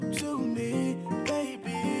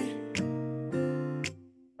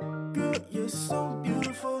so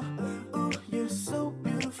beautiful. Ooh, you're so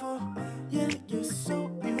beautiful. Yeah, you're so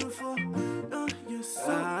beautiful. You're so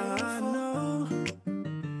beautiful. I know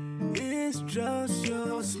it's just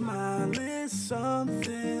your smile is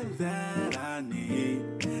something that I need.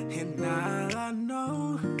 And now I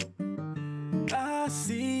know I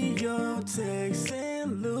see your text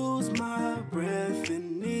and lose my breath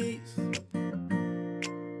in knees.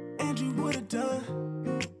 And you would've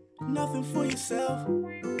done nothing for yourself.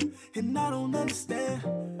 And I don't understand,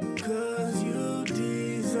 cause you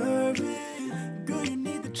deserve it. Girl, you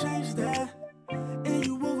need to change that. And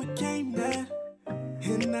you overcame that.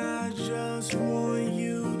 And I just want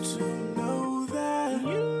you to know that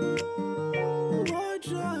you are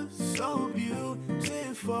just so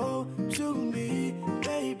beautiful to me,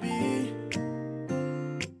 baby.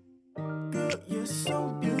 Girl, you're so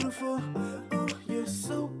beautiful. Oh, you're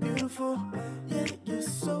so beautiful. Yeah, you're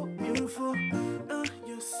so beautiful.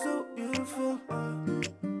 You're so beautiful.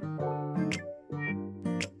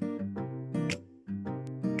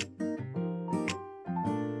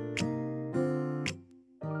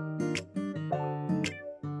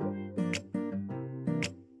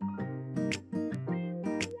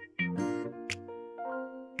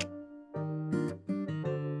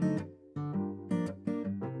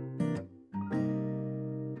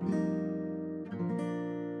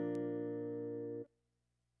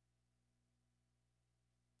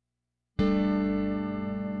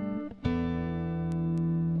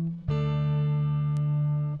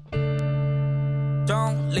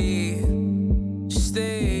 Don't leave,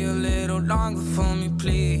 stay a little longer for me,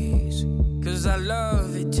 please. Cause I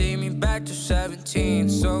love it, take me back to 17,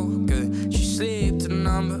 so good. She slipped a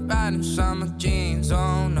number right inside my jeans,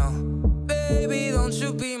 oh no. Baby, don't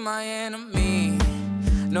you be my enemy.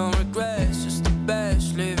 No regrets, just the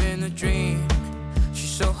best, living the dream.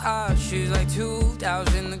 She's so hot, she's like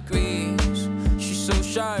 2,000 degrees. She's so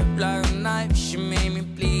sharp like a knife, she made me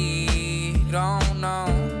bleed, oh no.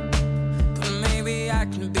 Maybe I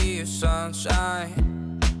can be your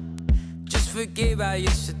sunshine. Just forget about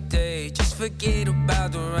yesterday, just forget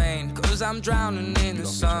about the rain. Cause I'm drowning in the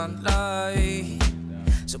sunlight.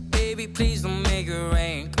 So baby, please don't make it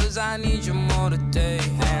rain. Cause I need you more today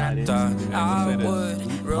than I thought I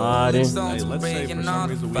would. Rolling stones breaking all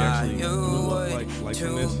the firewood. Like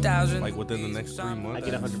 2,000 like within the next 3 months. I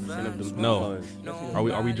get 100% of them. No.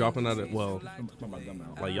 Are we dropping out of, well,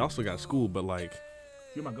 like y'all still got school, but like,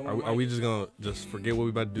 are we just gonna just forget what we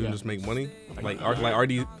about to do and just make money? Like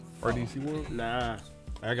RDC World? Nah.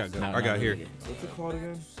 I got here. What's it called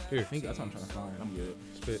again? Here. I think that's what I'm trying to find. I'm good.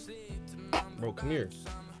 Spit. Bro, come here.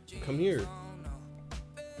 Come here.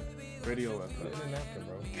 Radio Napkin,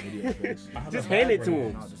 bro. Just hand it to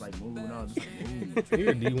him. No, just like move. No, just move.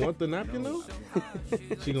 Here, do you want the napkin though?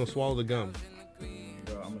 She gonna swallow the gum.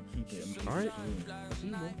 Bro, I'm gonna keep it. All right.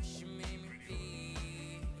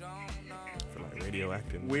 For like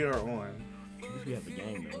radioactive. We are on. We have the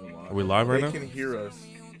game though. Are we live right They now? can hear us.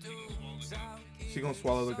 She gonna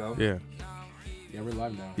swallow the gum? Yeah. Yeah, we're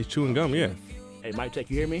live now. He's chewing gum, yeah. Hey, Mike Check,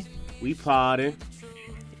 you hear me? We podding.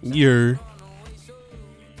 Yeah.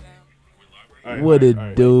 What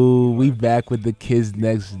it do? We back with the kids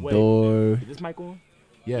next door. Is this mic on?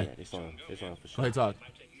 Yeah. It's on. It's on for Go sure. ahead, talk.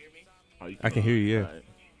 I can hear you, yeah.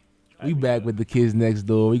 We back with the kids next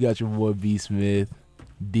door. We got your boy B Smith,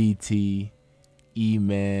 DT,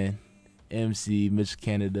 E-Man, MC, Mitch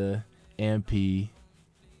Canada, MP.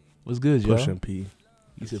 What's good, y'all? Pushing P.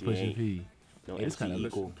 You said pushing P. No Hey, this MC kinda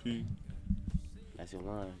equal. That's your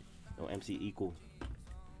line. No MC equal.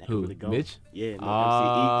 That Who? can really go. Mitch? Yeah, no MC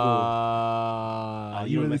equal.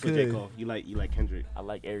 You don't really mess with J. could. Cole. You like Kendrick. I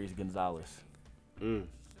like Aries Gonzalez. Mm.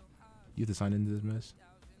 You have to sign into this mess?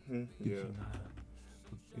 Yeah.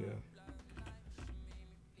 Yeah.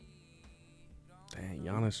 Dang,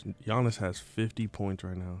 Giannis has 50 points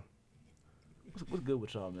right now. What's good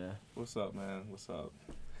with y'all, man? What's up, man? What's up?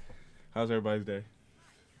 How's everybody's day?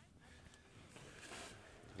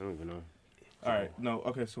 I don't even know. All right. No.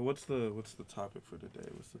 Okay. So what's the topic for today?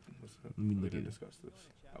 What's the Let me we look didn't at it. discuss this.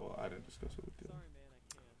 Well, I didn't discuss it with you.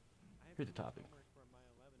 Here's the topic.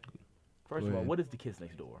 First Go of all, ahead. what is the kids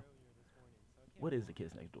next door? What is the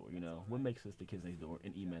kids next door? You know, what makes us the kids next door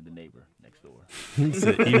and E-Man the neighbor next door? He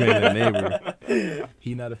said even the neighbor.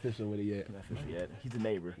 He not official with it yet. Not officially yet. He's a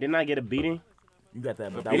neighbor. Didn't I get a beating? You got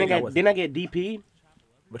that, but that Didn't was I get DP'd?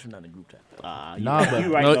 but you're not in the group chat though. Nah, but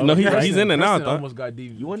you right, No, though. no, You right. he's in there now, I Preston thought. almost got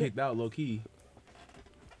You in it? kicked out low key.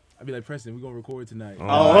 I'd be like, Preston, we're gonna record tonight.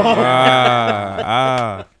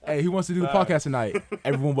 Hey, who wants to do the podcast tonight?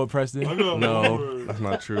 Everyone but Preston. No, that's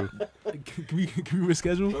not true. Can we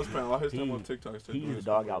reschedule? Let's spend all his time on TikTok. He needs a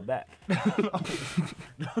dog out back.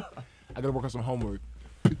 I gotta work on some homework.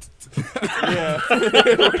 Yeah.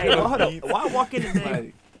 Hey, hold up. Why walk in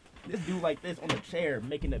today? This dude like this on a chair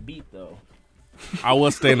making a beat though. I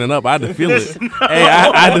was standing up. I had to feel it. Hey,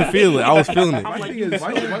 I had to feel it. I was feeling it. I'm like,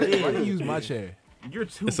 Why you use my chair? You're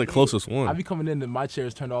too. It's the big. closest I one. be coming in and my chair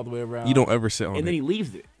is turned all the way around. You don't ever sit on And then it. he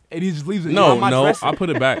leaves it. And he just leaves it. No, on my no. dresser. I put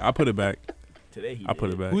it back. I put it back. Today he I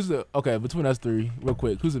put did. it back. Who's the okay between us three? Real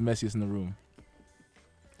quick, who's the messiest in the room?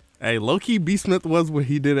 Hey, low-key B. Smith was when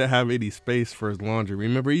he didn't have any space for his laundry.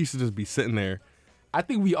 Remember, he used to just be sitting there. I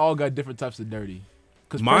think we all got different types of dirty.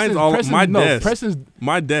 Cause Mine's Preston's- my no, desk. Preston's.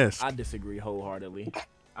 My desk. I disagree wholeheartedly.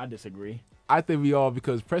 I disagree. I think we all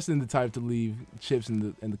because Preston's the type to leave chips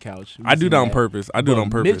in the couch. We I do seen that on purpose. I do it But on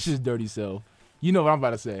purpose. Mitch's dirty self. You know what I'm about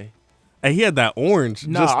to say. Hey, he had that orange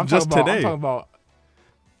No, I'm just talking about, today. I'm talking about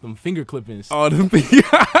them finger clippings. Oh, them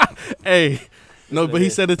hey, no, but he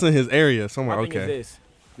said it's in his area somewhere. My thing is Okay. this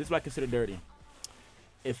is what I consider dirty.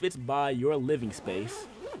 If it's by your living space,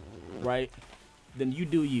 right, then you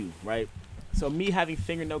do you, right? So me having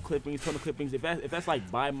fingernail clippings, toenail clippings, if that's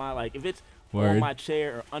like by my like if it's on Word. my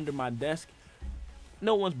chair or under my desk,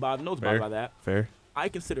 no one's bothered Fair. by that. Fair. I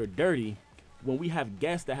consider it dirty when we have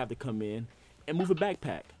guests that have to come in and move a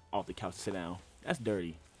backpack off the couch to sit down. That's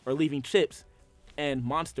dirty. Or leaving chips and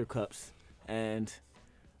monster cups and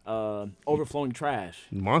overflowing trash.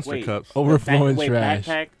 Monster Wait. cups. Overflowing trash.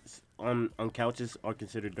 Backpacks on couches are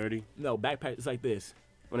considered dirty No, backpack is like this.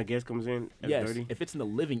 when a guest comes in. That's Yes, dirty. if it's in the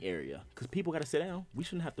living area, because people got to sit down. We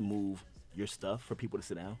shouldn't have to move your stuff for people to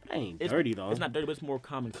sit down. That ain't It's dirty though. It's not dirty, but it's more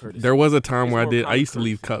common courtesy. There was a time It's where I more did. I common used to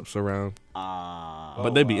leave courtesy. cups around, Ah.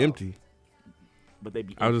 but they'd be empty. But they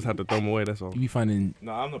be. I would just have to throw them away. That's all. You be finding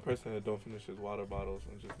No, I'm the person that don't finish his water bottles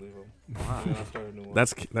and just leave them. And I start a new one.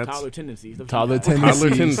 That's Toddler tendencies. That's what toddler you got. tendencies.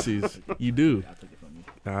 toddler tendencies. You do. I took it from you.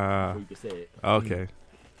 Ah, Before you could say it. okay.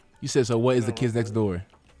 You said so. What is the kids next door?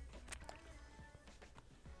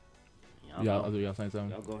 Y'all Y'all saying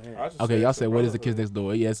something? go ahead. I just Okay, say y'all it's a said what is the kids brotherhood. next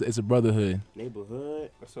door? Yes, it's a brotherhood.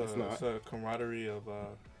 Neighborhood. It's It's not. a camaraderie of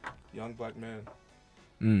young black men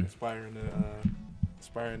Mm. aspiring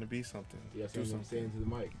to be something. Do something. to the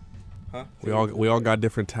mic. Huh? We all got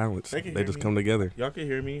different talents. They can They hear just me. come together. Y'all can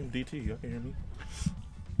hear me. DT, y'all can hear me.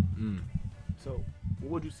 Mm. So,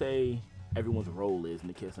 what would you say everyone's role is in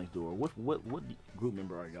the kids next door? What group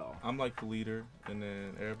member are y'all? I'm like the leader, and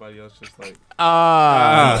then everybody else just like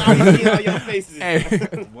Ah. I see all your faces. Hey.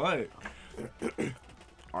 what?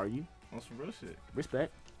 Are you? On some real shit.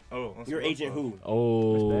 Respect. Oh, on some Your real agent stuff. who?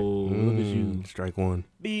 Oh, look at you. Strike one.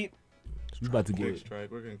 Beep. You about to Quick get.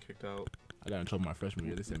 strike. We're getting kicked out. I got in trouble my freshman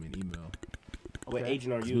year. They sent me an email. What Okay.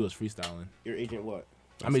 agent are We you? was freestyling. Your agent what?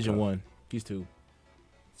 I'm agent 1. He's 2.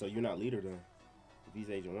 So you're not leader then. If he's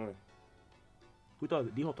agent 1. Who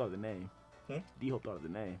thought? D Hope thought of the name. Hmm? D Hope thought of the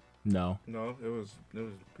name. No. No, it was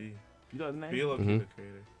B. You thought of the name? B looked Mhm. the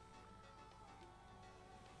creator.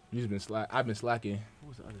 You just been slack. I've been slacking. Who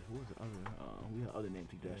was the other? We had other name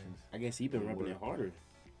suggestions. I guess he been repping it harder.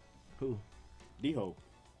 Who? D-Ho.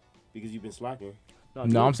 Because you've been slacking.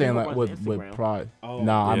 No, I'm saying like with with pride. Oh.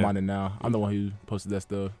 Nah, I'm Yeah. on it now. I'm the one who posted that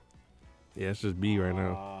stuff. Yeah, it's just B right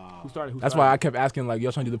now. Who started? That's why I kept asking like,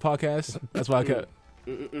 y'all trying to do the podcast? That's why I kept.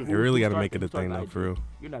 You really got to make it a who started thing though, IG? for real.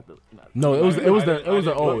 You're not the. No, it was I it was didn't- the it was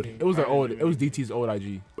I the didn't old. do It was the anything. old. It was DT's old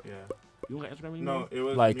IG. Yeah. You don't got Instagram anymore? No, it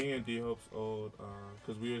was Like- me and D Hope's old,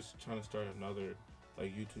 because we was trying to start another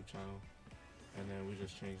like YouTube channel, and then we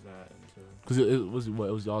just changed that into. Cause it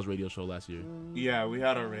was y'all's radio show last year. Yeah, we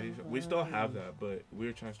had our radio. We still have that, but we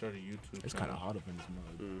were trying to start a YouTube. It's kind of hot up in this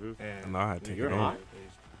mug. Mm-hmm. And No, I had to take You're it hot. on.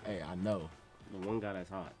 Hey, I know. The one guy that's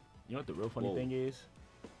hot. You know what the real funny Whoa. thing is?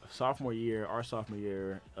 Our sophomore year,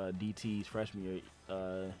 DT's freshman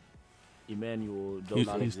year, Emmanuel. He's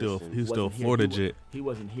Joe still wasn't here. Florida jet. He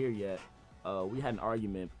wasn't here yet. We had an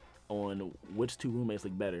argument on which two roommates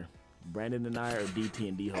look better, Brandon and I or DT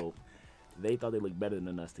and D Hope. They thought they looked better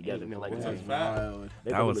than us together. Ain't no Like, way. That's a fact.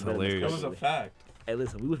 they That thought was they looked better than us hilarious. It was a collectively. fact. Hey,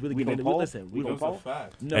 listen, we was really We getting gonna into it. poll? Listen, we It gonna was a poll.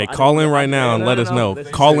 fact. No, Hey, I call didn't- in right now and let us know. They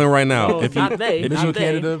Call said- in right now. No, If you not they. Michigan, not they,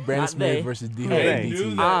 Canada, Brandon not Smith they. versus D. They Hey, knew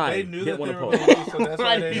DT. that. They I knew didn't that wanna they poll. were gonna lose, so that's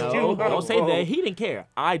why they No, No, knew. don't say they. He didn't care.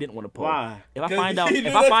 I didn't want to poll. Why? If I 'Cause find out, he if knew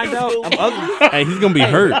I that find you out, was I'm gonna ugly. hey, he's gonna be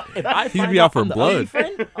hurt. If I He's find gonna be out out for I'm the ugly blood.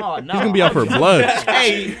 friend, oh no, He's gonna be out for blood.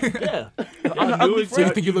 Hey, yeah. If I'm the knew ugly it, So you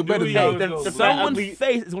friend. think you look better than y'all me? was gonna lose. Someone's ugly-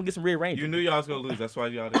 face is gonna get some rearranged. You knew y'all was gonna lose. That's why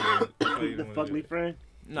y'all didn't. That's why you The didn't wanna do fugly it. friend?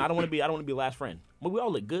 No, I don't want to be. I don't want to be the last friend. But we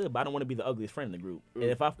all look good, but I don't want to be the ugliest friend in the group. And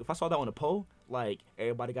if I saw that on a poll, like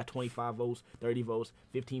everybody got 25 votes, 30 votes,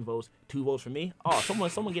 15 votes, 2 votes for me. Oh,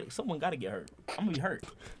 someone got to get hurt. I'm gonna be hurt.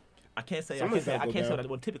 I can't say Someone's I gotta can't go say down. what I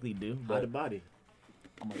would typically do, By but the body.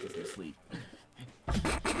 I'm gonna get some sleep.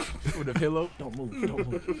 With a pillow. Don't move. Don't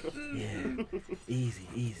move. Yeah.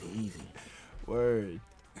 Easy. Word.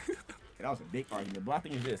 That was a big argument. But I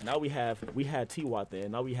think it's this. Now we had T-Watt there.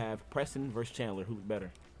 Now we have Preston versus Chandler. Who's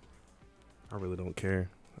better? I really don't care.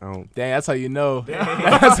 I don't. Dang, that's how you know.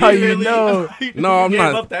 That's how you know. No, I'm Gave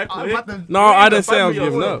not. up that quick. No, I didn't say I was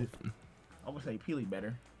giving up. I'm gonna say Peely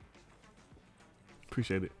better.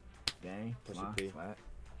 Appreciate it. Dang. Push Fly, it, P. flat.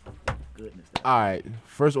 Goodness. All right.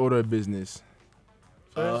 First order of business.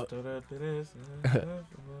 For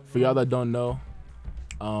y'all that don't know,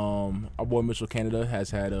 our boy Mitchell Canada has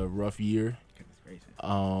had a rough year.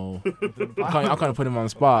 I'm kind of putting him on the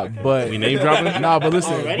spot, but We name dropping? nah. But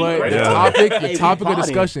listen, Already? but Yeah. the Hey, topic we of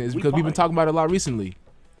potting. discussion is We because we've been potting. talking about it a lot recently.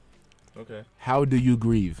 Okay. How do you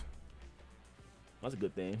grieve? That's a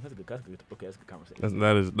good thing. That's a good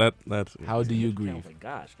conversation. That's. How do you Oh grieve? my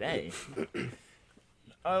gosh, dang.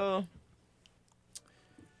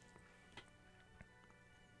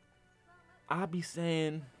 I'll be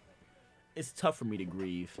saying it's tough for me to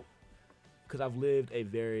grieve because I've lived a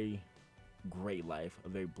very great life, a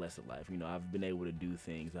very blessed life. You know, I've been able to do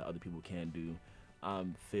things that other people can't do. I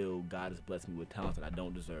feel God has blessed me with talents that I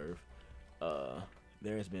don't deserve.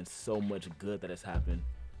 There has been so much good that has happened.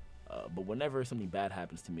 But whenever something bad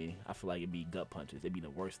happens to me, I feel like it'd be gut punches. It'd be the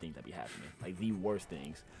worst things that be happening. Like the worst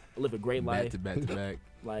things. I live a great life. Back to back.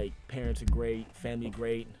 Like parents are great, family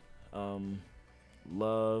great,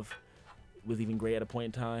 love was even great at a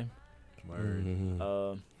point in time.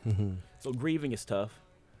 Mhm. So grieving is tough.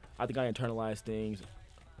 I think I internalize things.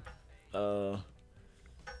 But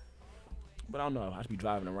I don't know. I should be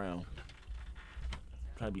driving around,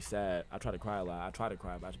 trying to be sad. I try to cry a lot. I try to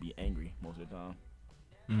cry, but I should be angry most of the time.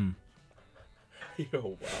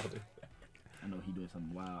 Yo, wow. I know he doing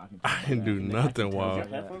something wild. I didn't do nothing Is your wild.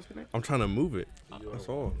 headphones connected? I'm trying to move it. That's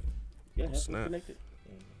all. Yeah, headphones Snap. connected.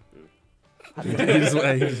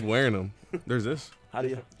 He's wearing them. There's this. How do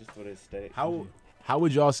you? Just for the aesthetic. How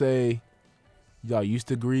would y'all say y'all used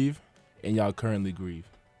to grieve and y'all currently grieve?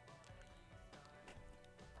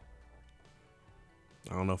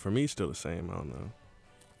 I don't know. For me, it's still the same. I don't know.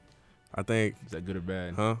 I think, Is that good or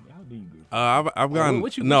bad? huh? How do you grieve? I've gotten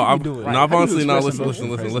what you no. be I've doing? no. I've How you honestly no. express Listen.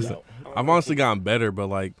 emotions? I've honestly gotten better, but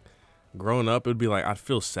like growing up, it'd be like I'd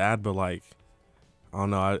feel sad, but like I don't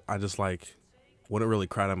know. I just like wouldn't really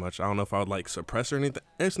cry that much. I don't know if I would like suppress or anything.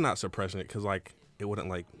 It's not suppressing it because like it wouldn't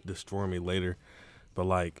like destroy me later. But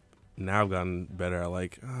like now I've gotten better at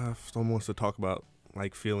like if someone wants to talk about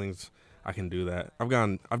like feelings, I can do that. I've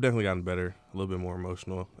definitely gotten better, a little bit more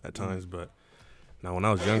emotional at times. But now when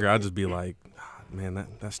I was younger, I'd just be like, man,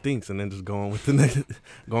 that stinks, and then just going with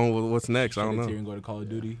what's next. I don't know. And go to Call of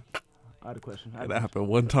Duty. I had a question. That happened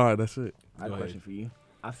one time. That's it. I had Go a ahead. question for you.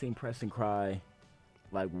 I've seen Preston cry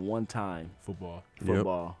like one time. Football. Yep.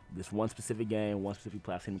 Football. This one specific game, one specific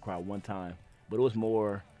play. I've seen him cry one time. But it was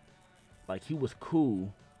more like he was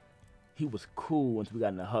cool. He was cool once we got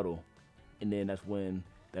in the huddle. And then that's when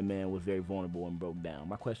that man was very vulnerable and broke down.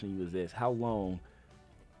 My question to you is this. How long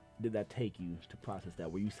did that take you to process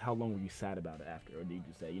that? How long were you sad about it after? Or did you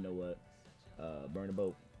just say, you know what, burn the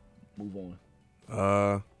boat, move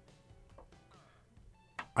on?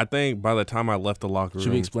 I think by the time I left the locker room,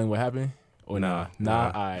 Should we explain what happened? Or Nah,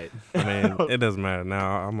 nah? nah. All right. I mean, it doesn't matter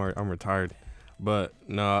now. I'm retired, but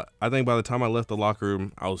no, I think by the time I left the locker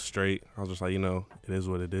room, I was straight. I was just like, it is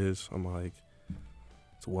what it is. I'm like,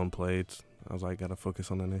 it's one play. I was like, gotta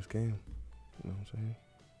focus on the next game. You know what I'm saying?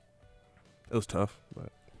 It was tough, but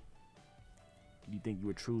Do you think you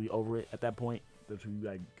were truly over it at that point? Or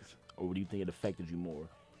do you think it affected you more?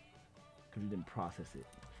 Because you didn't process it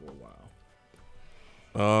for a while.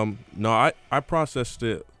 no, I processed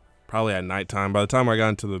it probably at nighttime. By the time I got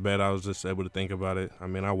into the bed, I was just able to think about it. I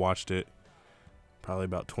mean, I watched it probably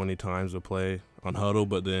about 20 times to play on Huddle,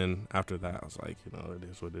 but then after that, I was like, it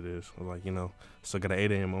is what it is. I was like, still got an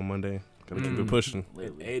 8 a.m. on Monday. Gotta keep it pushing.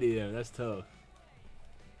 Lately. 8 a.m. That's tough.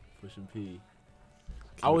 Pushing P.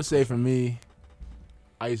 I would say for me,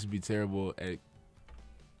 I used to be terrible at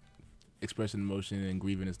expressing emotion and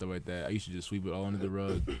grieving and stuff like that. I used to just sweep it all under the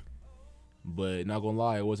rug. But not gonna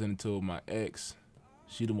lie, it wasn't until my ex,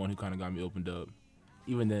 she the one who kind of got me opened up.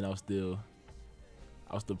 Even then, I was still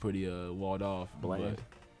pretty walled off. Bland. But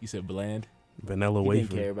you said bland. Vanilla He wafer.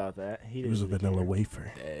 didn't care about that. He It didn't was a really vanilla care.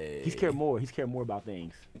 wafer. He's cared more. He's cared more about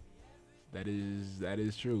things. That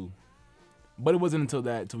is true. But it wasn't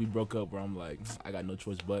until we broke up where I'm like, I got no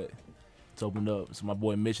choice but to open up. So my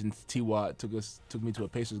boy Mitch and T-Watt took me to a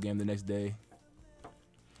Pacers game the next day.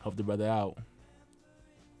 Helped the brother out.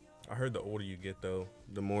 I heard the older you get, though,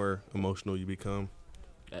 the more emotional you become.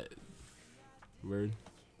 Word.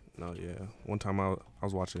 No, yeah. One time I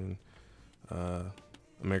was watching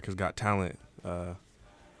America's Got Talent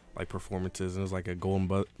like performances, and it was like a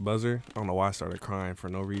golden buzzer. I don't know why I started crying for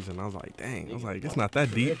no reason. I was like, dang. I was like, it's not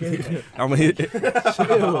that deep. I mean,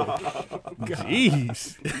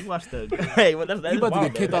 jeez. You watched the. Hey, well, that's You about to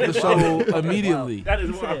get kicked off the show immediately. That is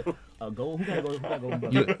He said, wild. a goal. Who got to go? I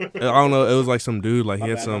don't know. It was like some dude. Like he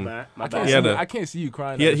had some. My I bad. can't, He had see, a- I can't see you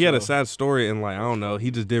crying. He at had the a show. sad story, and like I don't know.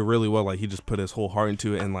 He just did really well. Like he just put his whole heart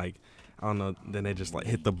into it, and like I don't know. Then they just like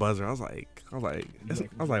hit the buzzer. I was like,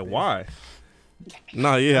 why?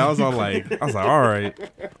 No, yeah, I was all like,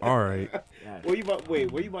 all right. Were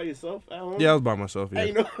you by yourself at home? Yeah, I was by myself. Hey, Yeah,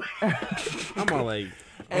 you know. I'm all like,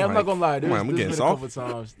 Hey, I'm not gonna lie. There's I'm been getting a soft. couple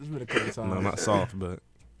times. There's been a couple times. No, not soft, but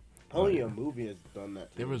Only a movie has done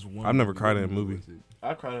that. There was one. I've never movie. cried in a What movie. was it?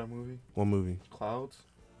 I cried at a movie. one movie. Clouds.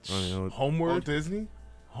 I don't know. On Homeward. Disney.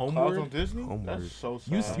 Clouds on Homeward. Disney. Homeward. That's so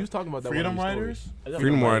You sad. was talking about that. Freedom one on your Riders. story.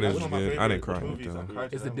 Freedom Riders That's was one of my good. I didn't favorite cry movies. with I that. cried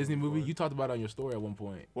to It's a that Disney movie. before. You talked about it on your story at one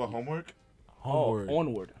point. What, Homework? Homeward.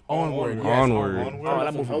 Onward. Onward. Yes. Onward. Oh,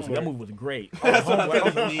 that movie was great.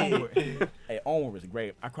 Onward. Hey, Onward was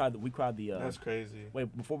great. I cried. We cried the. That's crazy.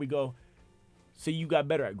 Wait, before we go, so you got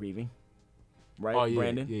better at grieving, right, Oh yeah.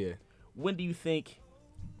 Brandon? Yeah. When do you think?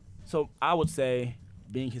 So I would say,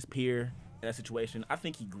 being his peer in that situation, I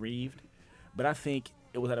think he grieved, but I think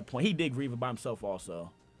it was at a point he did grieve by himself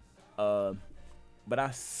also. But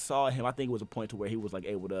I saw him. I think it was a point to where he was like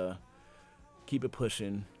able to keep it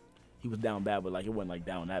pushing. He was down bad, but like it wasn't like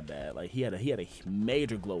down that bad. Like he had a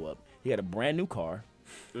major glow up. He had a brand new car.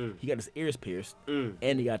 He got his ears pierced, and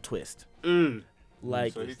he got twist.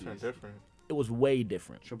 Like So he turned different. it was way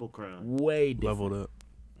different. Triple Crown. Way different. Leveled up.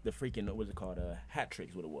 The freaking what was it called? Hat trick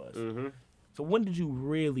is what it was. Mm-hmm. So when did you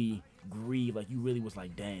really grieve? Like you really was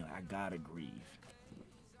like, dang, I gotta grieve.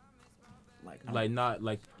 Like not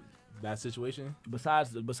like that situation.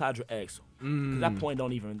 besides your ex, 'cause that point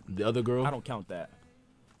don't even. The other girl. I don't count that.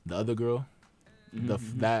 The other girl.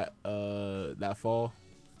 That fall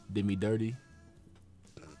did me dirty.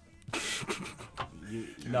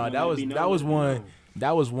 No, that was one.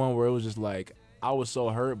 That was one where it was just like I was so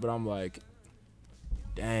hurt, but I'm like,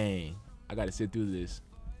 dang, I got to sit through this,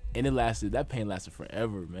 and it lasted. That pain lasted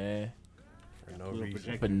forever, man, For no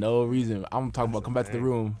reason. for no reason. I'm talking about come back to the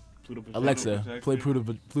room. Alexa, play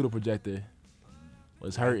Pluto Projector.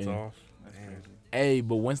 Was hurting. Off. Hey,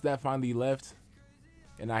 but once that finally left,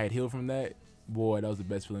 and I had healed from that, boy, that was the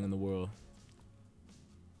best feeling in the world.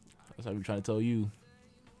 That's what I'm trying to tell you.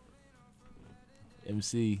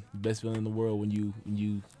 MC, best feeling in the world when you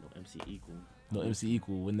No MC equal. no MC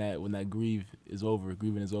equal when that grieving is over.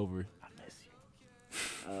 I miss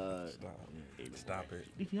you. Stop it.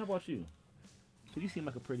 DP, how about you? Cause you seem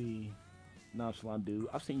like a pretty nonchalant dude.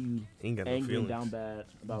 I've seen you He ain't got no angry and feelings. down bad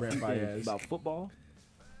about Brent Fayez. about football.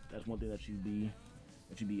 That's one thing that you be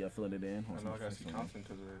filling it in. I know I gotta see counseling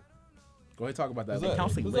because of it. Go ahead, talk about that. Is it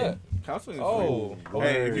counseling Who's lit? that? Counseling is Oh, free.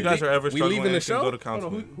 Hey, if you guys are ever we struggling, leaving the you can show? go to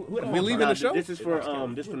counseling. Who had a We phone leaving charger? the show? This is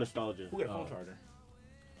for nostalgia. Who got a phone charger?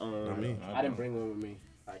 Not me. I didn't bring one with me.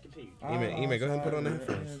 I continue. Email, go ahead and put on the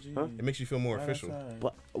headphones. Huh? It makes you feel more official.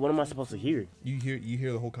 But what am I supposed to hear? You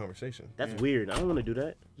hear the whole conversation. That's weird. I don't want to do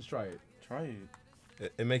that. Just try it. Try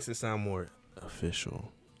it. It makes it sound more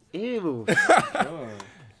official. Ew.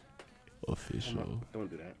 Official. Don't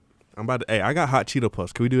do that. I'm about to. Hey, I got hot Cheeto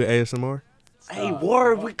Puffs. Can we do an ASMR? Hey,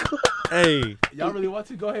 word. We could. Hey, Y'all really want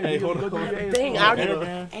to? Go ahead. Hey, Go hold do on. your ASMR. Dang, I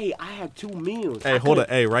already. Hey, I had 2 meals. hey, hold it.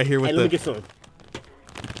 Hey, right here with Hey, the. let me get some.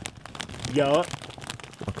 Yup.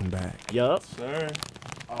 Welcome back Yup. Sir.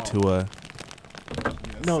 to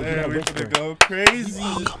No, Sir, you're not we whisper. finna go crazy.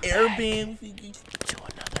 Airbnb. To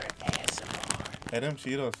another ASMR. Hey, them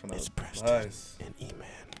Cheetos finna It's Preston. nice. an E-Man.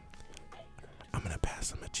 I'm gonna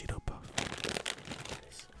pass him a Cheeto Puff.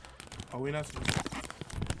 Are we not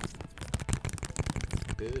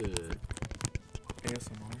Good.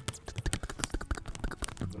 ASMR?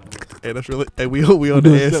 Hey, that's really. Hey, we on the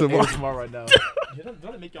ASMR. ASMR right now.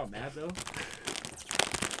 Don't it make y'all mad though?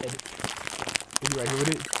 You right here with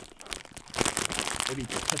it? Maybe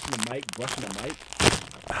touching the mic, brushing the mic.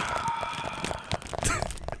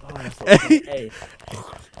 Oh, that's so Hey. hey,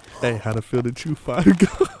 Hey, how to feel the Chew Fire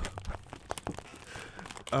go?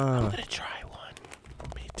 I'm gonna try one.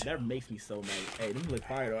 Me too. that makes me so mad. Hey, this look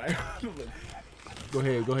fire though. Go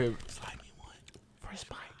ahead. Go ahead. Slide me one. First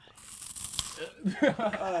bite.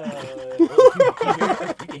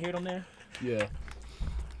 You can hear it on there. Yeah.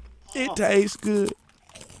 It tastes good.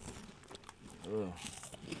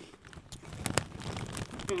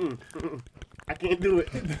 I can't do it.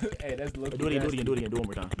 Hey, that's look. Do it again. Do it one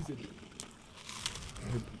more time. Let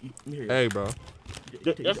me hear you. Hey, bro.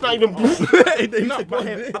 That's not even. Hey, they He said, my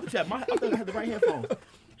head, I had the right headphone.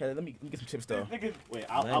 Hey, let me get some chips though. Wait,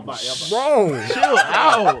 I'll buy. Bro. Chill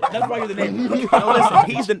out. That's why you're the neighbor. No,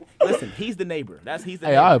 he's the neighbor. He's the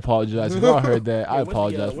Hey, neighbor. I apologize. If y'all heard that, I Where's the,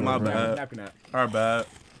 apologize for My where's the that. bad. napkin at? Our bad.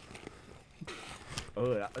 Oh,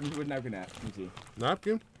 where's the napkin at? Let me see.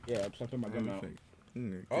 Napkin? Yeah, I'm trying to put my gun out.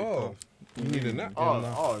 Oh. You need a napkin.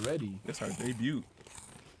 Already. That's our debut.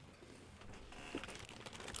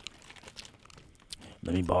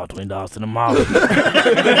 Let me borrow $20 to the mall.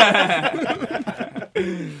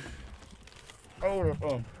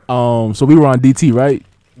 So we were on DT, right?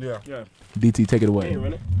 Yeah. DT, take it away.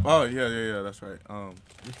 Oh yeah. That's right.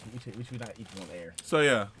 We should not eat on air. So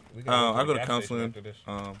yeah, We I go to gas station counseling. after this.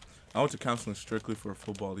 I went to counseling strictly for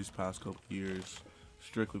football these past couple years.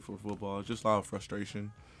 Strictly for football. Just a lot of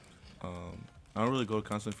frustration. I don't really go to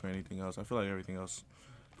counseling for anything else. I feel like everything else is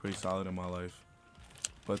pretty solid in my life.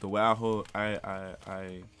 But the way I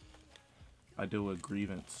deal with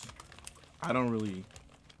grievance, I don't really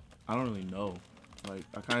know. Like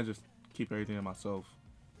I kind of just keep everything to myself.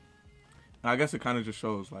 And I guess it kind of just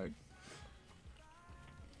shows like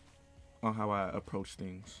on how I approach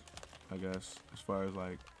things. I guess as far as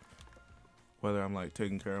like whether I'm like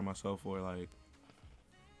taking care of myself or like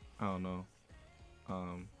I don't know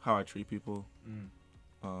how I treat people.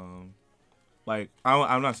 Like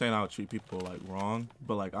I'm not saying I'll treat people like wrong,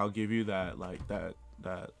 but like I'll give you that like that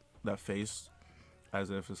face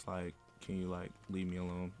as if it's like, can you like leave me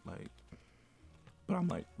alone? Like, but I'm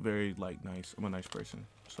like very like nice. I'm a nice person,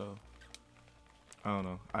 so I don't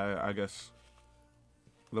know. I guess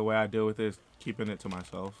the way I deal with it is keeping it to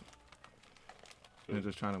myself and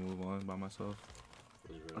just trying to move on by myself.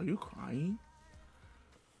 Are you crying?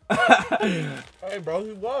 Hey, bro,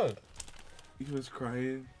 he was. He was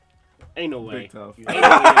crying. Ain't no way. Big tough.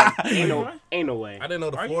 Ain't no way. I didn't know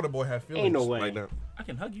the Florida boy had feelings. Ain't no way. Like that. I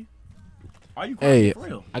can hug you. Are you crying Hey, for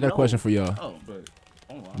real? I got a question for y'all. Oh, But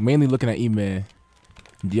wow. Mainly looking at E-Man.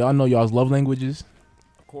 Do y'all know y'all's love languages?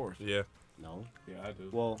 Of course. Yeah. No. yeah, I do.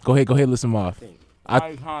 Well, Go ahead, list them off.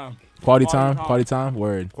 Quality time,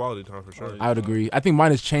 word. Quality time for sure. I would agree. I think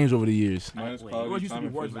mine has changed over the years. Mine is Wait, quality yours used to time be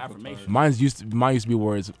and words of physical affirmation. touch. Mine used to be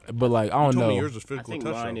words, but like I You don't told me know. yours was I physical think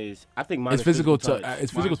touch. mine though. is. I think mine It's is physical touch. touch.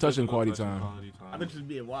 It's Mine physical is touch and quality and time. quality I thought you was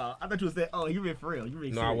being wild. I thought you was saying, oh, you being for real. You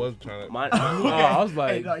being No, I was trying to. Mine, I was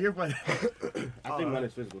like, Hey, no, you're funny. I think mine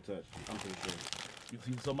is physical touch. I'm pretty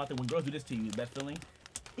sure. So my thing, when girls do this to you, that feeling?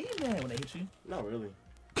 Man, when they hit you. Not really.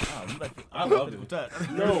 Oh, you like I love physical it. touch.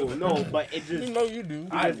 No, but it just. You know you do.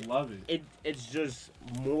 I love it. It's just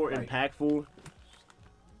more Like- impactful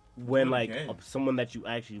when What a like game. someone that you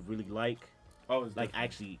actually really like Oh, it's like different.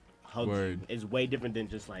 actually hugs Word. you. It's way different than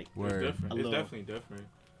just like It's word. different. A It's little. definitely different.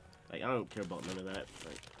 I don't care about none of that.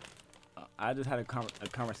 Like I just had a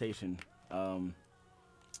conversation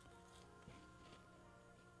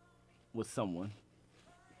with someone.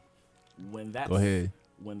 When Go ahead.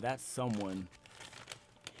 When that someone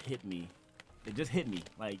hit me, it just hit me.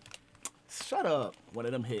 Like, shut up. One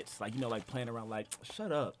of them hits. Like, you know, like playing around like,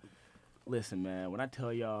 shut up. Listen, man, when I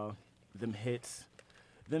tell y'all them hits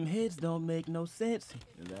don't make no sense.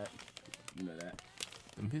 You know that? You know that?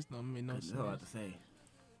 Them hits don't make no That's sense. all I have to say.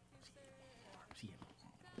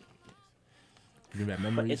 You got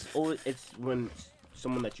but memories? it's when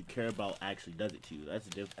someone that you care about actually does it to you. That's a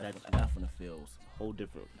different. That's That's from the feels. whole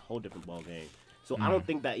different ball game. So I don't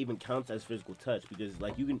think that even counts as physical touch because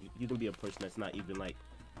like you can be a person that's not even like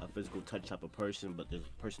a physical touch type of person, but there's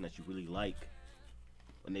a person that you really like.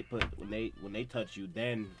 When they touch you,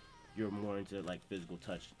 then you're more into like physical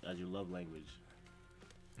touch as your love language.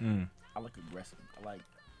 I like aggressive. I like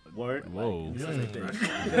Word. Whoa.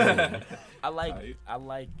 I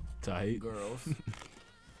like Tight. girls.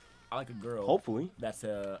 I like a girl. Hopefully. That's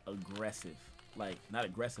aggressive. Like not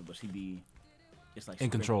aggressive, but it's like In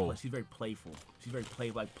she's control. She's very playful. She's very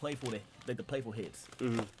playful. Like the playful hits.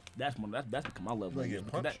 Mhm. That's become my love You language. get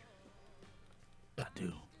because punched? I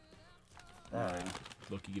do. Alright.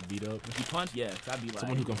 Loki get beat up. If you punch, yeah, 'cause I'd be like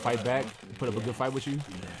Someone who can fight back, put up a good fight with you.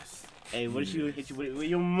 Yes. Hey, what if she would hit you with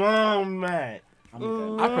your mom, man? I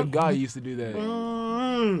mean, I forgot you used to do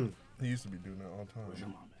that. He used to be doing that all the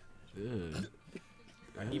time.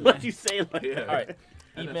 Ugh. What you say like Yeah. that? all right.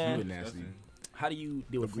 You E-Man, were nasty. how do you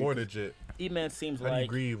deal The with Florida grief? jet. E-Man seems How do you like.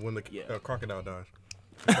 grieve when the Yeah. crocodile dies?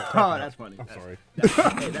 Oh, that's funny. I'm sorry.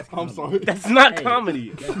 I'm sorry. That's not Hey. comedy.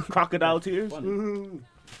 Crocodile tears. Funny.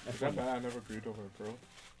 That's that bad. I never grieved over a girl.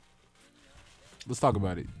 Let's talk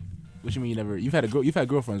about it. What you mean you never? You've had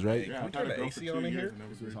girlfriends, right? Yeah, we I've turn had a the girl AC for 2 on in years here? and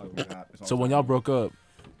never grieved over it. So when y'all broke up,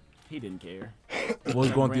 He didn't care. what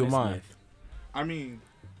was going through your Brandon mind? Smith. I mean,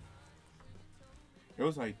 it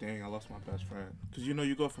was like, dang, I lost my best friend. Cause you know,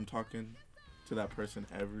 you go from talking to that person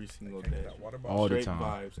every single day. All the Straight time.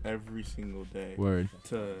 vibes every single day. Word.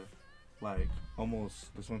 To like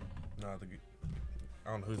almost this one. Nah,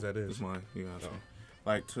 I don't know whose that It's is. mine. You know what I'm saying?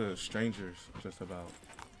 Like to strangers, just about.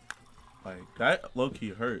 Like that low key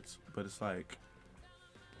hurts, but it's like,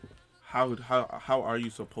 how are you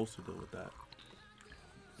supposed to deal with that?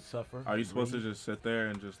 Suffer. Are you supposed to breathe. just sit there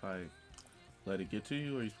and just like let it get to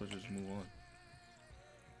you, or are you supposed to just move on?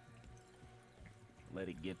 Let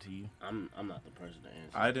it get to you. I'm not the person to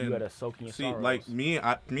answer. I You didn't gotta soak in your see sorrows. like me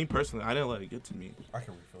personally. I didn't let it get to me. I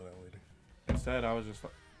can refill that later. Instead, I was just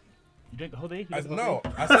like, You drink the whole day? No,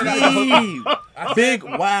 I said big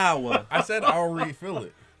wow, I said I'll refill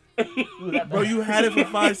it. bro. You had it for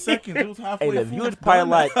 5 seconds. It was halfway. Hey, the full. viewers probably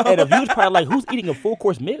like. Hey, the viewers probably like, who's eating a full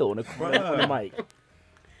course meal on the mic?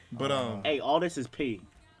 But Hey, all this is pee.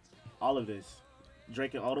 All of this.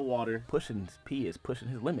 Drinking all the water. Pushing P is pushing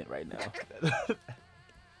his limit right now.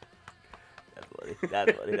 That's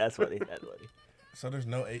funny. That's funny. So there's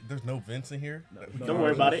no vents in here. Don't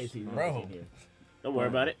worry about it. Bro. Don't worry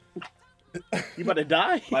about it. You about to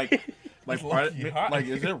die? like It's part, low-key hot. like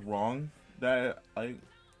is it wrong that like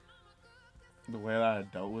the way that I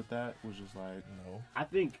dealt with that was just like, No, I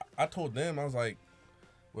think I told them I was like,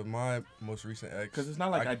 with my most recent ex, because it's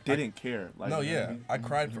not like I didn't care. Like, No, you know what yeah, I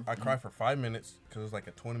mean? I cried for 5 minutes because it was like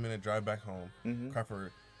a 20-minute drive back home. Mhm. Cried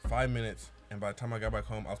for 5 minutes, and by the time I got back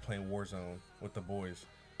home, I was playing Warzone with the boys,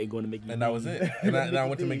 Ain't going to make you. and that was it. And I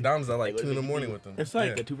went to McDonald's at like Like, 2 in the morning with them. It's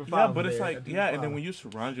like Get 2 for yeah, 5 but it's there. like yeah, and then when you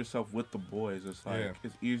surround yourself with the boys, it's like Yeah.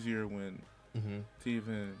 it's easier when hmm to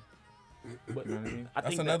even But you know what I mean? I That's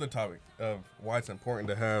think another topic of why it's important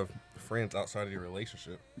to have friends outside of your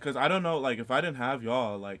relationship. Because I don't know, like if I didn't have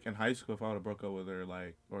y'all, like in high school, if I would have broke up with her,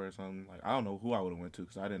 like or something, like I don't know who I would have went to,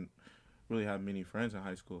 because I didn't really have many friends in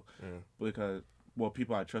high school. Yeah. Because well,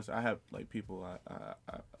 people I trusted, I had like people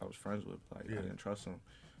I was friends with, like Yeah. I didn't trust them,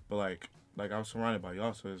 but like I was surrounded by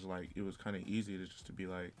y'all, so it's like it was kind of easy to just to be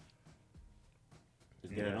like,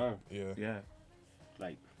 just get it on. Yeah. yeah,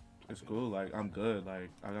 Like, it's cool, like I'm good, like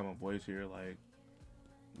I got my boys here, like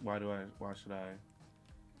why should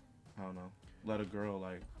I don't know, let a girl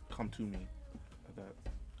like come to me, if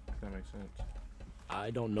that makes sense. I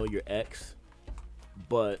don't know your ex,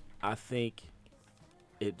 but I think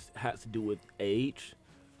it has to do with age.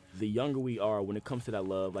 The younger we are, when it comes to that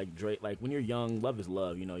love, like Drake, like when you're young, love is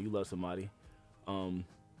love. You know, you love somebody.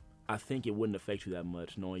 I think it wouldn't affect you that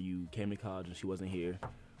much knowing you came to college and she wasn't here,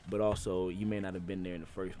 but also you may not have been there in the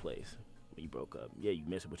first place when you broke up. Yeah, you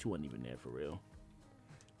missed it, but you wasn't even there for real.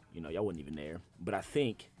 You know, y'all wasn't even there. But I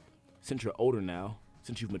think since you're older now,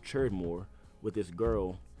 since you've matured more with this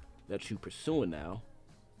girl that you pursuing now,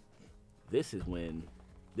 this is when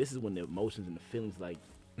the emotions and the feelings like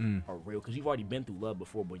are real, because you've already been through love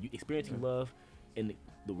before, but you experiencing love in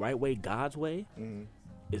the right way, God's way,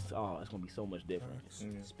 it's gonna be so much different.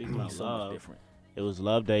 speaking It's of so much love, different. it was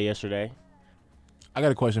Love Day yesterday. I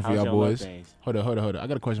got a question for How's y'all your love boys. days? Hold on. I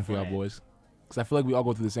got a question for Go y'all ahead. boys. Because I feel like we all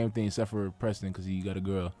go through the same thing except for Preston because he got a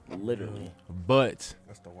girl. Literally. But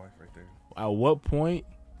That's the wife right there. at what point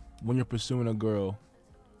when you're pursuing a girl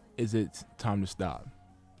is it time to stop?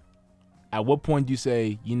 At what point do you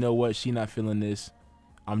say, you know what, she not feeling this,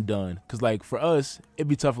 I'm done? Because, like, for us, it'd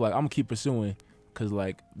be tough. Like, I'm going to keep pursuing because,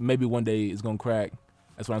 like, maybe one day it's going to crack.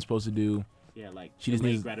 That's what I'm supposed to do. Yeah, like She just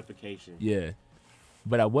delayed needs- gratification. Yeah.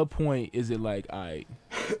 But at what point is it like, all right,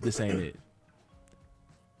 this ain't it?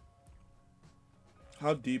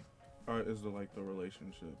 How deep is the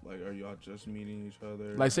relationship? Like, are y'all just meeting each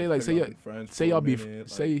other? Like, say Have y'all- y'all been friends Say for a y'all be, minute? Like,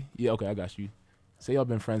 say, yeah, okay, I got you. Say y'all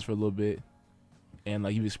been friends for a little bit and,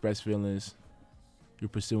 like, you express feelings, you're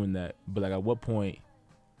pursuing that. But, like, at what point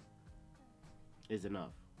Is enough.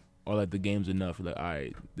 or like the game's enough? Like, all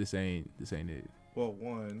right, this ain't it. well,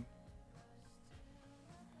 one,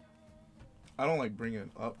 I don't like bringing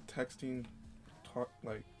up texting, talk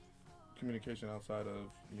like communication outside of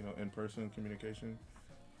in-person communication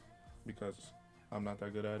because I'm not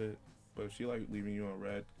that good at it. But if she like leaving you on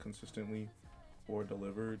red consistently or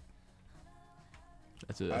delivered,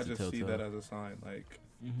 That's I a just telltale. see that as a sign, like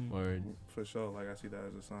Word. for sure. Like I see that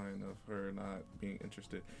as a sign of her not being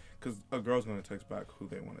interested, because a girl's gonna text back who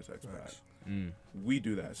they want to text back. Mm. We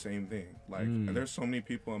do that same thing. Like, and there's so many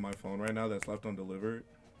people on my phone right now that's left undelivered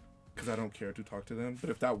because I don't care to talk to them. But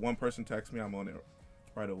if that one person texts me, I'm on it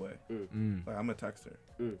right away. Mm. Like, I'm a texter.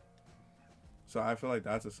 So I feel like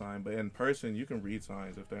that's a sign. But in person, you can read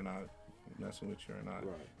signs if they're not messing with you or not.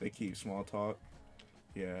 Right. They keep small talk.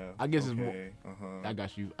 Yeah. I guess it's more- okay, I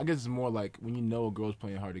got you. I guess it's more like when you know a girl's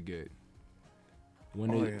playing hard to get.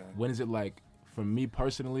 When Oh, it, yeah. when is it like, for me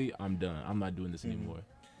personally, I'm done. I'm not doing this Mhm. anymore.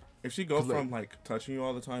 If she goes 'Cause, like- from like touching you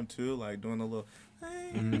all the time too, like doing a little,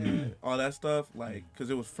 hey, all that stuff, like because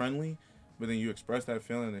it was friendly, but then you express that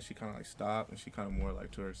feeling and she kind of like stopped and she kind of more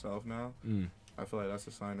like to herself now. I feel like that's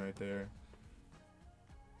a sign right there.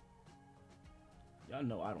 Y'all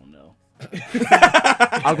know I don't know. I was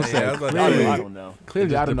Yeah, I gonna was say about to Y'all know clearly, I don't know.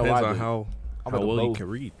 clearly I don't know Depends either. on how I'm about to well you both. can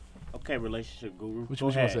read. Okay, relationship guru. What Go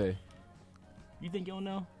you gonna ahead. say? You think you don't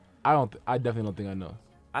know? I definitely don't think I know.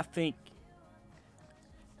 I think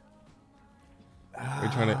Are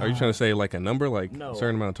you trying to say like a number, like no. a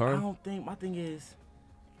certain amount of I time? don't think. My thing is,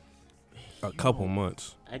 A couple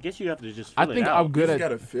months. I guess you have to just I fill think it out. I'm You good just at.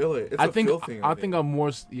 gotta feel it. It's I a think feel thing. I think I'm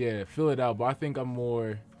more fill it out, but I think I'm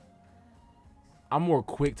more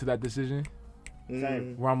quick to that decision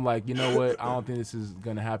Same. where I'm like, you know what, I don't think this is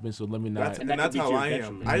gonna happen, so let me not. That's, And and that that's could be how to I your am.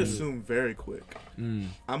 detriment. I assume very quick. Mm.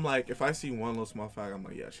 I'm like, if I see one little small fact, I'm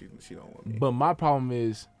like, yeah, she don't want me. But my problem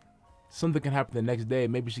is something can happen the next day.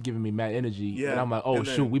 Maybe she's giving me mad energy, Yeah, and I'm like, oh and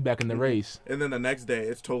shoot, then- we back in the race. And then the next day,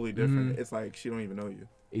 it's totally different. It's like she don't even know you.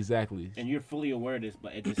 Exactly. And you're fully aware of this,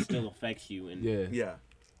 but it just still affects you. And Yeah. Yeah.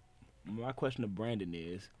 my question to Brandon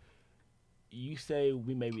is, you say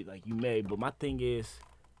we may be like you may, but my thing is,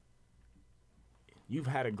 you've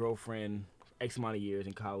had a girlfriend X amount of years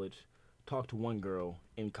in college, talked to one girl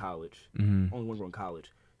in college, only one girl in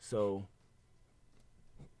college. So,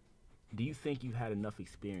 do you think you've had enough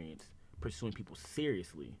experience pursuing people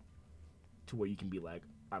seriously to where you can be like,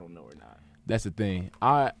 I don't know or not? That's the thing.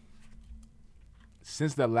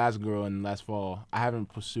 Since that last girl in last fall, I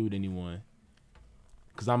haven't pursued anyone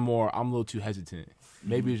because I'm a little too hesitant.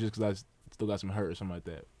 Maybe it's just because I still got some hurt or something like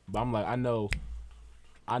that. But I'm like, I know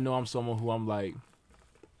I'm someone who I'm like,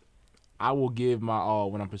 I will give my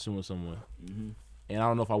all when I'm pursuing someone. And I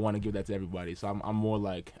don't know if I want to give that to everybody. So I'm more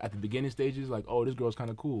like at the beginning stages, like, oh, this girl's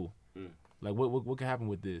kind of cool. Like, what can happen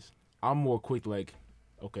with this? I'm more quick, like,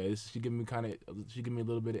 okay, she give me a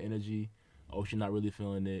little bit of energy. Oh, she's not really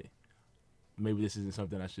feeling it. Maybe this isn't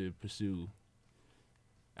something I should pursue.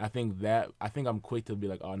 I think I'm quick to be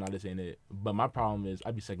like, oh no, this ain't it. But my problem is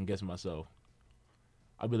I'd be second guessing myself.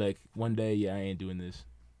 I'd be like, one day, yeah, I ain't doing this.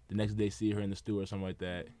 The next day, see her in the stew or something like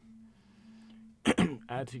that.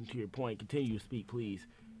 Add to your point. Continue to speak, please.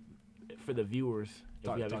 For the viewers, if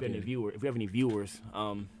Talk- we have talk any in. if we have any viewers,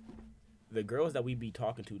 the girls that we be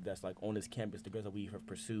talking to that's like on this campus, the girls that we have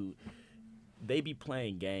pursued, they be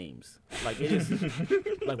playing games. Like it is,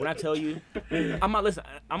 like when I tell you, I'm not listening.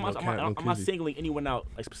 I'm not singling anyone out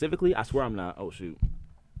like specifically. I swear I'm not. Oh shoot.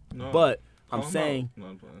 No. But I'm Oh, saying, no,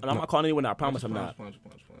 I'm playing. and I'm not calling anyone out. I promise I'm not. Punch.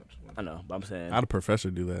 I know, but I'm saying. I had a professor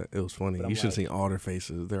do that. It was funny. But I'm You should have like- seen all their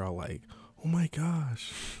faces. They're all like, "Oh my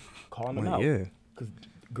gosh!" Calling I'm them like, out. yeah. Because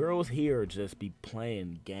girls here just be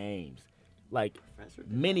playing games. Like,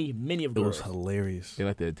 many of It girls. was hilarious. They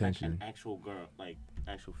like the An attention. actual girl, like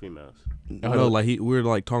actual females. No, like we were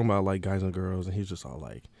like talking about like guys and girls, and he's just all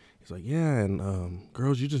like, he's like, yeah, and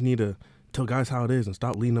girls, you just need to tell guys how it is and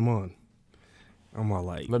stop leading them on. I'm all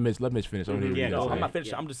like, Let Mitch finish. I wanna hear what Yeah, you go guys No, say. I'm not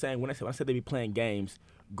finished. Yeah. I'm just saying, when I said they be playing games,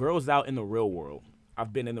 girls out in the real world,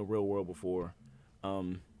 I've been in the real world before.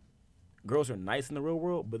 Girls are nice in the real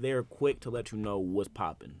world, but they're quick to let you know what's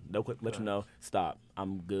popping. They'll quick let you know, stop,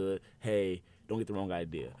 I'm good. Hey, don't get the wrong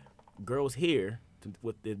idea. Girls here,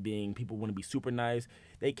 with it being people want to be super nice,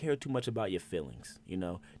 they care too much about your feelings. You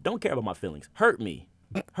know, don't care about my feelings. Hurt me,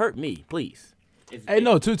 please. Hey,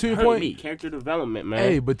 no, to your Hurt point. me. Character development, man.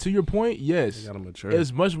 Hey, but to your point, yes. you gotta mature.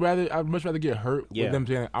 I'd much rather get hurt Yeah. with them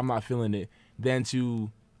saying I'm not feeling it than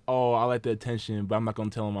to, oh, I like the attention, but I'm not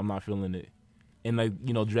gonna tell them I'm not feeling it, and like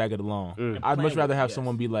drag it along. I'd much Playing rather with it, have yes.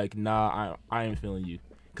 someone be like, nah, I ain't feeling you,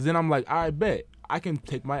 because then I'm like, I bet I can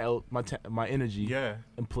take my energy Yeah.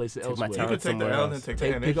 and place it Take my elsewhere. You talent can take the somewhere L else. and take the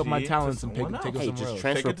energy Pick up my to talents and take someone it else. Hey, somewhere just else.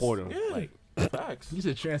 transfer Take it to- portal. yeah. Like, Facts. You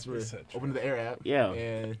said transfer. Open the air app. Yeah.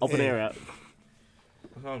 And open air out.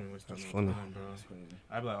 Tell me what's That's going funny. on, bro.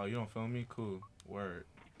 I'd be like, oh, you don't feel me? Cool. Word.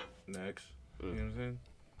 Next. You know what I'm saying?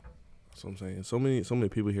 That's what I'm saying. So many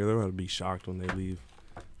people here, they're about to be shocked when they leave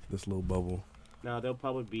this little bubble. Now they'll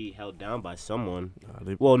probably be held down by someone.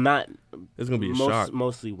 Nah, Well, not it's gonna be a shock.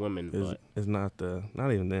 mostly women, but It's not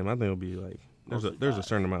even them. I think it'll be like Mostly there's a guys.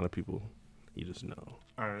 certain amount of people you just know.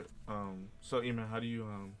 All right. So, Eman, how do you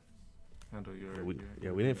handle your? We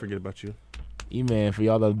your didn't forget about you. E-Man, for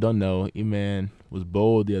y'all that don't know, E-Man was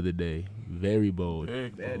bold the other day. Very bold.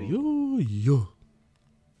 Big bro. Yo.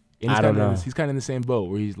 And I don't know. He's kind of in the same boat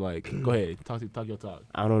where he's like, go ahead, talk your talk.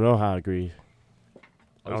 I don't know how I agree.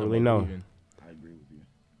 I don't really know. I agree with you.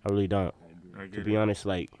 I really don't. I To get be it. honest,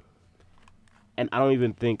 like, and I don't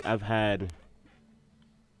even think I've had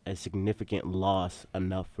a significant loss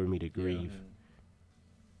enough for me to grieve.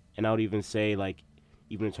 And I would even say, like,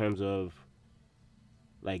 even in terms of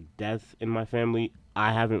like death in my family,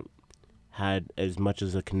 I haven't had as much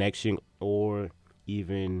as a connection or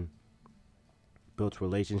even built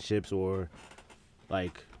relationships or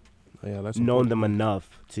like Yeah, that's known them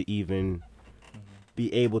enough to even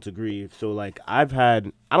be able to grieve. So like I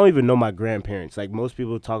don't even know my grandparents. Like most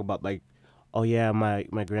people talk about like, oh yeah, my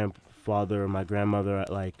grandfather or my grandmother,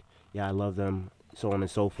 like, yeah, I love them, so on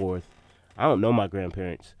and so forth. I don't know my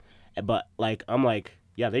grandparents. But like I'm like,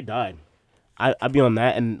 yeah, they died. I be on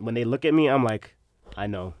that, and when they look at me, I'm like, I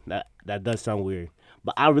know that does sound weird,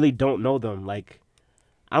 but I really don't know them. Like,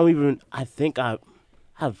 I think I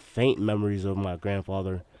have faint memories of my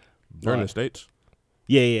grandfather. They're in the but- States.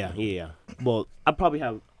 Yeah. Well, I probably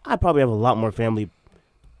have a lot more family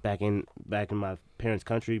back in my parents'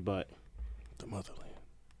 country, but The motherland.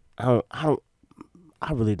 I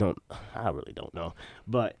really don't know.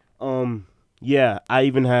 But yeah, I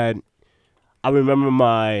remember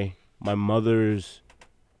my mother's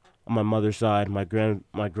on my mother's side, my grandfather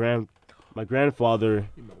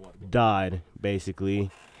died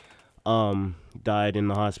basically. Died in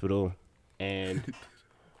the hospital, and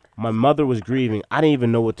my mother was grieving. I didn't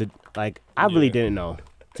even know what to like. I really didn't know,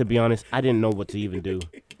 to be honest. I didn't know what to even do.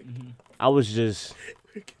 I don't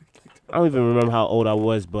even remember how old I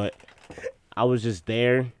was, but I was just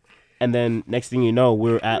there. And then next thing you know,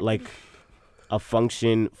 we're at like a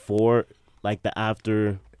function for like the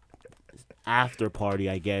after party,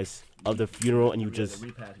 I guess, of the funeral, and you just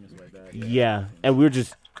Repassing and stuff like that. yeah, and we were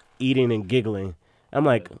just eating and giggling. I'm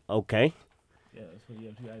like, okay. Yeah, that's what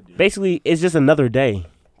you gotta do. Basically, it's just another day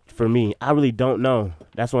for me. I really don't know.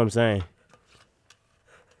 That's what I'm saying.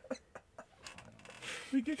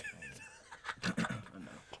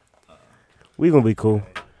 We gonna be cool.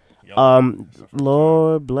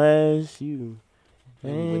 Lord bless you.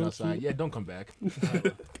 Wait Thank outside. you. Yeah, don't come back. Hey,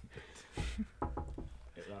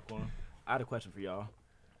 Raquan, I had a question for y'all.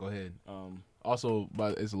 Go ahead. Um, Also,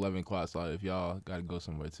 but it's 11 o'clock, so if y'all gotta go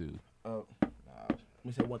somewhere too. let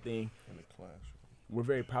me say one thing. In the class. We're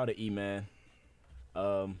very proud of E-Man.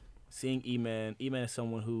 Seeing E-Man is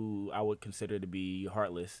someone who I would consider to be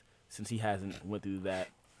heartless, since he hasn't went through that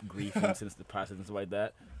grief and since the process and stuff like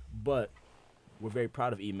that. But we're very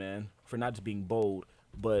proud of E-Man for not just being bold,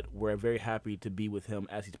 but we're very happy to be with him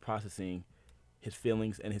as he's processing his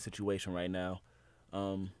feelings and his situation right now.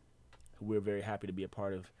 We're very happy to be a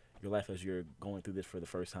part of your life as you're going through this for the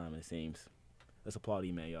first time, it seems. Let's applaud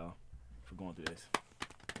E-Man, y'all, for going through this.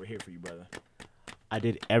 We're here for you, brother. I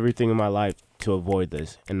did everything in my life to avoid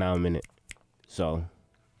this, and now I'm in it. So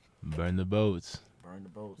Burn the boats. Burn the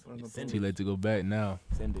boats. Burn the Send Too it. late to go back now.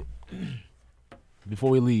 Send it.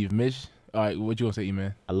 Before we leave, Mitch. All right, what you gonna say,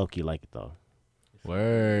 E-Man? I low-key like it though.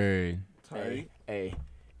 Word. Hey,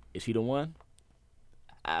 is he the one?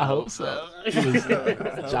 I hope so. He was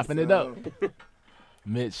chopping it up.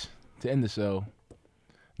 Mitch, to end the show,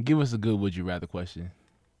 give us a good would you rather question.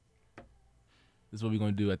 This is what we're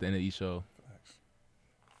gonna do at the end of each show.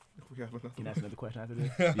 We have another Can I ask another question after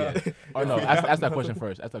this? Yeah. Oh no, ask that question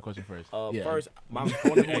first. Ask that question first. Yeah. First, I want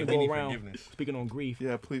to go around. Speaking on grief,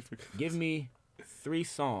 Yeah, please forgive. give me 3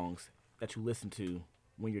 songs that you listen to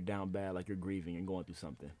when you're down bad, like you're grieving and going through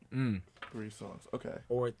something. 3 songs. Okay.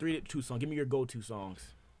 Or 3 to 2 songs. Give me your go-to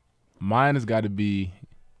songs. Mine has got to be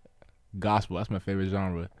gospel. That's my favorite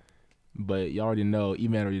genre. But you already know,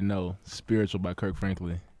 E-Man already know, Spiritual by Kirk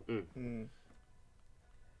Franklin. Mm.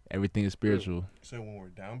 Everything is spiritual. So when we're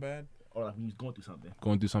down bad, Or like when you're going through something.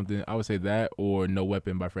 Going through something, I would say that or No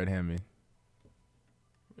Weapon by Fred Hammond.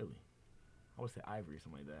 Really? I would say Ivory or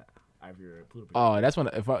something like that. Ivory or Pluto. Oh, that's when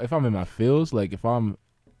if I'm in my feels, like if I'm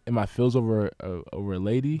in my feels over a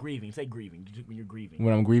lady, Grieving. Say grieving. When you're grieving.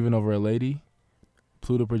 when I'm grieving over a lady,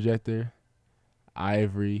 Pluto Projector,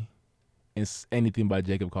 Ivory, and anything by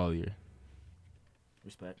Jacob Collier.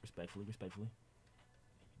 Respectfully.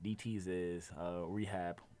 DT's is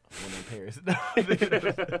Rehab when in Paris.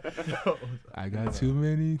 I got too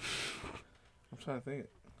many. I'm trying to think.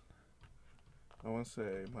 I want to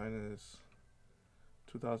say mine is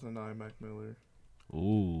 2009 Mac Miller.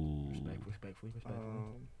 Ooh. Respectfully.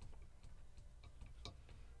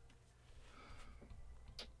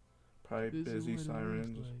 Probably This is Busy what it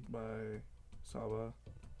Sirens looks like. by Saba.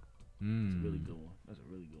 That's a really good one. That's a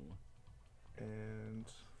really good one. And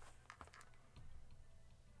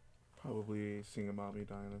probably Sing About Me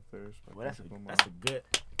Dying of Thirst by Well, Kendrick Lamar. that's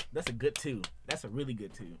a good 2. That's a really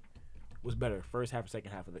good 2. What's better, first half or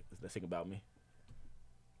second half of the Sing About Me?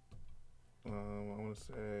 I want to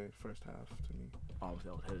say first half to me. Oh, I was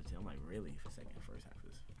hesitant. I'm like, really? For second, first half of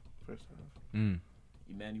this. First half.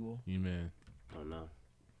 Emmanuel? You man. Oh no.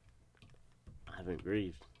 I haven't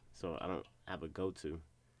grieved so I don't have a go-to.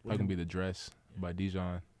 Probably gonna be The Dress by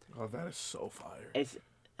Dijon. Oh, that is so fire. That's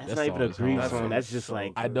That not even song a is grief hard. song. That's That just song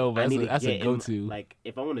like I know, but I need to that's a get in- go-to. Like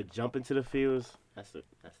if I want to jump into the fields, that's the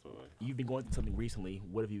one. You've been going through something recently.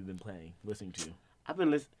 What have you been listening to? I've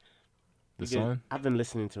been listening. The Sun. I've been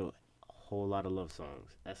listening to a whole lot of love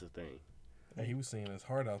songs. That's the thing. Hey, he was singing his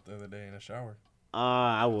heart out the other day in the shower.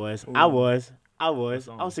 I was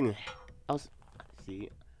song? singing. See,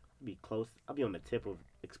 I'll be close. I'll be on the tip of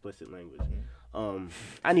explicit language.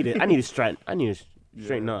 I need to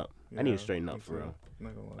straighten up. I need to straighten up for real.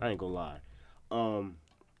 Not gonna lie. I ain't gonna lie.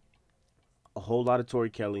 A whole lot of Tori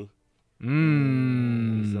Kelly.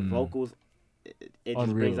 The vocals, it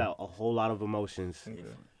just brings Unreal. out a whole lot of emotions. Okay.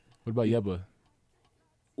 What about Yebba?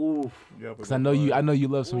 Ooh, Yeah, but Cause I know you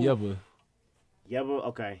love some Ooh. Yebba. Yebba.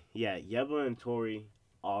 Okay, yeah, Yebba and Tori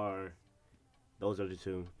those are the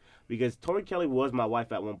two. Because Tori Kelly was my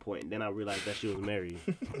wife at one point, and then I realized that she was married.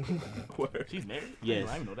 She's married? Yes.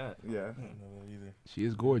 I didn't know that. Yeah, I don't know that either. She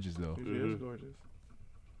is gorgeous though. she Mhm. is gorgeous.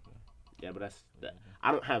 Yeah, but that's that.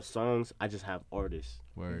 I don't have songs. I just have artists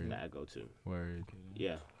Word, that I go to. word.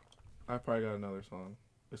 Yeah. I probably got another song.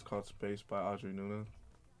 It's called Space by Audrey Nuna.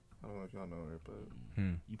 I don't know if y'all know her, but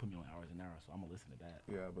You put me on Hours and Hours, so I'm going to listen to that.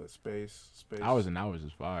 yeah, but Space. Hours and Hours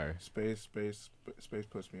is fire. Space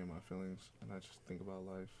puts me in my feelings, and I just think about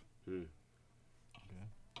life.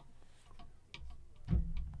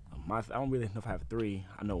 I don't really know if I have three.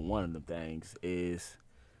 I know one of them things is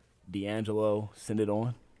D'Angelo, Send It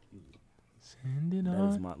On. Send it That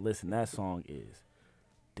is on. my listen. That song is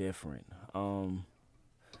different.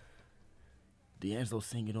 D'Angelo,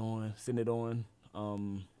 Sing It On, Send It On.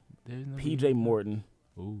 There's no PJ Morton,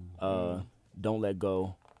 Ooh. Don't Let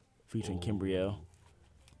Go, featuring Kimbrielle.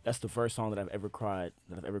 That's the first song that I've ever cried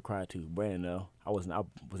to. Brandon, though, I was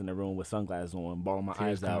in the room with sunglasses on, bawling my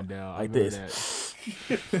Tears eyes out coming down. I like remember this.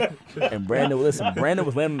 that. And Brandon was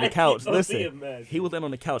laying on the couch. Only Listen, imagine. he was laying on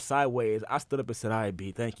the couch sideways. I stood up and said, "All right,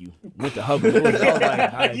 B, thank you." Went to hug him. I was like, "All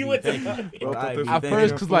right, You B, went to thank hug you." All right, B, At thank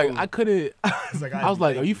first, you. cause like I couldn't. I was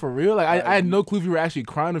like, "Are you for real?" Like I had no clue if you were actually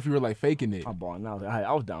crying or if you were like faking it. I'm balling. I was like,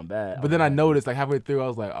 I was down bad. But then I noticed like halfway through, I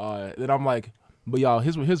was like, then I'm like, but y'all,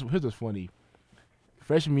 here's what's funny.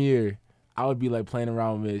 Freshman year, I would be like playing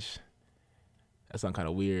around with Mitch. That sound kind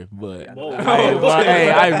of weird, but Whoa.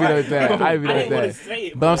 hey, I agree with that. I agree I with didn't want to that. say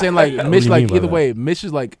it. But I'm saying like Mitch, do you like mean by either that? way, Mitch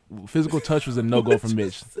is like physical touch was a no go for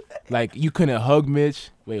Mitch. Like you couldn't hug Mitch.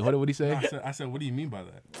 Wait, what did he say? I said, what do you mean by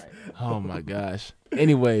that? Oh my gosh.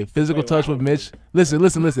 Anyway, physical touch with Mitch. Listen.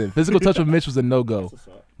 Physical touch with Mitch was a no go.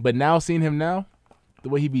 But now seeing him now, the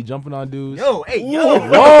way he be jumping on dudes. Yo, hey,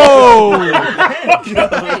 Whoa!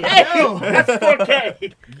 That's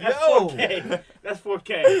 4K. That's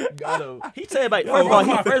 4K. he said like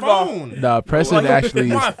first of all, Nah, Preston actually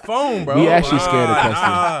is. my phone, bro. We actually scared of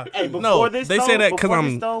Preston. Hey, before No, this they though, say that 'cause before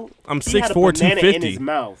I'm- this though, I'm he had a 6'4", banana in 250. his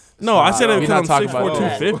mouth. No, I said it We not because I'm talking about 6'4",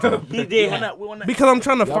 that. 250. He did. Because I'm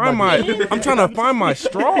trying to find my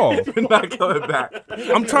straw. We're not going back.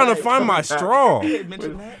 I'm trying to find my straw. We're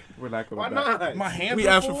not going back. my hands. We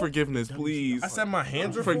ask for forgiveness, please. I said my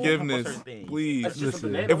hands are full. Forgiveness, please. That's just a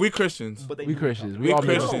Listen. banana. If we Christians, But they We do Christians. We all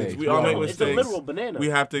make Christians. mistakes. We all make It's a mistakes. literal banana. we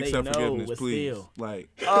have to They accept know, forgiveness, but please. still. Like,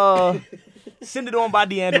 Send It On by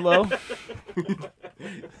D'Angelo.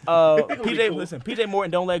 PJ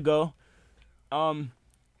Morton, Don't Let Go.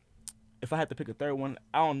 If I had to pick a third one,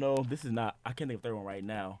 I don't know. I can't think of a third one right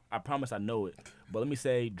now. I promise I know it. But let me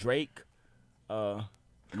say Drake,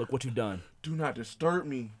 Look What You Done. do not disturb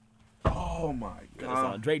me. Oh my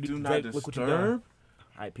God. Drake, do Drake, not Look What You Done. disturb.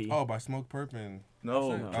 IP. Oh, by Smoke Perp and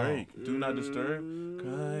No, No. Drake. Do not disturb.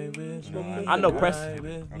 Cry with me. I know Cry Preston.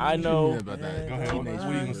 with me. I know. About that. Go ahead. What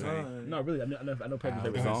are you gonna say? No, really, I know Preston's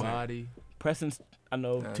favorite ahead. song. Body. Preston's, I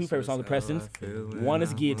know That's two favorite songs of how Preston's. I feel when One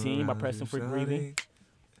is I'm Guillotine by around Preston you, for shawty. Grieving.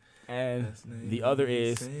 And That's the other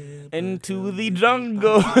is said, Into but the tell me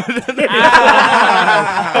Jungle.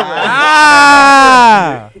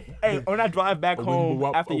 Hey, when I drive back home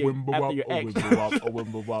after your ex, That's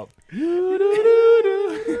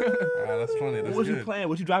funny. what That's was you good. playing?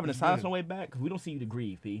 Was you driving in silence on the way back? Because we don't see you to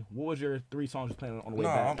grieve, P. What was your 3 songs you playing on the way No,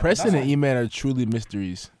 back? Preston That's and E-Man are truly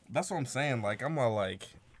mysteries. That's what I'm saying. Like, I'm all like,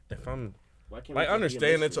 if I'm Why can't we like, just be a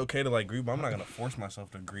understand it's mystery? okay to like grieve, but I'm not gonna force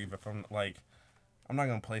myself to grieve. If I'm like, I'm not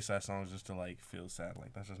gonna play sad songs just to like feel sad.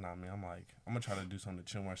 Like, that's just not me. I'm like, I'm gonna try to do something to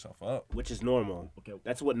chill myself up. Which is normal. Okay.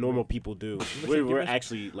 That's what normal people do. We're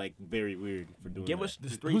actually like very weird for doing Give that. us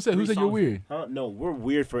this 3 Who said you're songs. weird? Huh? No, we're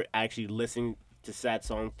weird for actually listening to sad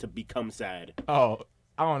songs to become sad. Oh,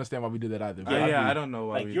 I don't understand why we do that either. but Yeah, I'd I don't know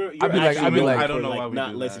why Like we. you're I'd be like- actually I known don't for, know why we not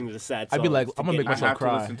do that. listening to sad songs. I'd be like, to I'm gonna get make you I myself have to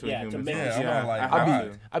cry. listen to Yeah, a to human. make- Yeah, I'm Yeah, not like- I I'd have be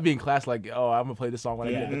to. I'd be in class like, oh, I'm gonna play this song when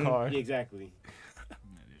I get in the car. Yeah, exactly.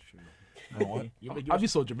 I'd be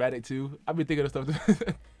so dramatic too. I'd be thinking of stuff.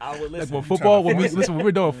 I would Like listen. when football, when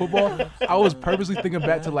we're doing football, I was purposely thinking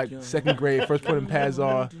back to like second grade, first putting pads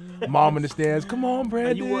on, mom in the stands. Come on,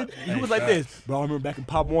 Brandon. You was like this, bro. I remember back in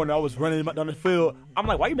Pop Warner, I was running down the field. I'm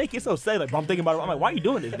like, why you making it so sad? Like, bro, I'm thinking about it. I'm like, why are you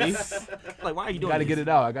doing this, B? Like, why are you doing Got to this? get it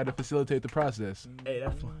out. I got to facilitate the process. Hey,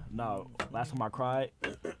 that's no. Last time I cried,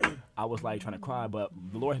 I was like trying to cry, but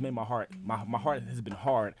the Lord has made my heart. My heart has been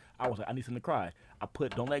hard. I was like, I need something to cry. I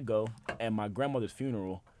put "Don't Let Go" and my grandmother's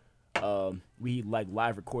funeral. We like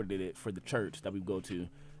live recorded it for the church that we go to,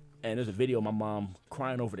 and there's a video of my mom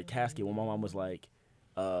crying over the casket when my mom was like,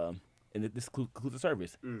 and this concludes the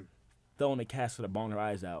service, throwing the casket, bawling her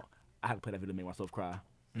eyes out. I had to play that video to make myself cry.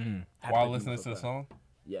 Had to play While it to listening make to the myself cry. song.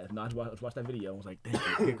 Yeah, no, I just watched that video. I was like,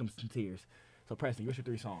 thank you. Here comes some tears. So Preston, what's your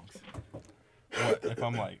 3 songs? What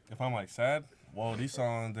if I'm like sad? Well, these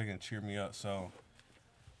songs they can cheer me up. So,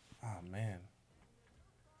 oh man,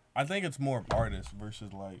 I think it's more of artists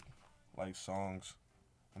versus like songs.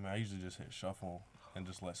 I mean, I usually just hit shuffle and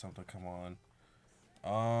just let something come on.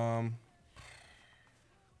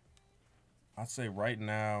 I'd say right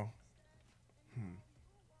now.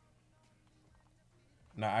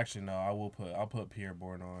 No, actually no. I'll put Pierre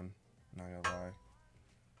Bourne on. Not gonna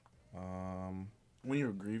lie. When you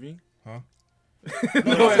were grieving? Huh? No.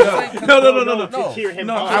 To cheer him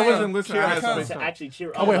No, up. I wasn't listening. Cheer I him had up, some- to actually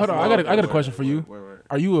cheer Oh wait, hold on. I got a Wait, question for you. wait.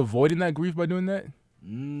 Are you avoiding that grief by doing that?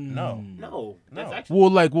 No. No, that's No. actually.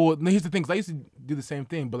 Well, here's the thing. 'Cause I used to do the same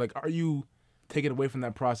thing, but like, are you taking away from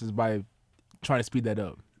that process by trying to speed that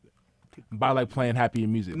up? By like playing happier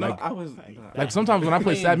music. No, Like I was. sometimes when I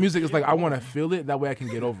play sad music, it's like I want to feel it. That way I can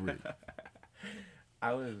get over it.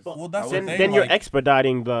 I was. Well, that's Then, the thing. then you're like,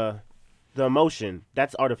 expediting the emotion.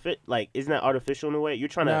 That's artificial. Like, isn't that artificial in a way? You're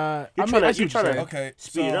trying to. Nah, You're I trying mean, to. You're trying to okay,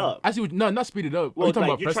 speed it so- up. I see. Not speed it up. Well, Are you it's talking like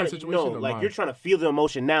about you're trying present to situation? no, or like mine? you're trying to feel the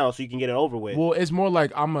emotion now so you can get it over with. Well, it's more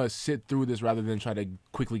like I'm gonna sit through this rather than try to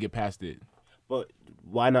quickly get past it. But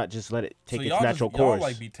why not just let it take so its y'all natural just, y'all course?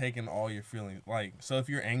 like be taking all your feelings. Like, so if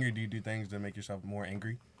you're angry, do you do things to make yourself more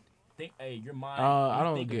angry? Hey, your mind. I you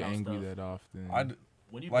don't think get about angry stuff. that often.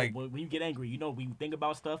 When you like- when you get angry, you know we think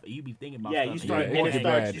about stuff, and you be thinking about yeah, stuff. you and start. it and can it get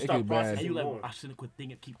starts. bad. You It start can get bad. and processing you like, more. I shouldn't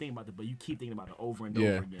keep thinking about it, but you keep thinking about it over and Yeah.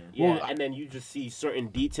 over again. Yeah, Well, and then you just see certain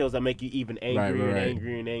details that make you even angrier Right, and right.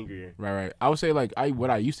 angrier and angrier. Right. I would say like what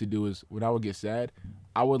I used to do is when I would get sad,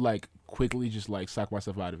 I would like quickly just like suck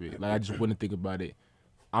myself out of it. Like I just wouldn't think about it.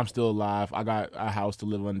 I'm still alive. I got a house to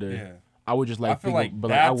live under. Yeah. I would just I like feel think, like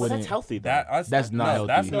but like I that's- But wouldn't. that's healthy. Though. That's not no,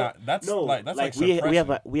 That's healthy. not. That's no, like that's like we have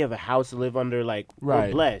suppressing. we have a house to live under. Like we're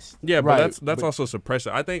Right. blessed. Yeah, but Right, that's but- also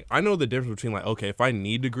suppressive. I think I know the difference between like, okay, if I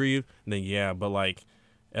need to grieve, then yeah, but like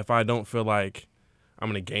if I don't feel like I'm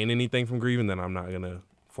gonna gain anything from grieving, then I'm not gonna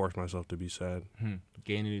force myself to be sad.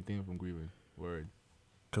 Gain anything from grieving. Word.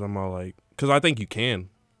 Cause I'm all like, cause I think you can,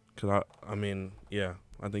 cause I mean, yeah,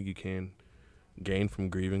 I think you can gain from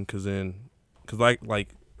grieving, cause like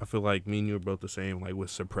I feel like me and you are both the same, like with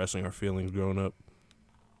suppressing our feelings growing up.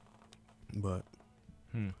 But,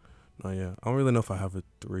 no, yeah, I don't really know if I have a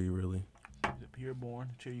 3 really. Is it Pure Born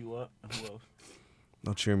to cheer you up? And who else?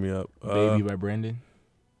 Don't cheer me up. Baby by Brandon.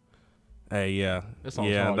 Hey, yeah, That song's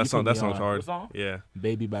yeah, hard. that You song, put me that song's on. hard. What song? Yeah,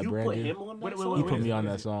 Baby by You put Brandon. him on that Wait, song? He wait, put is me it? on What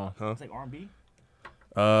that is it? song. huh? It's like R&B.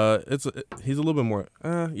 He's a little bit more.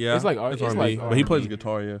 Yeah, It's like it's it's R&B, like but he plays R&B.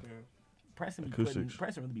 guitar. Yeah, Preston Acoustics.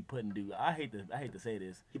 really be putting dude. I hate to say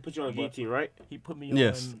this. He put you on But- guillotine, right? He put me on.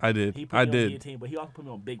 Yes, I did. He put I me did. on guillotine, but he also put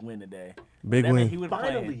me on Big Win today. Big That meant win. He would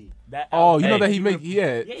Finally. play that. Oh, you know Hey, that he he make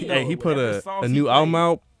yeah. Yeah, Hey, he put whatever a songs he new played. album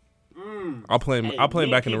out. Mm. I'll play him. Hey, I'll play him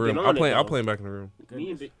me back in and the Pete room. been I'll on it, play. I'll though. play him back in the room. Me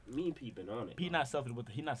and Pete been on it. He not selfish with.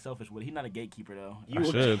 He not selfish with. He not a gatekeeper though. I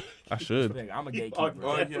should. I should. Like, I'm a You gatekeeper. are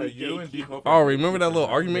Oh yeah, definitely you and gatekeeper. D. Oh, remember that little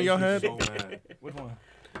argument y'all had? So mad. Which one?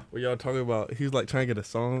 Where y'all talking about? He's like trying to get a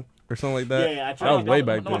song or something like Yeah, that. yeah, I That tried. was way No,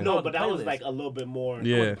 back no, then. no. No, but that was playlist. like a little bit more. It was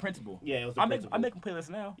Yeah. the principle. Yeah, it was the I make principle. him playlists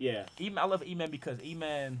now. Yeah, I love E-Man because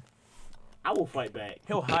E-Man I will fight back.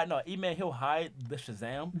 he'll hide. No, E-Man he'll hide the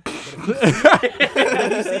Shazam. But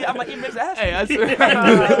if you see, I'm like E-Man's ass. Hey, I swear.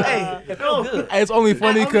 Hey, it feels good. Hey, it's only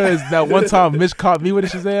funny because that one time Mitch caught me with a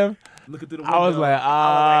Shazam. Looking through the I was window. like,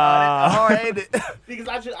 hard ain't it? Because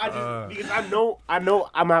because I know I'm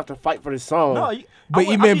gonna have to fight for this song. No, you, But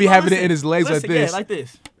E-Man be having it in his legs like this. Yeah, like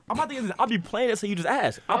this. I'm not thinking this. I'll be playing it so you just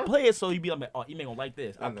ask. I'll play it so you be like, oh, E-Man gonna like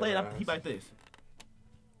this. I'll play it. He like this.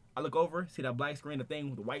 I look over, see that black screen, the thing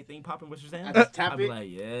with the white thing popping with Shazam. I just tap I be it. like,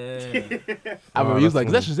 yeah. I remember he was like,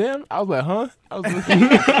 "Is that Shazam?" I was like, "Huh?" I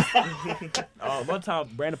was like, One time,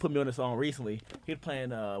 Brandon put me on a song recently. He was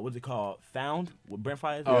playing, what's it called? Found with Brent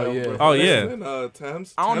Fires. "Oh yeah." Oh yeah. Listen,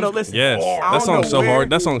 Thames. I don't know. Thames Listen. Yes. I That don't song's know so where- hard.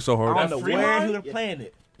 That song's so I hard. don't know Free where line? he was playing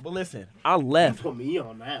it. But listen, I You left. put me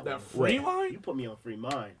on that one. Free line? You put me on free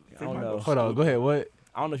mind. I don't know. Hold on, go ahead. What?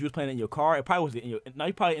 I don't know if you was playing it in your car. It probably was in your. No,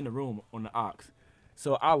 you probably in the room on the aux.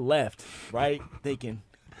 So I left, right, thinking,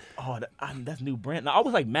 oh, that's New Brent. Now I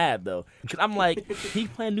was like mad though, cause I'm like, he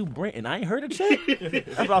playing New Brent and I ain't heard a shit.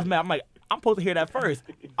 That's what I was mad. I'm like, I'm supposed to hear that first.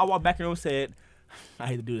 I walked back in the room and said, I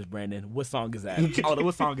hate to do this, Brandon. What song is that? Oh,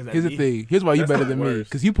 what song is that? Here's the B? thing. Here's why you That's better the than me. worst.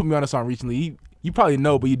 Because you put me on a song recently. You probably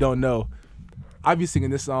know, but you don't know. I be singing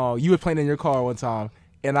this song. You were playing it in your car one time,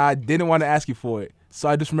 and I didn't want to ask you for it. So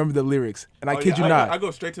I just remembered the lyrics. And I kid you not. I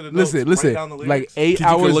go straight to the notes. Listen, write down the like lyrics. 8 Could you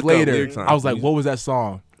hours look up later, lyrics on I was like, please? what was that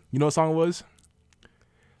song? You know what song it was?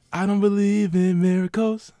 I don't believe in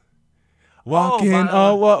miracles. Walking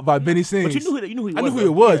on what by Benny Sings. But you knew who he was. I knew who though.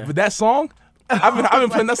 it was, Yeah. but that song, I've been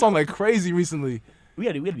playing that song like crazy recently. we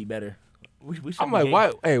had to be better. We should I'm be like, game.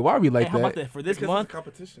 why? Hey, why are we Hey, like how about that? that for this Because month? it's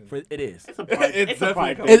competition. For it is. It's a pride. It's It's a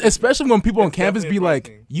pride. definitely Especially when people on It's campus be definitely a like,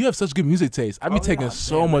 pride thing. you have such good music taste. I be Oh, taking yeah.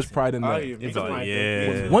 so Damn, much listen. pride in Oh, that. yeah, It's me a too. pride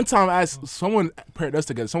Yeah. One time I asked someone paired us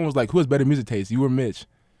together. Someone was like, who has better music taste? You or Mitch?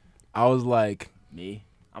 I was like, Me.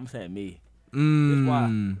 I'm saying me. That's mm. why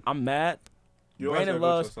I'm mad. You always Brandon gotta go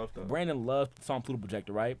to loves yourself, though. Brandon loves the song Pluto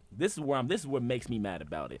Projector, right? This is what makes me mad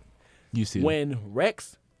about it. You see. When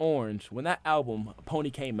Rex Orange, when that album Pony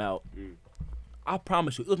came out, I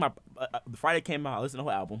promise you, it was my the Friday it came out. I listened to the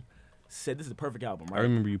whole album. Said this is the perfect album, right? I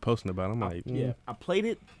remember you posting about it. I'm like, Yeah, I played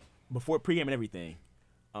it before pregame and everything.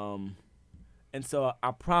 And so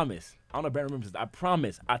I promise. I don't know if Brandon remembers this. I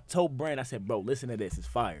promise. I told Brandon, I said, bro, listen to this. It's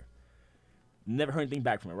fire. Never heard anything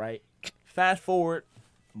back from it, right? Fast forward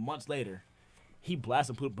months later, he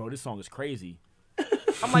blasted Pluto, bro, this song is crazy.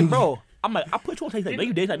 I'm like, bro, I put you on. He's like, no,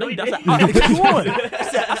 you didn't. He's like, no, you didn't. I said, I put you on.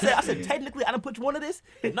 I said, technically, I didn't put you on to this.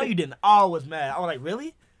 No, you didn't. I was mad. I was like,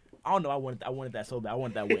 really? I don't know. I wanted that so bad. I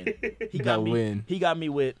wanted that win. He got That me. win. He got me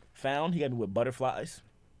with Found. He got me with Butterflies.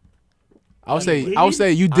 I would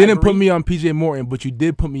say you didn't put me on PJ Morton, but you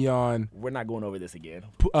did put me on We're not going over this again.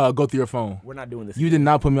 Go Through Your Phone. We're not doing this. You again. did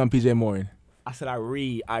not put me on PJ Morton. I said I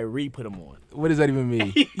re-put him on. What does that even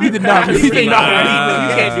mean? You did not. You did not.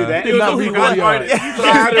 You can't do that. You did not put me on.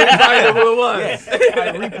 Yes,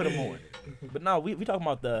 I re-put him on. But no, we talking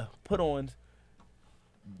about the put-ons.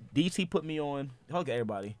 DT put me on. Look at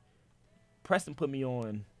everybody. Preston put me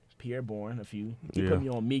on Pierre Bourne, a few. He Yeah. put me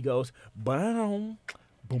on Migos. Boom,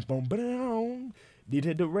 boom, boom.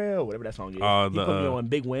 DJ Darrell, whatever that song is. He The, put me on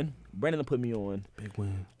Big Win. Brandon put me on Big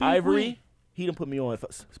win. Ivory. He done put me on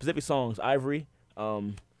specific songs. Ivory.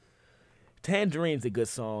 Tangerine's a good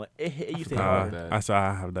song. It used to hit harder. that.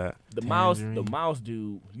 I have that. The Tangerine. Miles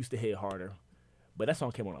dude used to hit harder. But that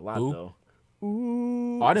song came on a lot Who? though.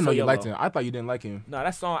 Oh, I didn't know So you liked Yellow. him. I thought you didn't like him. No,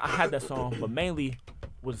 that song, I had that song, but mainly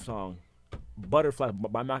was the song Butterfly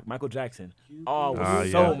by Michael Jackson. Oh, I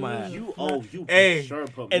was so yeah. mad. You Hey. sure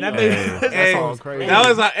put me And I on. mean, Hey, song crazy. that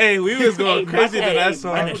was like, hey, we was going crazy to Hey, that in the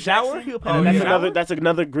song. shower? He was Oh, playing in the shower? that's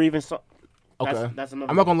another grievance song. Okay. That's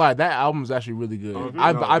another. I'm not gonna lie. That album's actually really good. Mhm.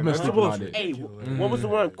 I've been That's sleeping on bullshit. it. Hey, what was the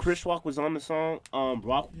one? Chris Rock was on the song.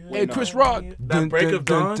 Rock. Hey, Chris Rock. That Break of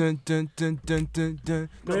Dawn? Break of Dawn.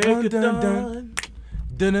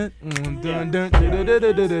 I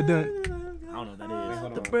don't know what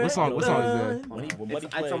that is. What song is that? When he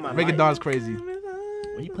It's on my Break of mind. Dawn's crazy.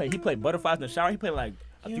 When he played Butterflies in the shower. He played like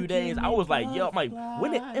a few days. I was like, yo, I'm like,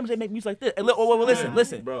 when did MJ make music like this? And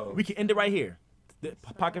listen, Bro. we can end it right here. The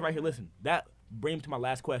pocket right here. Listen, that brings me to my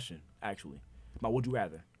last question. Actually, my would you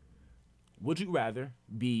rather? Would you rather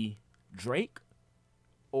be Drake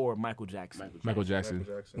or Michael Jackson? Michael Jackson.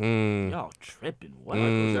 Y'all tripping? What?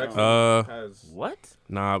 What?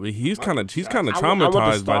 Nah, but he's kind of I want the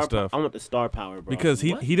traumatized by star stuff I want the star power, bro. because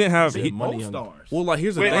What? he didn't have Said he, both money on- stars. well like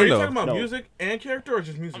here's the Wait, are thing you though. talking about No. music and character or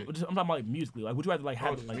just music? I'm talking about like musically. Like, would you rather like Oh,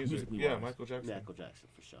 have just like music. musically? Yeah, wise? Michael Jackson. Michael Jackson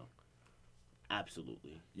for sure.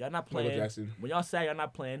 Absolutely. Y'all not Michael playing. Jackson. When y'all say y'all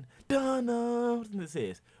not playing, dun what this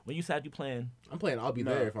is. When you said you playing, I'm playing I'll Be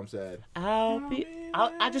There if I'm sad.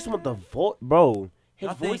 I just want the voice, bro. His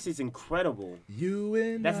I think- voice is incredible. You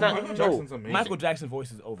and That's Michael not no. Jackson's amazing. Michael Jackson's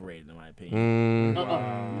voice is overrated in my opinion.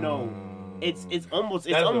 No, it's almost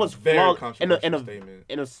That is a almost very flawless in controversial a statement.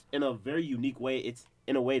 in a very unique way.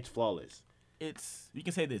 In a way it's flawless. It's you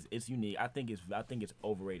can say this. It's unique. I think it's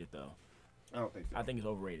overrated though. I don't think so. I think it's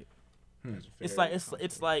overrated. It's like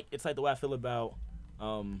the way I feel about.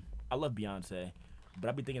 I love Beyonce, But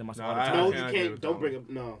I be thinking to myself No, all the time. No, I you agree can't. with Don't that bring up.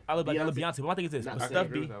 No. I love Beyonce, but my thing is this: Not when the stuff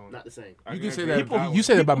same. be. Not the same. I You can can say agree that. with one. You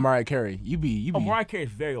said that about Mariah Carey. You be. Oh, Mariah Carey is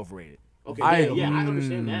very overrated. Okay. I- Yeah, I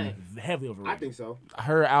understand that. Heavily overrated. I think so.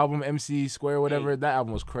 Her album MC Square, whatever. That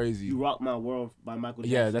album was crazy. You Rock My World by Michael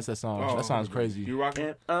Jackson. Yeah, that's that song. Oh, That sounds crazy. You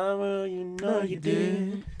rocking? And you know you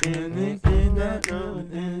did.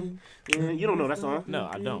 You don't know that song? No,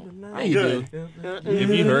 I don't. Yeah, you Good. do. If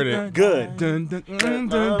you heard it. Good. Hey,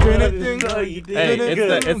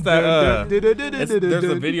 it's there's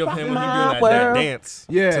a video of him when he doing that dance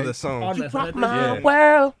Yeah. to the song. Yeah.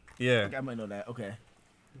 Well, Yeah. I might know that. Okay.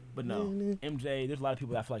 But no, MJ. There's a lot of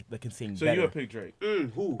people that I feel like that can sing So better. you would pick Drake?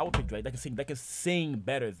 Who? I would pick Drake. That can sing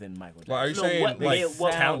better than Michael Jackson. Well, are you No, saying what- like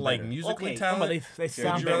what- talent, like better. musically Okay, talent? They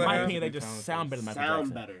sound you better. In rather my have opinion, they to be just sound better than Michael Sound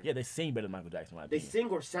Jackson. better. Yeah, they sing better than Michael Jackson. In my They opinion. sing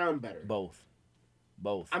or sound better? Both.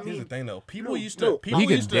 I Here's the mean, thing though. People no, used no. to people he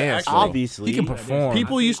can used to dance. actually, though. Obviously. he can perform.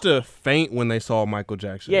 people used to faint when they saw Michael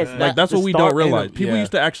Jackson. Yes, like that's the what we star don't realize. and- People yeah.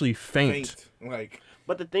 used to actually faint. Like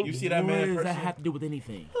but the thing you see that What man in does that person. have to do with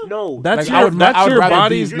anything? No. That's Like, I would your rather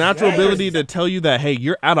body's be- natural Yes. ability to tell you that hey,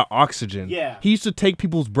 you're out of oxygen. Yeah. He used to take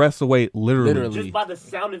people's breaths away literally. Literally. just by the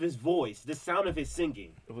sound of his voice, the sound of his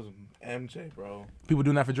singing. It was MJ, bro. People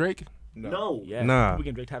doing that for Drake. No. Yeah. Nah. We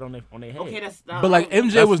can Drake title on their head. Okay, that's not. But like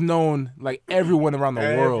MJ was known like everyone around the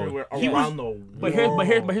world. Everywhere He was- around the world. But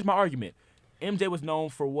here's my argument. MJ was known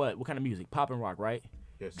for what? What kind of music? Pop and rock, right?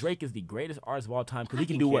 Yes. Drake is the greatest artist of all time because I he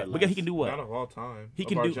can can do care what? Because he less. can do Not what? of all time. He of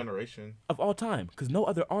can our do- generation. Of all time. Because no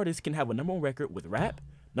other artist can have a number one record with rap,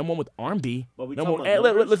 number one with R&B, But we number talking one. about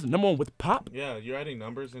numbers? Listen, number one with pop. Yeah, you're adding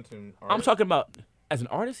numbers into. I'm art. talking about as an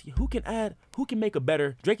artist, who can make a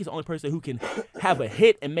better. Drake is the only person who can have a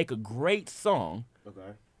hit and make a great song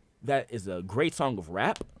Okay. that is a great song of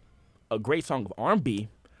rap, a great song of R&B,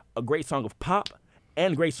 a great song of pop,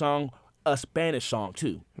 and a great song, a Spanish song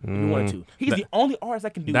too. If you wanted to, he's the only artist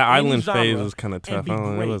that can do That any island genre phase was kinda and tough. be I don't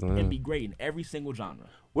know, it great wasn't- and be great in every single genre.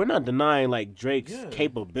 We're not denying like Drake's Yeah.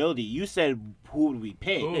 capability. You said who would we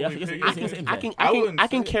pick? Who Yeah, would we yes, pick? yes, I yes, can, yes, I can, I I can, wouldn't I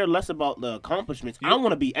can say- care less about the accomplishments. I don't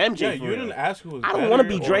want to be MJ. Yeah, for you real. didn't ask who was. I don't better wanna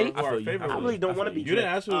be or Drake. Who I our feel you. favorite I was. really don't want to be You didn't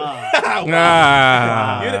Drake. ask who.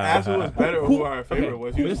 Ah. You didn't ask who was better or who our favorite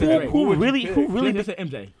was. You Who- just said, who who would you really- pick? who really- You said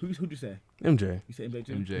MJ. Who'd you say? MJ. You said MJ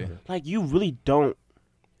too? MJ. Like you really don't.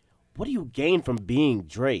 What do you gain from being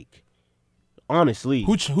Drake? Honestly,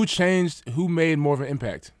 Who changed? Who made more of an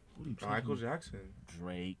impact? Michael Jackson.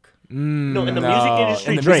 Drake. No, in the music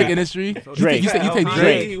industry, In the Drake. music industry, Drake. You take Kanye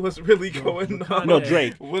Drake. was really going on. No,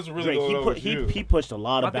 Drake. What's really Drake. going He on put with you? he pushed a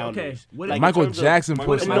lot of Okay, boundaries. what Like, is- in Michael terms of- Jackson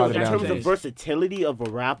Michael pushed a No, lot in of terms of boundaries. versatility of a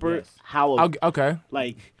rapper, Yes. how Okay,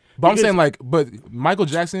 like. but I'm because- saying like, but Michael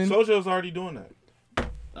Jackson. Soulja was already doing that.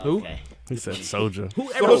 Who? Okay. He said Soldier.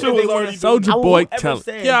 Whoever Soulja said was they already want Soldier boy, whoever tell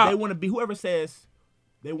says yeah. they want to be, whoever says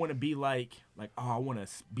they want to be like oh, I want to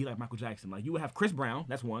be like Michael Jackson. Like you would have Chris Brown,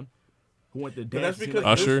 that's one, who went to But dance. that's to because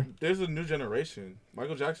like, Usher. there's a new generation.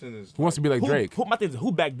 Michael Jackson is. Who wants to be like Drake? my thing is,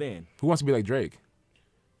 who back then? Who wants to be like Drake?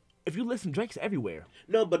 If you listen, Drake's everywhere.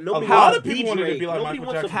 No, but A nobody lot wants of to be people wanted to Drake. be like Nobody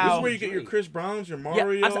Michael wants to Jackson. This is How- where you get your Drake. Chris Browns, your Yeah,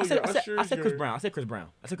 Mario, I said your Chris Ushers. Brown. I said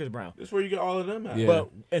Chris Brown. This is where you get all of them at. Yeah. But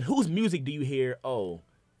and whose music do you hear? Oh,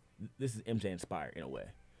 this is MJ inspired in a way.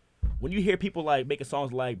 When you hear people like making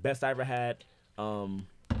songs like "Best I Ever Had," songs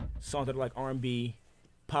that are like R&B,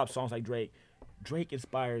 pop songs like Drake. Drake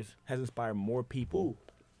has inspired more people.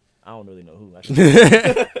 I don't really know who. I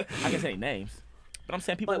can say names, but I'm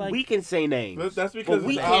saying people But like we can say names. That's because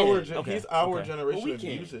we it's can't. our, Okay, he's our okay. generation But we of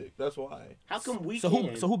can't. music. That's why. How come we so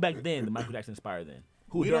can't? who back then the Michael Jackson inspired then?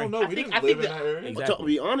 Who We during- don't know. I We think didn't live in that, that area. Exactly. to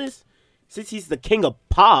be honest, since he's the king of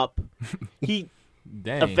pop, he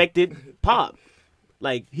Dang. affected pop.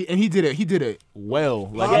 Like, He did it. He did it well.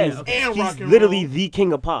 Like Pop yes, and he's rock and literally roll. the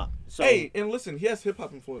king of pop. So, Hey, and listen, he has hip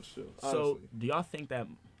hop influence too. So Honestly. do y'all think that?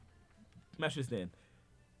 Match this then.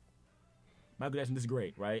 Michael Jackson is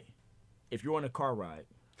great, right? If you're on a car ride,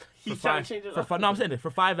 he's for trying five, to change it for up. five, no, I'm saying this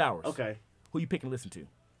for 5 hours. Okay. Who you pick and listen to?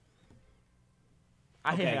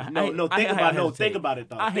 I Okay, hate how, no, I hate- no, I think hate how about- y'all no, hesitate. think about it,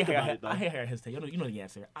 though. I hate Think how about y'all- it, though. I hate how y'all hesitate. You know the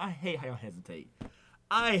answer. I hate how y'all hesitate.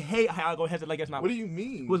 I hate how y'all go hesitate like it's not. What do you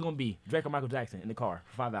mean? Who's gonna be Drake or Michael Jackson in the car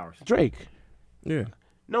for 5 hours? Drake. Yeah.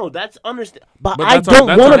 No, that's understand. But, But I that's our- don't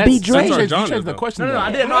that's want our- to be that's Drake. our you genre, changed the though. question. No, though.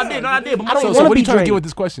 I did. No, I did. But I don't my So, wanna so what are be you trying to Drake. get with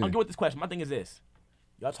this question? I'm good with this question. My thing is this: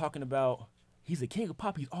 y'all talking about he's the king of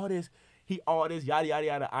pop. He's all this. He all this. Yada yada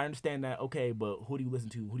yada. I understand that. Okay, but who do you listen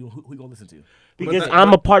to? Who you gonna listen to? Because that-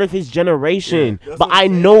 I'm a part of his generation. Yeah, that's but what I'm I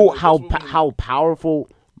saying. know Like, how that's what we- how powerful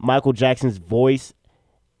Michael Jackson's voice,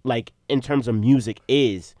 like in terms of music,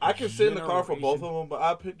 is. I can sit in the car for both Generation. of them, but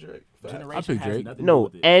I pick Drake. Facts. Generation pick has Drake. nothing to do No,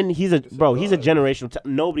 with it. and he's a bro. He's a God. generational.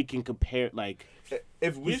 Nobody can compare. Like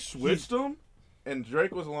If we switched them, and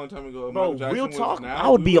Drake was a long time ago. And Bro, Michael Jackson real was talk. now, I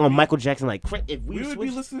would we be on Michael Jackson like if We would be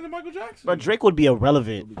switched- listening to Michael Jackson. But Drake would be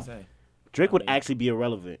irrelevant. What we say? Drake would I mean- actually be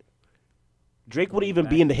irrelevant. Drake wouldn't even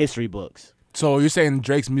be in the history books. So you're saying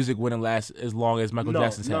Drake's music wouldn't last as long as Michael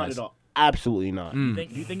Jackson's not has? at all. Absolutely not. Mm. Do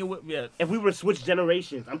you think it would? Yeah. If we were to switch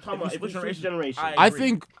generations, I'm talking If we about if we switch switch generations, generations. I agree.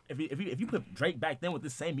 think if you put Drake back then with the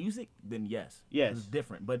same music, then yes. Yes. It's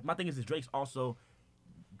different. But my thing is Drake's also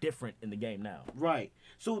different in the game now. Right.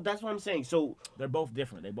 So that's what I'm saying. So They're both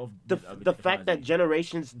different. They both the different fact that identities.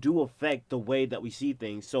 generations do affect the way that we see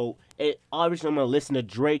things. So obviously I'm gonna listen to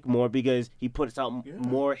Drake more because he puts out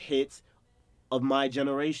more hits of my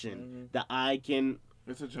generation that I can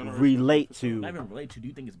It's a generation. relate to. Not even relate to. Do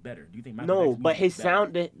you think it's better? Do you think Michael No, Jackson's but music his is better?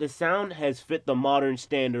 sound, the sound has fit the modern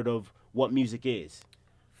standard of what music is.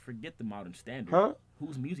 Forget the modern standard. Huh?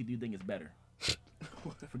 Whose music do you think is better?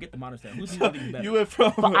 Forget the modern standard. Whose music do you think is better? You went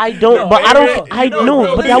from. But I don't. But I don't. I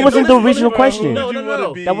know. But that wasn't the original question. No, no,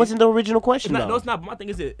 no. That wasn't the original It's question, not, though. no, it's not. But my thing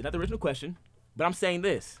is, it's not the original question. But I'm saying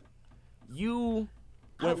this: you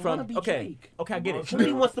went wanna from be okay, Drake. okay, I get it.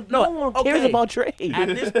 Nobody wants to. No, No one cares okay. about Drake. At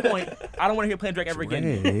this point, I don't want to hear playing Drake ever again.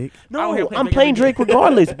 I don't wanna No, hear I'm Drake playing ever Drake again.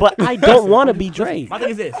 regardless, but I don't want to be Drake. My thing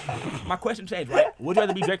is this: my question changed, right? Would you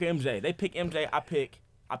rather be Drake or MJ? They pick MJ. I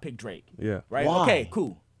pick Drake. Yeah. Right? Why? Okay,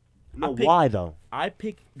 cool. No, I pick- why though? I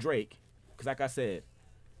pick Drake because, like I said,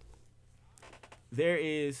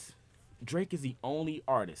 Drake is the only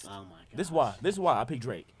artist. Oh my god. This is why I pick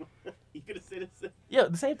Drake. You could have said it. Yeah,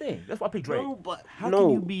 the same thing. That's why I pick Drake. No, but How no.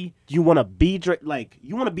 can you be You want to be Drake? Like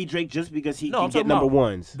you want to be Drake just because he No, can I'm get talking number about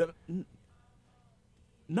ones?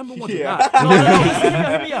 number one? Yeah. Not. No,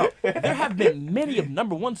 hear me out. There have been many of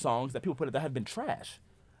number one songs that people put it that have been trash.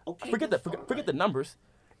 Okay, Forget that's forget the numbers.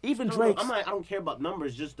 Even No, Drake's. I don't care about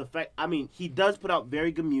numbers. Just the fact. I mean, he does put out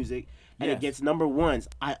very good music, and Yes. it gets number ones.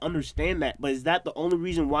 I understand that, but is that the only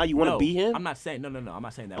reason why you want to be him? I'm not saying no. I'm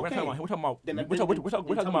not saying that. Okay. We're talking about Then we're talking tell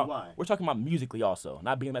me about why. we're talking about musically also,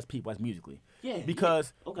 not being as people as musically. Yeah,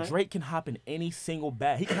 Because yeah, okay. Drake can hop in any single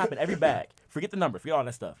bag. He can hop in every bag. Forget the numbers. Forget all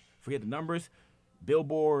that stuff. Forget the numbers,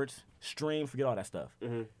 billboards, stream. Forget all that stuff.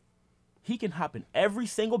 Mm-hmm. He can hop in every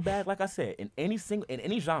single bag, like I said, in any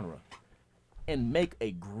genre, and make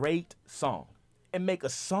a great song, and make a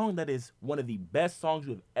song that is one of the best songs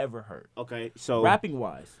you have ever heard. Okay, so Rapping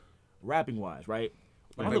wise, right?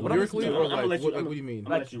 When I Like when I listen lyrically to it, or I'm gonna like let you- what, I'm what do you mean? I'm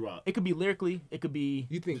gonna let you rock. it could be lyrically, it could be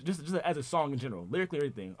You think- just as a song in general, lyrically or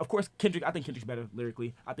anything. Of course, Kendrick, I think Kendrick's better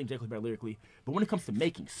lyrically. I think J. Cole's better lyrically. But when it comes to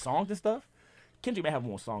making songs and stuff, Kendrick may have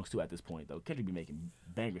more songs too at this point though. Kendrick be making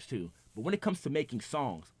bangers too. But when it comes to making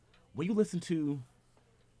songs, when you listen to,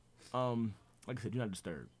 like I said, Do Not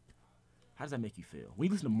Disturb, how does that make you feel? When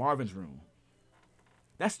you listen to Marvin's Room,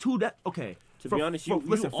 that's okay. To be honest, you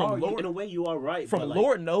are, in a way you are right. From but, like,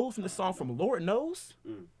 Lord Knows, from the song from Lord Knows,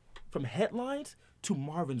 from Headlines to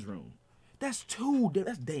Marvin's Room. That's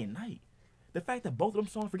day and night. The fact that both of them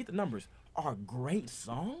songs, forget the numbers, are great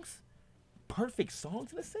songs, perfect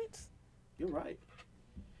songs in a sense. You're right.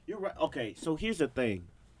 You're right. Okay, so here's the thing.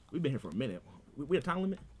 We've been here for a minute. We have time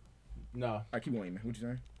limit? No. All right, keep going, man. What you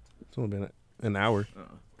saying? It's only been an hour.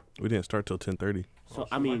 We didn't start till 10:30. So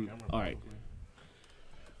I mean, all right.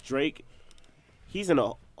 Drake, he's in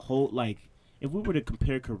a whole like. If we were to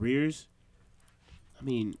compare careers, I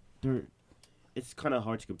mean, it's kind of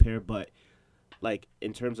hard to compare, but like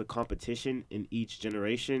in terms of competition in each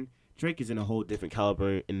generation, Drake is in a whole different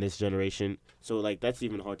caliber in this generation. So like that's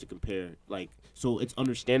even hard to compare. Like so it's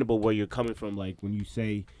understandable where you're coming from. Like when you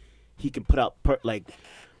say he can put out like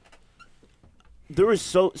there was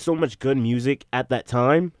so much good music at that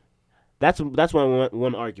time. That's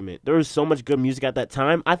one argument. There was so much good music at that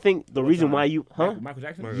time. I think the reason why you Michael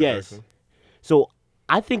Jackson? yes. So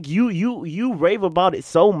I think you rave about it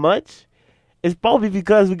so much. It's probably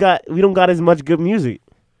because we don't got as much good music.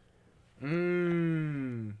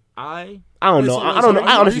 I I don't know. I don't know.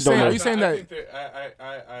 I honestly don't Are know. you saying that?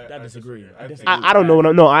 I disagree. I don't know.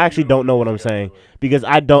 No, I actually don't know what I'm saying because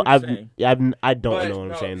I don't. What you saying? I don't know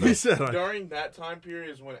what I'm saying. though. During that time period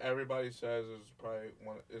is when everybody says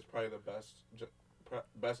is probably the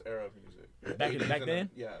best era of music. Back then?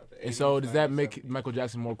 Yeah. the And so 80s, does that 90s, make 70s. Michael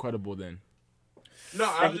Jackson more credible then? No,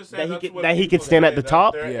 I'm just saying that he can stand at the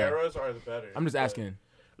top? Their Yeah. eras are the better. I'm just but asking.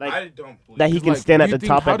 Like I don't believe that he it. can Like, stand do at you the think-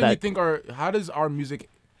 top How at do you that. think how does our music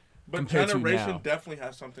But compared to generation now? definitely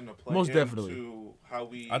has something to play. Most into definitely. how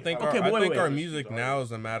we. I think how Okay, our, but I wait, think wait, our wait. music now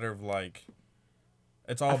is a matter of like,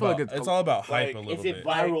 it's all I feel about like it's all about hype like, a is little Is it bit.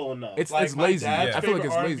 viral enough? It's Like my lazy. dad's I feel like favorite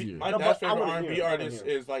it's R&B lazier. My No, dad's but I favorite wanna R&B hear it. I wanna artist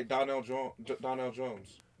hear it. is like Donnell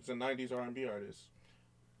Jones. He's a '90s R&B artist.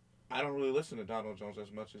 I don't really listen to Donald Jones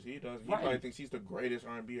as much as he does. He Right. probably thinks he's the greatest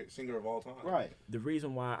R&B singer of all time. Right. The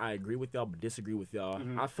reason why I agree with y'all but disagree with y'all,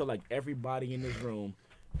 I feel like everybody in this room,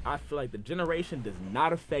 I feel like the generation does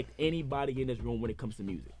not affect anybody in this room when it comes to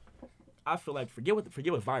music. I feel like forget what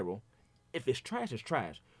viral. If it's trash, it's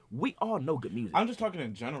trash. We all know good music. I'm just talking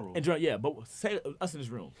in general. Yeah, but say us in this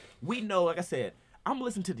room, we know. Like I said, I'm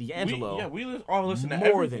listening to D'Angelo. All listen to more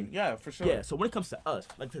everything. than- Yeah, for sure. Yeah, so when it comes to us,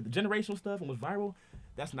 like the generational stuff and what's viral,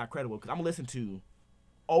 that's not credible because I'm gonna listen to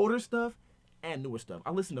older stuff and newer stuff.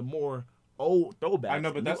 I listen to more old throwbacks. I know,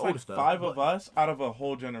 but and that's older like stuff, 5 but- of us out of a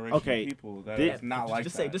whole generation Okay, of people that this- is not like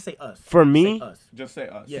just that. say us. For Just me- say us. Just say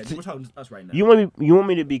us. Yeah, we're talking us right now. You want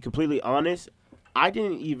me to be completely honest? I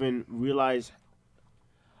didn't even realize.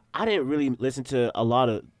 I didn't really listen to a lot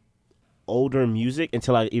of older music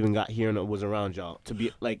until I even got here and was around y'all. To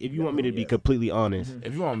be like, if you want me to be completely honest,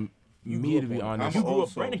 If you want me to be honest, I'm old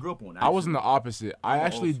soul. Brandon grew up on that. I was in the opposite. I I'm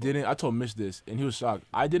actually old school. didn't. I told Mitch this, and he was shocked.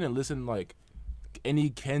 I didn't listen like any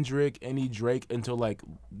Kendrick, any Drake until like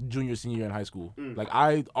junior, senior year in high school. Like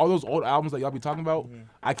all those old albums that y'all be talking about,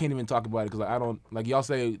 I can't even talk about it because like, I don't like y'all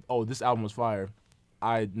say, oh, this album was fire.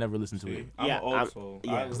 I never listened to it. I'm Yeah, an old I'm- soul.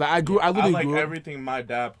 yeah. Cause I literally like grew up. everything my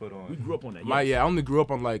dad put We on. grew up on that. I yes. only grew up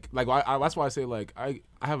on like that's why I say like I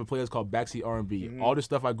have a playlist called Backseat R&B. All the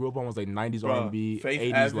stuff I grew up on was like 90s Bruh, R&B, Faith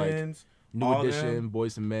 80s like Evans, New all Edition, them.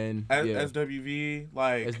 Boys and Men, SWV,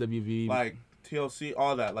 like SWV. like TLC,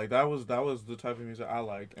 all that. Like that was the type of music I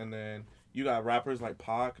liked. And then you got rappers like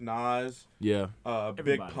Pac, Nas, yeah. Big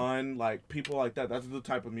Everybody. Pun, like people like that. That's the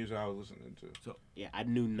type of music I was listening to. yeah, I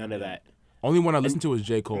knew none of that Only one I listened to was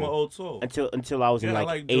J. I'm an Cole. old soul. until I was in Yeah, I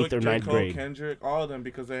like like 8th or J. 9th Cole, grade. Kendrick, all of them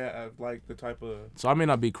because they have like the type of. So I may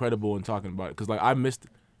not be credible in talking about it because like I missed.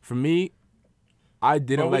 For me, I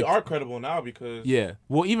didn't But we like. are credible now because Yeah.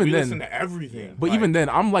 Well, even we then. listen to everything. But Like, even then,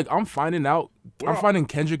 I'm finding out. We're I'm all- finding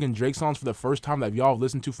Kendrick and Drake songs for the first time that y'all have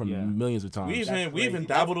listened to for Yeah. millions of times. we even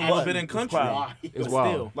dabbled a little bit in country. wild. It's But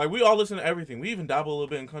wild. still, Like we all listen to everything. We even dabble a little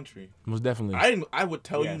bit in country. Most definitely. I would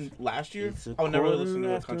tell Yes. you last year It's a I would never quarter listen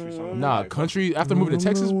to a after country song. in my Nah, life. country after moving to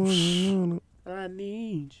Texas. I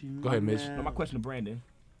need you. Go ahead, Mitch. now my question to Brandon,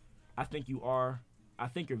 I think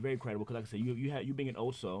you're very credible because like I said, you being an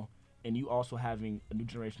old soul and you also having a new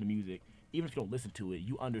generation of music. Even if you don't listen to it,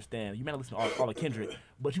 you understand. You may not listen to all of Kendrick,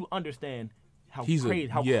 but you understand how He's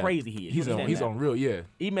crazy he is. He's You on. understand He's that. on real. Yeah.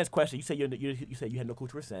 E-Man's question, you said you said you had no clue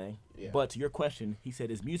what you were saying, but to your question, he said,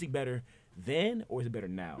 is music better then or is it better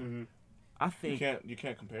now? I You think.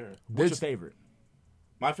 can't compare it. What's your This- favorite?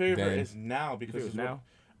 My favorite Then. is now Your because favorite it's now?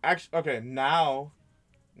 Actually, okay, now.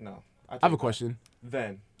 No, I have a question.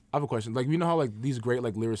 Then I have a question. Like, you know how like these great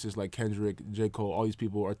like lyricists like Kendrick, J. Cole, all these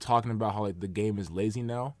people are talking about how like the game is lazy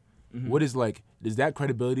now. What is like? Is that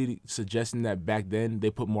credibility suggesting that back then they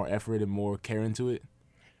put more effort and more care into it?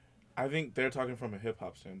 I think they're talking from a hip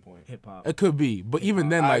hop standpoint. Hip hop. It could be, but even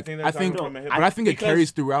then, like they're I talking think, from a hip- but I think it because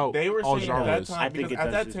carries throughout They were all saying at that genres. time I think because it at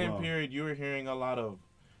does that as time well. period you were hearing a lot of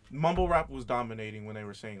mumble rap was dominating when they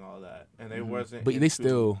were saying all that, and they wasn't. But they into-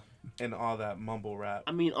 still, and all that mumble rap.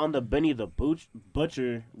 I mean, on the Benny the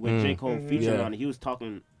Butcher with J. Cole featuring Yeah. on it, he was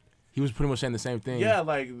talking. he was pretty much saying the same thing.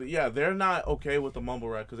 Yeah, they're not okay with the mumble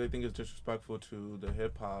rap because they think it's disrespectful to the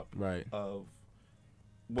hip hop Right. of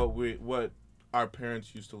what our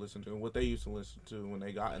parents used to listen to and what they used to listen to when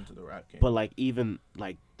they got into the rap game. But like even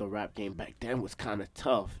like the rap game back then was kind of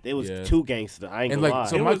tough. They was Yeah. too gangster. I ain't And gonna like, lie.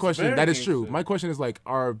 so It my was question, very that is true. gangster. My question is like,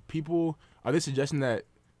 are they suggesting that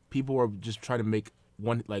people are just trying to make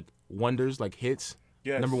wonders, like hits,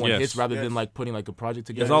 Yes. number one Yes. hits, rather Yes. than like putting like a project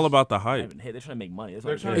together? It's all about the They hype. haven't hit. They're trying to make money. That's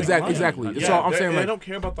They're all trying they're to doing. make Exactly. money. That's all I'm they- saying, They like- don't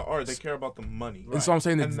care about the art. They care about the money. And so I'm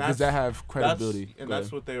saying, And does that have credibility? And Go that's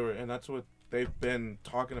ahead. what they were, and that's what they've been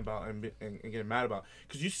talking about and getting mad about.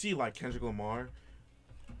 Because you see, like Kendrick Lamar,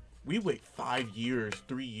 we wait 5 years,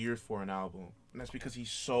 3 years for an album, and that's because he's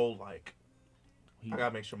so like. I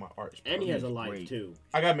gotta make sure my art is perfect. and he has a He's life great. too.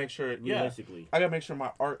 I gotta make sure, yeah. Realistically. I gotta make sure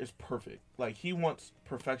my art is perfect. Like he wants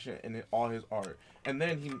perfection in all his art, and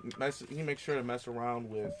then he makes sure to mess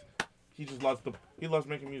around with. He loves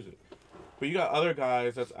making music. But you got other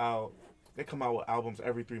guys that's out. They come out with albums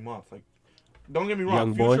every 3 months. Like, don't get me wrong,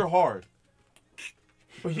 Young Boy. Future hard.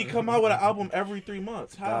 But he come out with an album every 3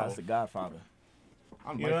 months. How? God's the Godfather.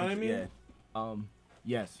 I'm You right know what I for- mean? Yeah.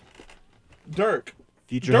 Yes. Dirk.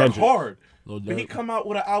 Future Dirk Hendrix. hard. Lil But he Durk. come out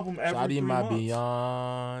with an album every Shawty 3 my months.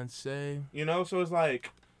 Beyonce. You know, so it's like.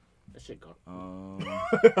 That shit go. We're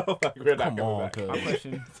not Come coming on, back. cuz. My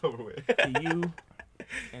question It's over with. to you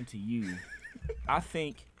and to you, I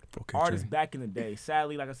think Okay, artists Trey. back in the day.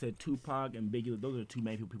 Sadly, like I said, Tupac and Biggie, those are the two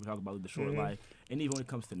main people talk about with the short life. And even when it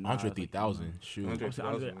comes to Nas, Andre like, 3000. Shoot.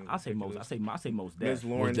 Andre- I say most. I say most Ms. Def.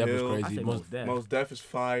 Lauryn Mos Def was Hill. I crazy. say Mos- most Def. Mos Def is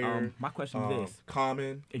fire. My question is this: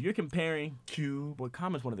 Common, if you're comparing, Cube, boy,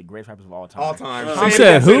 Common's one of the greatest rappers of all time. all time. You Say it said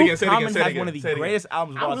again, who? say it again, say it Common again, say it has again, one of the say it again. greatest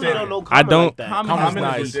albums of I all really don't time. know I Common don't- like that. Common Common's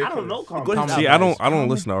is nice. I don't know Common. Go ahead. See, I don't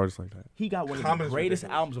listen to artists like that. He got one of Common the is greatest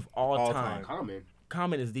ridiculous. albums of all All time. time. Common.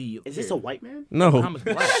 Common is the. Is this a white man? No, Common's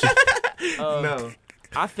black. No.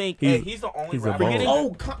 I think He's the only he's a rapper. bone.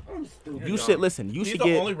 Oh, I'm stupid. you should listen. You He's should the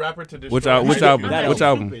get. only rapper to destroy. Which album? Ice Which Cube. album? I'm Which actually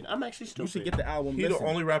album? stupid. I'm actually stupid. You should get the album. He's the Listen,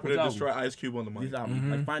 only rapper which to album? destroy Ice Cube on the mic. These albums,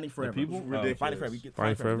 like Finding Forever. People? Ridiculous. Finding Forever. Finding Finding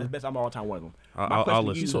Forever. Forever? That's the best album of all time. One of them. I'll My question to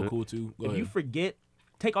listen you, He's to so it. cool too. Go If you ahead. forget,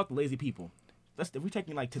 take out the lazy people. If we're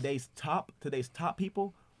taking like today's top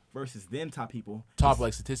people versus then top people. Top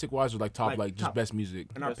like statistic wise or like top Like, like just top- best music.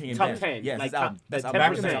 In our opinion, Top best. 10, Yes, like best album. top- Best the album. Back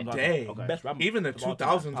in Best the album. day, Okay. Best album even the of all time,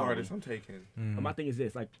 2000s probably. artists, I'm taking. But my thing is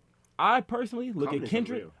this: like, I personally look Common at is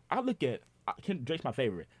Kendrick. unreal. I look at Drake's my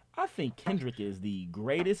favorite. I think Kendrick is the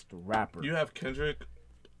greatest rapper You have Kendrick.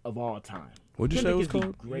 of all time. What'd you say it was Kendrick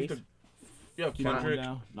is called? the greatest. You have You know what I'm Kendrick.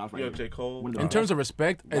 now? No, it's right You have here. J. Cole. One of In the terms of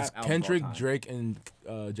respect, Rap it's albums of all Kendrick, time. Drake,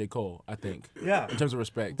 and J. Cole, I think. Yeah. In terms of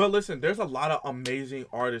respect. But listen, there's a lot of amazing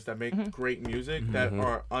artists that Mm-hmm. make great music that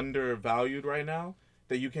are undervalued right now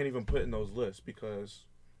that you can't even put in those lists because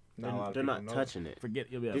not a lot of They're people not know. touching it. Forget.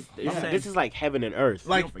 Yeah, This is like heaven and earth.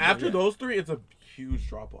 Like don't forget after that. those three, it's a huge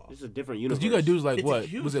drop off. This is a different universe. Because you got dudes like It's a what?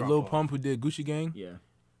 huge Was it Lil drop-off. Pump who did Gucci Gang? yeah.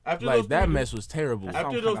 After Like those that three, mess was terrible. After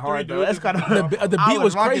Sounds those kinda hard, three though. dudes, That's kinda it's a hard. The I beat was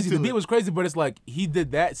was rocking crazy. to The beat it. was crazy, but it's like he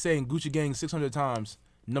did that saying Gucci Gang 600 times,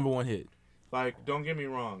 #1 hit. Like, don't get me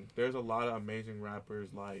wrong. There's a lot of amazing rappers.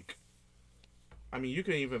 Like, I mean, you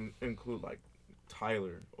can even include like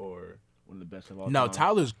Tyler or. One of the best of all No, time.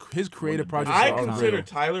 Tyler's his creative One of the projects best. I are consider unreal.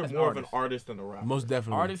 Tyler As an more of an artist. artist than a rapper. Most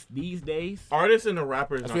definitely. Artists these days, Artist and a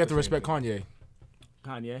rapper is That's not why you have the to same respect thing. Kanye.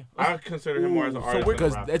 Kanye. I consider him more as an So artist we're- than a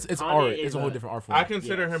Because rapper. it's Kanye art. is It's a whole a- different art form. I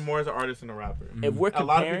consider Yes. him more as an artist than a rapper. If we're A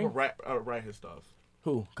lot of comparing, people write his stuff.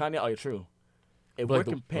 who Kanye? Oh, you're true. If But we're like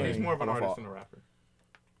the- comparing, He's more of an my artist fault. than a rapper.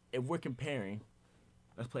 If we're comparing,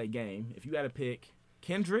 let's play a game. If you got to pick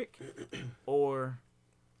Kendrick or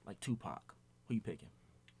like Tupac, who you picking?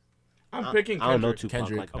 I'm picking Kendrick. I don't know Tupac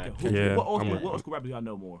Kendrick. like Okay, that. who, Yeah, what old I'm school, with what you. old school rappers do y'all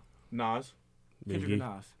know more? Nas. Kendrick or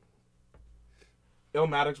Biggie. Nas?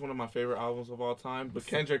 Illmatic's one of my favorite albums of all time, but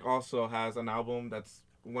Kendrick also has an album that's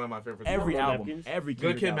one of my favorites. Every Marvel album, Napkins? every Good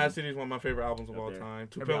Kendrick Kid, album. Mad City is one of my favorite albums of Up all there. time.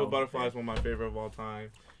 To Every Pimp a album. Butterfly is one of my favorite of all time.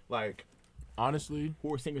 Like, Honestly,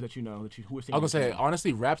 Who are singers that you know? Who are I singers? was gonna that say you know?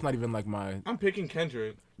 honestly, rap's not even like my. I'm picking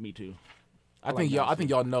Kendrick. Me too. I like think y'all. Nas I think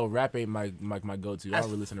y'all know rap ain't my go-to. I don't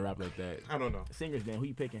really listen to rap like that. I don't know. Singers, then who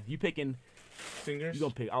you picking? You picking? Singers? You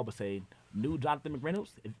gonna pick? I would say new Jonathan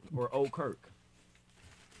McReynolds or old Kirk.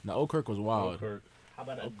 Now, Old Kirk was wild, Kirk. How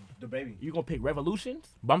about the baby? You gonna pick Revolutions?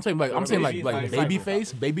 but I'm saying like Baby's like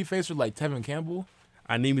Babyface or like Tevin Campbell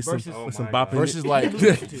I need me some Versus- Oh some my bop in God. versus it. like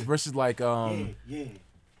versus like Yeah.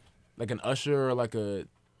 like an Usher or like a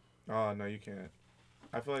Oh, no, you can't.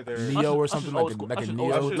 I feel like they're. Neo or Usher's something old like a school. like a Usher's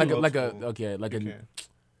Neo old like a school. like a okay like You a can't.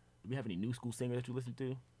 Do we have any new school singers that you listen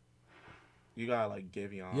to? You got like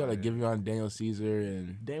Giveon. yeah like Giveon, Daniel Caesar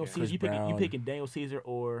and Daniel Yeah. Caesar. Chris You Brown. picking Daniel Caesar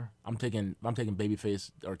or I'm taking Babyface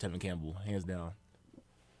or Tevin Campbell hands down.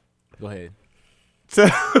 Go ahead.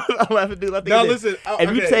 I'm laughing, dude. I think No, that- listen.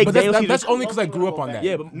 If you take But Daniel that's Caesar's, only because I grew up on that.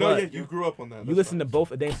 yeah, but, No, but yeah, you grew up on that. you That's listen to fine.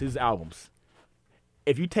 both of Daniel Caesar's albums.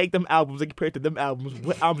 If you take them albums and compare it to them albums,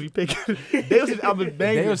 what albums you pick? Daniel Caesar's album is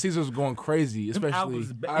bangers. Daniel Caesar's going crazy, Them especially. albums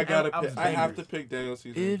is ba- I gotta. albums Pick, I have bangers. to pick Daniel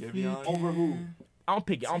Caesar If and you Giveon. Over who? I don't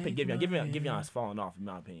pick Giveon. Givion's falling off in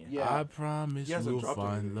my opinion. Yeah. I promise He hasn't we'll dropped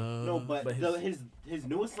find anything. love. No, but But his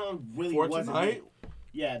newest song really For wasn't. Tonight?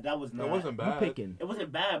 Yeah, that was not. That wasn't You bad. picking? It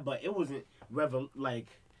wasn't bad, but it wasn't like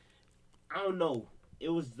I don't know. It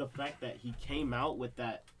was the fact that he came out with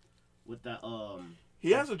that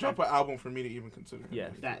He has to drop an album for me to even consider. him.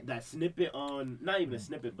 Yes. that snippet on not even a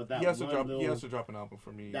snippet, but that He has to one drop. little He has to drop an album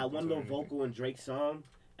for me. that to one consider little anything. vocal in Drake's song.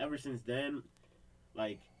 Ever since then,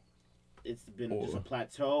 like it's been just a Or-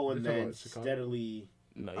 plateau and You're talking then about Chicago? steadily.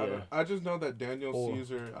 No, I, yeah. don't- I just know that Daniel Or-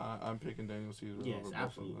 Caesar. I'm picking Daniel Caesar Yes, over both of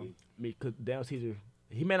absolutely. them. Because Daniel Caesar,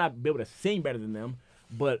 he may not be able to sing better than them,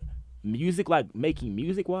 but music, like making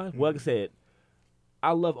music wise, well, like I said,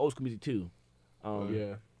 I love old school music too.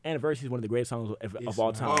 Yeah. Anniversary is one of the greatest songs of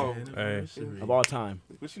all time. Oh, Hey. Of all time.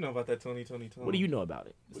 what you know about that Tony? What do you know about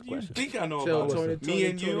it? What do you think I know Chill, about Tony, it? Me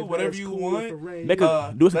and you, whatever you want. Make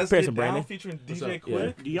a do us a Let's comparison, Get Brandon. Down featuring DJ Yeah.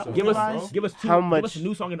 Quick. Do y'all Give realize us give us how give much? us a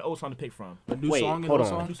new song and an old song to pick from. A new Wait, song and hold no on.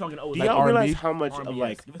 song? New song and old Do song. y'all R&B? realize how much R&B, of yes.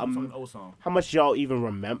 like Give us a new song and old song. how much y'all even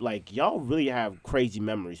remember? Like y'all really have crazy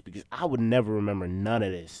memories because I would never remember none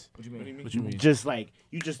of this. What you What do you mean? mean? What you mean? Just like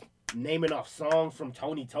you just naming off songs from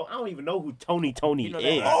Tony. I don't even know who Tony You know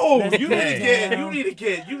is. that- Oh, Let's you get need to get. You need to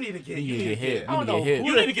get. You need to get. You need to get hit. I You don't need to know get hit.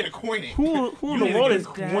 You need to get acquainted. Who in You the need to world get is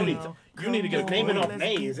down. Tony? You need to get naming off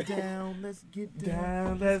acquainted. names. Let's get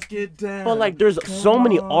Down, let's get down. But like, there's so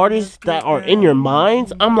many artists that are in your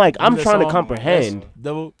minds. I'm like, I'm That trying to song, comprehend.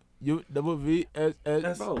 Double V S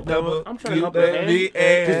S. Double I'm trying to comprehend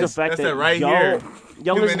just the fact That's that it right y'all, here.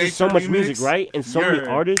 y'all Human listen to so Nature much remix. music, right? And so many Yeah.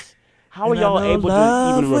 artists. How are y'all able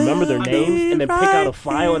to even remember their names and then pick out a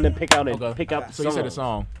file and then pick out So you said a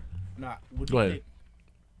song. Nah, would Go you ahead.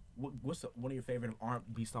 pick- What's one of your favorite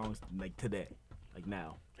R&B songs like today, like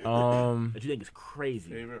now, that you think is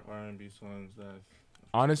crazy? Favorite R&B songs that.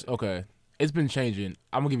 Honest, okay. It's been changing.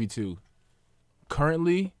 I'm gonna give you two.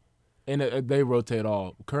 Currently, and they rotate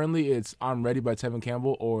all. Currently, it's "I'm Ready" by Tevin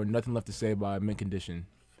Campbell or "Nothing Left to Say" by Mint Condition.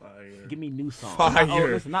 Fire. Give me new songs. Fire. Not old,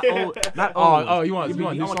 listen, not old. Not Oh, old. oh, you want Give me-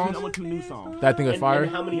 new I want songs? I want two new songs. That thing is fire.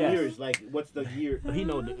 how many Yes. years? Like, what's the year? He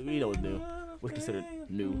know what's new. What's considered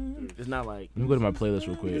new? It's not like. Let me go to my playlist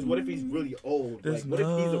real quick. Because what if he's really old? Like, what if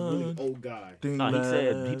he's a really old guy?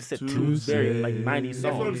 No, he said two very like 90s songs.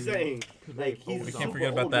 That's what I'm saying. Like, he's We a can't super forget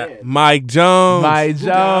about old that. man. Mike Jones. My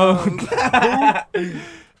Jones.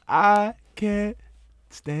 I can't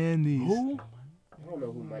stand these. I don't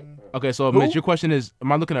know who might. Okay, so Mitch, your question is: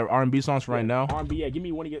 am I looking at R&B songs for right now? R&B, yeah. Give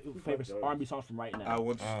me one of your favorite R&B songs from right now. I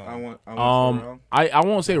want. I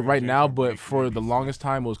won't say right now, but for the longest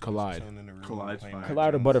time it was Collide. Collide's fire.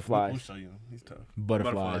 Collide or Butterflies? We'll show you. He's tough.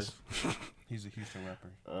 Butterflies. He's a Houston rapper.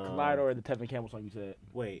 Collide or the Tevin Campbell song you said?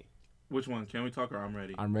 Wait. Which one? Can we talk or I'm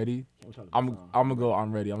ready? I'm ready. Can we talk about I'm the song? gonna go.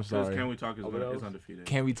 I'm ready. I'm Because sorry. Can we talk is Overdose? undefeated.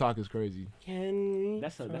 Can we talk is crazy.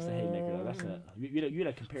 That's a haymaker though. That's a you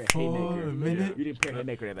didn't compare haymaker. minute. You didn't compare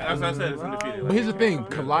haymaker to that. That's what I said. It's undefeated. But here's the thing,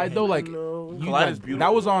 Collide though, like, Collide is beautiful.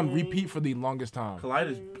 that was on repeat for the longest time. Collide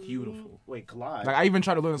is beautiful. Wait, Collide. Like I even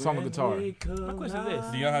tried to learn the song on guitar. My question is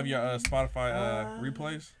this. Do y'all have your Spotify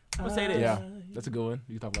replays? I'm gonna say this. Yeah, that's a good one.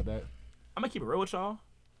 You can talk about that. I'm gonna keep it real with y'all.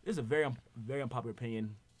 This is a very very unpopular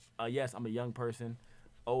opinion. Yes, I'm a young person.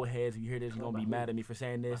 Old heads, if you hear this, you're gonna be mad at me for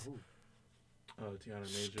saying this. Tiana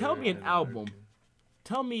Major. Tell me an and album. American.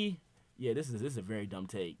 Tell me, yeah, this is a very dumb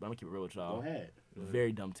take, but I'm gonna keep it real with Go y'all. ahead.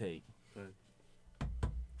 Very dumb take. Go ahead.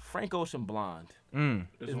 Frank Ocean Blonde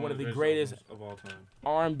It's is one of the greatest albums of all time.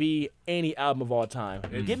 R&B any album of all time.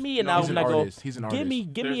 Give me an no, album He's that an go. artist. He's an Give me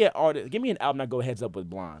artist. give me an artist. Give me an album that go heads up with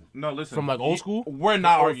Blonde. No, listen. From, like, old school? We're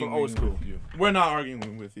not From arguing old school. with you. We're not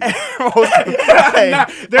arguing with you. There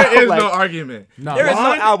There is like- no argument. No, There is no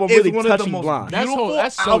Blonde album is really one of the touching most Blonde. That's so- beautiful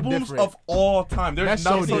that's so albums different. of all time. There's That's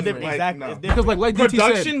so nothing different. like, Exactly. no. It's different. because like DT said,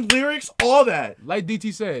 Production, lyrics, all that. like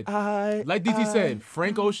DT said,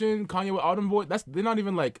 Frank Ocean, Kanye with Autumn Boy. They're not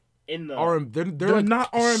even like In the They're They're like not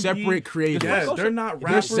R&B. separate creators. Yes, Frank they're Ocean- not They're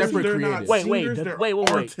rappers. separate They're not creators. Wait, singers, wait, they're wait.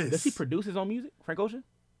 artists. Does he produce his own music? Frank Ocean?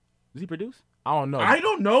 Does he produce? I don't know. I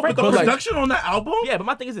don't know, Frank but the Ocean- production on that album. Yeah, but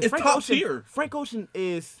my thing is this: It's Frank top Ocean. tier. Frank Ocean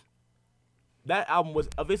is that album was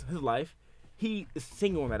of his life. He is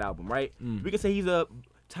singing on that album, right? We can say he's a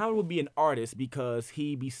Tyler would be an artist because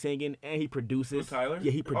he be singing and he produces. Who, Tyler?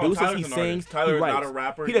 Yeah, he Oh, produces. Tyler's he an sings. artist. Tyler he is writes. not a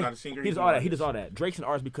rapper, He he's does- not a singer, He he's does an all that. He artist. does all that. Drake's an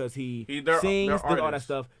artist because he They're sings, does all that artists.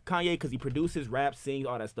 stuff. Kanye because he produces, raps, sings,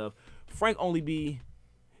 all that stuff. Frank only be.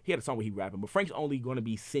 He had a song where he rapping, but Frank's only going to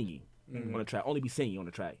be singing on the track. Only be singing on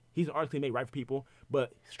the track. He's an artist. He may write for people,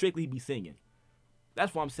 but strictly be singing.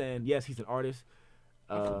 That's why I'm saying yes. He's an artist.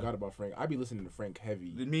 I forgot about Frank. I be listening to Frank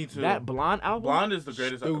heavy. Me too. That Blonde album, Blonde is the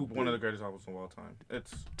greatest, Stupid. one of the greatest albums of all time.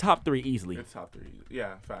 It's top 3 easily. top 3.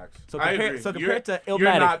 Yeah, facts. So I compare, agree. so You're- compared to you're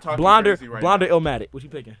not Illmatic, talking Blonder, crazy right Blonder, now. Illmatic. What you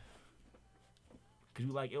picking? Cause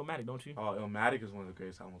you like Illmatic, don't you? Oh, Illmatic is one of the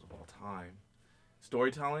greatest albums of all time.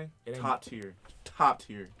 Storytelling, It ain't- top tier. Top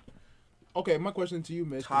tier. Okay, my question to you,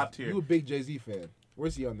 Mitch. Top tier. You a big Jay-Z fan?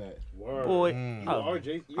 Where's he on that? Word. Boy, You oh. are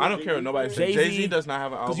Jay- you I a don't care what nobody says. Jay-Z- Jay-Z does not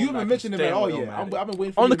have an album. Because you that haven't can mentioned him at stand all with yet. Illmatic. I've been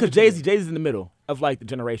waiting for only you to because mention Jay-Z's in the middle of like the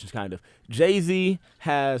generations, kind of. Jay-Z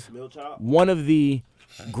has Milk Chop. one of the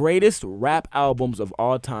greatest rap albums of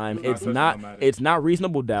all time. Not It's touching not. Illmatic. It's not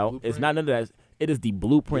Reasonable Doubt. It's not none of that. It is the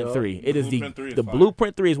Blueprint 3. It is Blueprint 3 is the fire.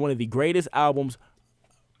 Blueprint 3 is one of the greatest albums,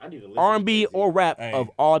 I need to listen R&B to Jay-Z. or rap Hey, of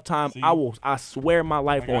all time. see? I swear my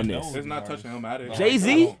life Like, I on know this. It's not touching Illmatic.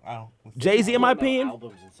 Jay-Z? I don't. Jay-Z, in my I don't know opinion,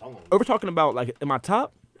 albums and songs. we're talking about like in my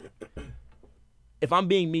top. if I'm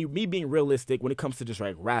being me being realistic when it comes to just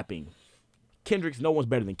like rapping, no one's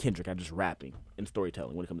better than Kendrick at just rapping and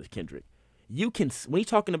storytelling when it comes to Kendrick. You can, when you're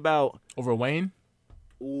talking about Over Wayne?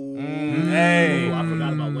 Hey, I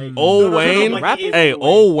forgot about Wayne. Old Wayne, like, he is hey, over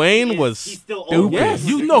old Wayne. Wayne was He's still stupid. over Wayne. Yes.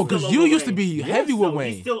 You He's know, still because you over used to Wayne. be heavy with He's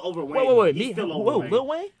Wayne. still over Wayne. wait, He's me, still over Wayne. Lil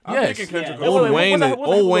Wayne? I Yes. think Kendrick Yeah. over old Wayne. what's that-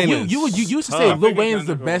 Old Wayne You, is. you used to tough. say I Lil think Wayne's the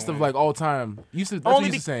Kendrick best over of Wayne. like all time. That's what you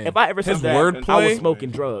used to say. If I ever said His that, I wordplay? was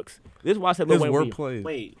smoking drugs. This is why I said Lil His Wayne. wordplay.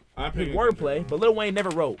 Wait, I'm His picking wordplay, Kendrick but Lil Wayne never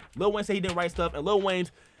wrote. Lil Wayne said he didn't write stuff, and Lil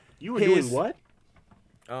Wayne's you were His- doing what?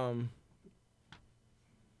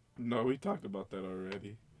 No, we talked about that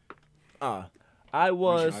already. I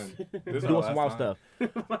was This is our doing some wild last time.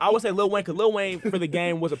 stuff. I would say Lil Wayne, because Lil Wayne for the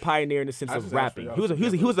game was a pioneer in the sense I of just rapping. asked He for was y'all a to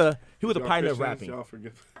forgive he was a Y'all pioneer of Christians, rapping. y'all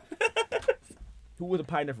forgive. Who was a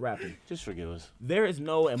pioneer of rapping? Just forgive us. There is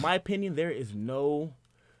no, in my opinion, there is no.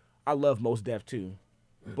 I love Mos Def too,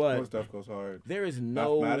 but Most stuff goes hard. there is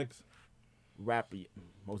no Mathematics. rap.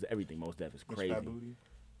 Everything Mos Def is Mr. crazy. Fat Booty.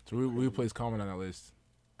 So we place Common on that list.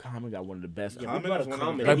 Common got one of the best. Yeah, Common we brought is a one of the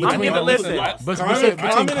comment. greatest. Like, I'm between- gonna listen. But Common- between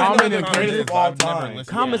Common is Common one and of the Kendrick, greatest of all I've never time. listened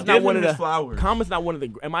to Common's that. not Give one him of his the. flowers. Common's not one of the.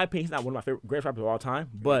 In my opinion, he's not one of my greatest rappers of all time.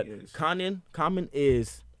 But He is. Common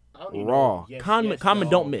is I don't even raw. know. Yes, Common yes, Common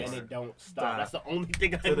no, don't miss. And it don't stop. That's the only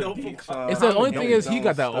thing I know from Common. It's the only Common thing is he don't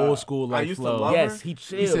got that stop. old school I like used to flow. love Yes, he He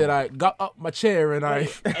chilled. said I got up my chair and I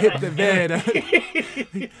hit the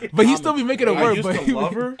bed. But he still be making it I work. used But to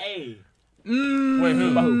love her. Hey, Wait,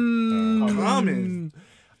 who? Common.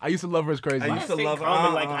 I used to love her as crazy. I used to say love her.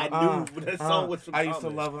 Common like I knew that song was from I used to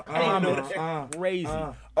Common. love her. I didn't know that. Crazy. I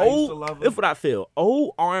used to Old, love her. that's what I feel.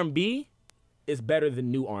 Old R&B is better than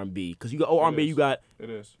new R&B because you got old R&B. is. You got It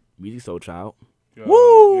is. Music Soul Child. Yeah,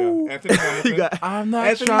 Woo! Yeah. Anthony Hamilton. You got I'm not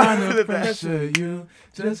Anthony trying to Hamilton. pressure you,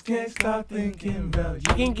 just can't stop thinking about you.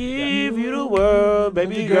 I can give you the world,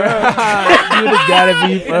 baby Girl, girl. you just gotta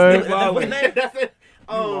be first. That's it.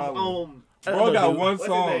 Bro got one What's his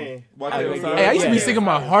song. name? Watch Hey, it. Hey, I used to be Yeah. singing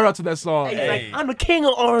my heart out to that song. He's like, I'm the king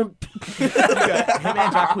of R&B. him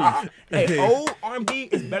and Jacquees. Hey, old R&B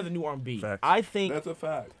is better than new R&B. Facts. I think That's a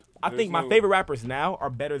fact. my no- favorite rappers now are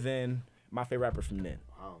better than my favorite rappers from then.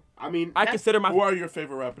 I mean, I consider Who my are your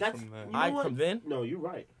favorite rappers That's from then? you know I what? from then No, you're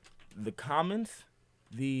right. the Commons.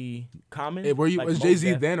 Hey, were you like was Mos Jay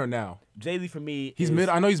Z Def. then or now? Jay-Z for me. He's is,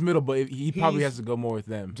 middle. I know he's middle, but he probably He's- has to go more with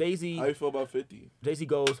them. Jay-Z. How you feel about 50? Jay-Z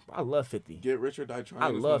goes. I love 50. Get Rich or Die Trying I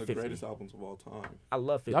is one love of the 50. greatest albums of all time. I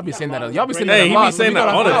love 50. Y'all be saying that. lot Y'all of be saying great- that. Hey, a he lot, be so saying we that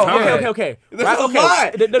gotta- all the oh, time. Okay. There's Right, a okay.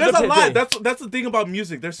 lot. There's a Okay. lot. That's the thing about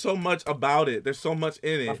music. There's so much about it. There's so much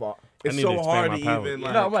in My it. fault. It's I need to so expand hard my to palate. even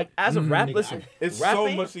like. No, I'm like as of rap. Listen, it's rapping,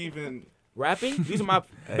 so much even. rapping. These are my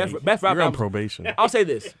best Hey, rap you're on albums. probation. I'll say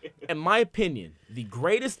this. In my opinion, the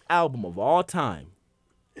greatest album of all time,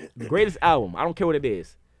 the greatest album, I don't care what it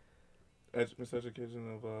is,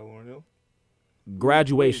 Miseducation of Lauryn Hill.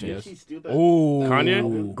 Graduation. Yes. She steal that? Oh,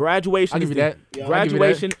 Kanye? Graduation I'll is give you the, that. Yeah,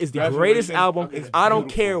 Graduation is the Graduation greatest album. is I don't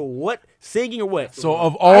beautiful. care what singing or what. So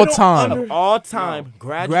of all don't time, under- Of all time,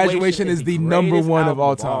 Graduation is the number greatest one of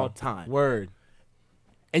album all time. Word.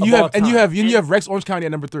 And Of you all have and you time. have you have Rex Orange County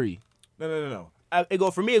at number 3. No. It go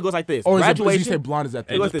for me. It goes like this. Or is it, Graduation. you say Blonde is at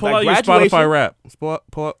Hey, 3? goes just this, pull like out your Graduation- Spotify rap.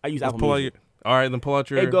 Pull out. I use let's Apple pull out Music. All right, then pull out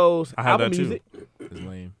your. It goes I have Apple that too. Music. It's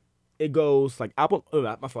lame. It goes like Apple.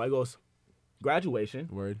 My fault. It goes Graduation.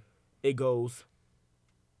 Word. It goes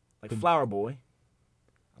like Flower Boy.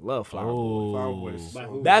 I love Flower Boy. Flower Boy Oh. is By so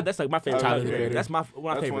who? That's like my favorite. Tyler, the That's Creator. That's my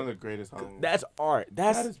one of That's my one of favorite. the greatest albums. That's art.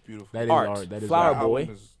 That That's is beautiful. That is art. art. That is Flower art. Boy.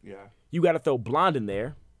 Album is- yeah. you got to throw Blonde in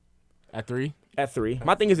there At 3? at 3.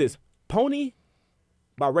 My thing is this: Pony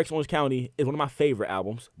by Rex Orange County is one of my favorite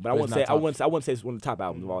albums, but I But wouldn't it's say not I top. wouldn't say it's one of the top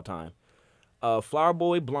albums of all time. Flower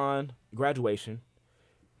Boy, Blonde, Graduation.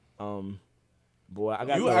 Boy, I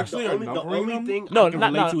got You actually are The numbering only them? thing No, I can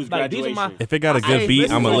not- relate to is like, these are Graduation. my- If it got a I good ain't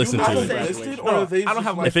beat, I'm gonna listening listen to to it. it. Listed, No, or are they I don't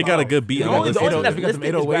have just If it got a good beat, The I'm gonna only listen thing to it. that's listed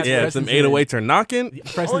is 808s. Graduation. Yeah, if some 808s are knocking. The only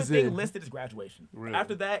Preston's thing in. listed is Graduation. Really?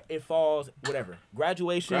 After that, it falls whatever.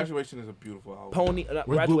 Graduation, Graduation is a beautiful album. Pony, Where's,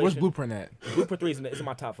 Graduation. where's Blueprint at? Blueprint 3 is in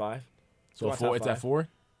my top 5. So my 4, top it's five. at 4?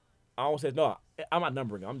 I almost said no. I'm not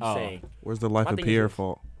numbering. I'm just Oh. saying. Where's the life My of thing is Pierre this.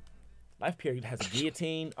 fault? Life Period has a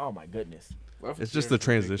guillotine. Oh my goodness. It's just the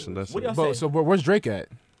transition. That's What do it. y'all But say? so where's Drake at?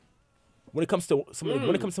 When it comes to some of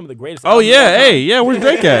the greatest. Oh albums of yeah, all time, hey, yeah. Where's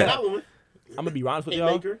Drake at? That one. I'm gonna be honest with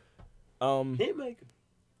y'all. Hitmaker. Hitmaker.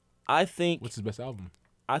 I think What's his best album?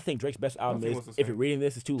 Drake's best album Nothing is was the if you're same. reading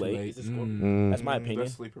this, it's too Too late. late. It's a score. That's my opinion.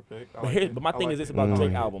 Best sleeper pick. I But, like here, it. but my I thing like is this it. about Mm.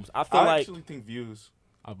 Drake albums. I feel I like actually think Views.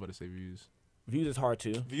 I was about to say Views. Views is hard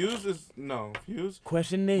too. Views is no Views.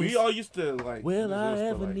 Question is, We all used to like. Will do I this, but,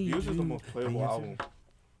 ever like, need Views is the you? most playable Answer. album.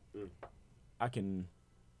 I can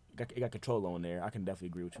it got Control on there. I can definitely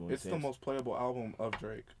agree with you on It's the most playable album of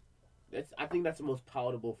Drake. I think that's the most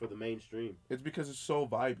palatable for the mainstream. It's because it's so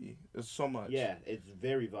vibey. It's so much. Yeah, it's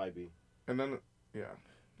very vibey. And then, yeah,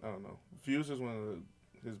 I don't know. Views is one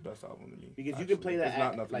of his best album to me. Because you can play that It's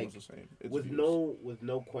not at, nothing like, was the same. It's With Views.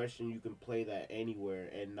 no question, you can play that anywhere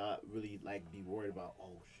and not really like be worried about.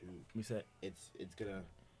 Oh shoot, You said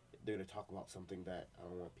they're gonna talk about something that I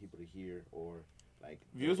don't want people to hear or like.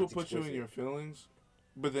 Views will it's put you in explicit. your feelings,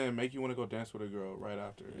 but then make you want to go dance with a girl right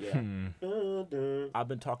after. Yeah. I've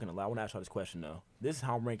been talking a lot. I want to ask y'all this question though. This is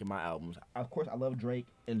how I'm ranking my albums. Of course, I love Drake,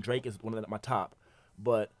 and Drake is one of my top.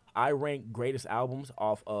 But I rank greatest albums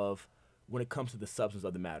off of when it comes to the substance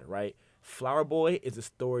of the matter, right? Flower Boy is a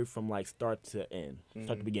story from like start to end,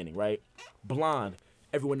 start to beginning, right? Blonde,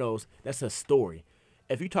 everyone knows that's a story.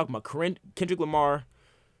 If you talk about Kendrick Lamar,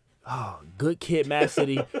 Good Kid, Mad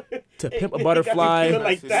City, To Pimp a Butterfly, feeling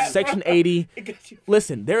like that, Section 80.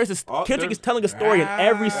 Listen, there is Kendrick there's- is telling a story in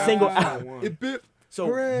every single album. So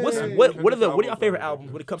what are y'all favorite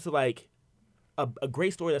albums when it comes to like a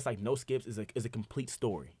great story that's like no skips is a complete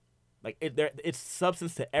story. Like it's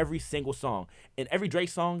substance to every single song. In every Drake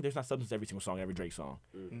song, there's not substance to every single song. In every Drake song,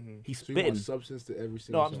 he's So you want spitting. substance to every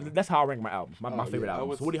No, single song. that's how I rank my albums. My favorite yeah, I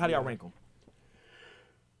albums. would- How do y'all rank them?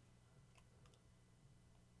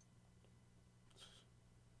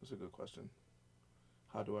 That's a good question.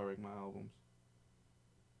 How do I rank my albums?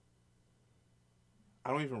 I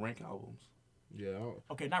don't even rank albums. Yeah, I don't-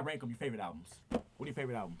 Okay, not rank them. Your favorite albums. What are your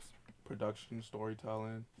favorite albums? Production,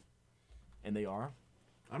 storytelling. And they are.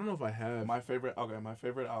 I don't know if I have. My favorite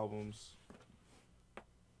albums.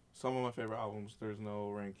 Some of my favorite albums, there's no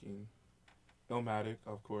ranking. Illmatic,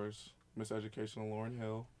 of course. Miseducation of Lauryn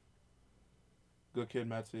Hill. Good Kid,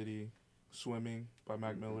 Mad City. Swimming by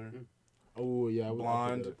Mac Miller. Oh yeah, I would put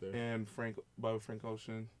Blonde that up there. and Frank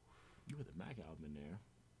Ocean. You put the Mac album in there.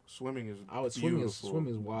 Swimming is I would beautiful.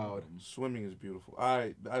 swimming is wild. Swimming is beautiful.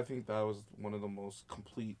 I think that was one of the most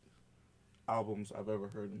complete albums I've ever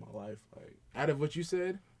heard in my life. Like, Out of what you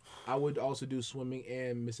said, I would also do swimming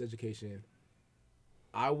and miseducation.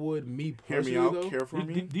 I would Hear personally Me Out, though. Care For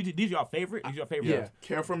Me. These are your favorite. These are your favorite. Yeah.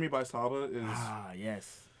 Care For Me by Saba is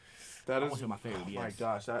Yes. that I is want to my favorite, Oh my yes.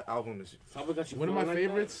 gosh, that album is Saba got you One of my feeling like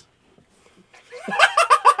favorites.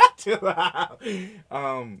 too loud.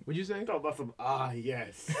 What'd you say? that? Talk about some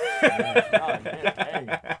yes.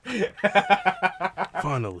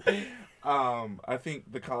 Finally. I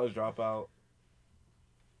think the College Dropout.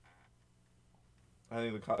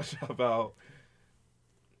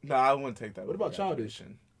 Nah, I wouldn't take that. What over about Childish?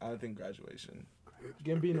 Graduation. I think Graduation.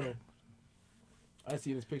 Gambino. I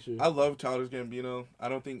see this picture. I love Childish Gambino. I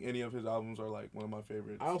don't think any of his albums are like one of my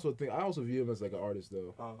favorites. I also view him as like an artist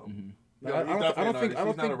though. No, Like, he's definitely an artist. I don't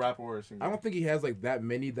He's not a think rapper or a singer. I don't think he has like that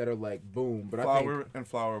many that are like boom. But I Flower think and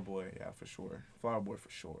Flower Boy, yeah, for sure. Flower Boy for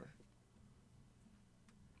sure.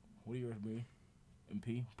 What are yours, B?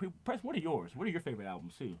 MP? Press, what are yours? What are your favorite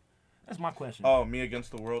albums, too? That's my question. Oh, Me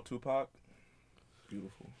Against the World, Tupac.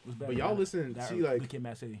 Beautiful. What's better, but y'all that- listen, that see, or like- Good Kid,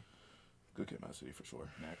 Mad City. Good Kid, Mad City for sure.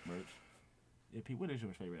 Mac Merch. Yeah, P, what is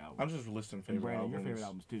your favorite album? I'm just listing And favorite Brandon, albums. your favorite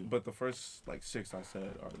albums, too. But the first like 6 I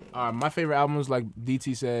said are the. my favorite albums, like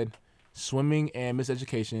DT said, Swimming and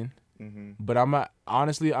Miseducation. Mm-hmm. But I'm gonna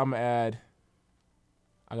add.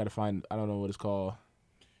 I gotta find. I don't know what it's called.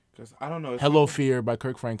 Because I don't know. it's Hello something- Fear by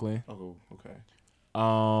Kirk Franklin. Oh, okay.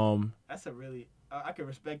 That's a really. I can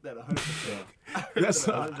respect that 100%. That's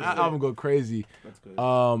that album go crazy. That's good.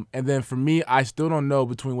 And then for me, I still don't know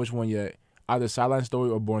between which one yet. Either Sideline Story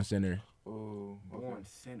or Born Sinner. Oh, okay. Born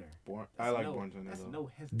Sinner. I like Born Sinner That's though. no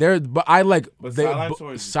hesitation. There, but I like But they, Sideline but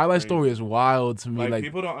Story is Sideline crazy. Story is wild to me. Like,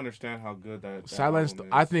 people don't understand how good that Sideline album Story.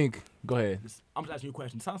 is. I think. Go ahead. I'm just asking you a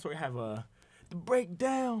question. Sound Story have the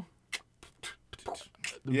breakdown.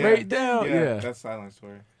 The Yeah. breakdown. Yeah. That's Silent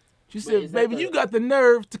Story. She is said, that "Baby, the- you got the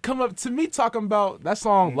nerve to come up to me talking about that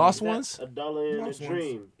song, Lost Is that Ones." A Dollar in a Lost Ones.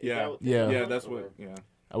 Dream. Is Yeah. that what- Yeah. Yeah, that's what. Yeah.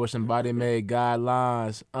 I wish somebody made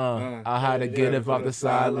guidelines. I had to get up off the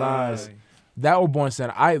sidelines. That or Born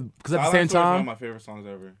Sinner. Because at the same Silent Story is one of time, my favorite songs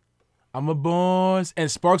ever. I'm a born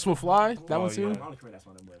and Sparks Will Fly. That Oh, one too. yeah. I don't care that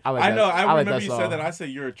song that much. I like I that. know. I like remember that you song. said that. I said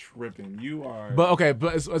you're tripping. You are. But okay,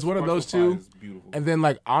 but it's one of those Sparks Will two. Fly is beautiful. And then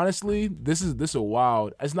like honestly, this is a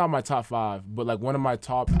wild. It's not my top 5, but like one of my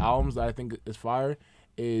top albums that I think is fire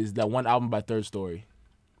is that one album by Third Story.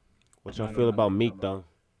 What y'all feel about Meek though?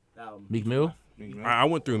 That album. Meek Mill, I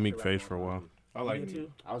went through Meek phase for a while. I like Me Meek.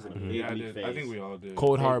 too. I was in a Yeah, big I Meek did. phase. I think we all did.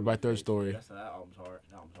 Cold Heart by Third Story. That album's hard.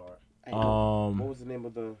 That album's hard. Hey, what Um, was the name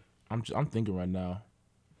of the? I'm thinking right now.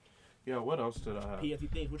 Yeah. What else did I have? P, if you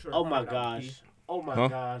think, what's your Oh my favorite album, P? gosh! Oh my Huh?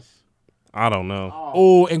 gosh! I don't know. Oh,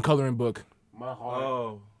 Oh, and Coloring Book. my heart.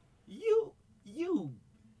 Oh. You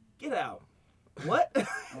get out. What?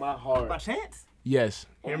 My heart. By chance? Yes.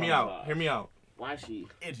 Hear me my out. God. Hear me out. Why she?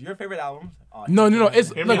 It's your favorite album. Oh, No.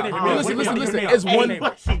 It's Hear me look. out, hear me out, Listen. hear me out. It's one.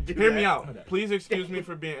 Why she do Hear that? me out. Please excuse me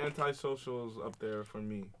for being antisocials up there for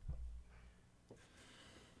me.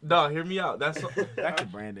 No, hear me out. That's Back to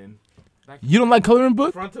Brandon. You don't like Coloring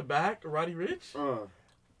Book? front to back, Roddy Ricch.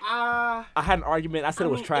 I had an argument. I said it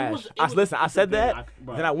was mean, trash. listen, I said that.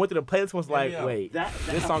 bro. Then I went to the playlist and was like, me out. wait, That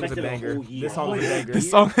this song is a affected the banger. whole year. This song is a banger. This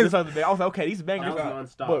song This is song is a banger. I was like, okay, these bangers. That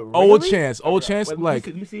was nonstop. But Old really? Chance. Old Chance. Wait, Like,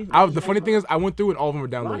 let me see. the funny thing is, I went through and all of them were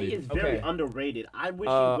Roddy downloaded. is very Okay. underrated. I wish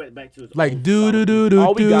Uh, he went back to his Like old do do stuff. do do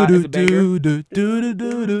All we do got is do a banger. do do do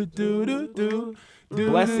do do do do do.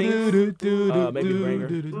 Blessings, maybe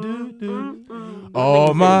banger.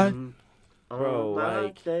 Oh my. Bro, my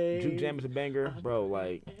like, day. Juke Jam is a banger. Bro,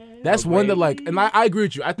 like, That's one that Okay. like, and I agree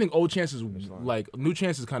with you. I think Old Chance is like New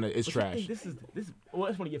Chance is kind of it's trash. This is well,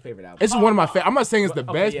 it's one of your favorite albums. This is one of my favorite. I'm not saying it's the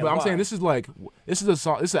Okay, best, yeah, but I'm why? saying this is like this is a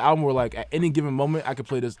song. This is an album where like at any given moment I could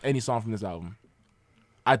play this any song from this album.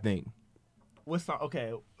 I think. What song?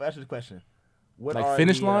 Okay, that's the question. What Like are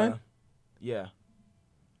Finish the, Line? Yeah.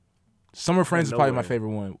 Summer Friends is No probably my way. favorite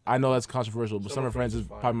one. I know that's controversial, but Summer Summer Friends Friends is is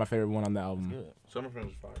fire. probably my favorite one on the album. Good. Summer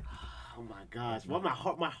Friends is fire. Oh my gosh. Well, my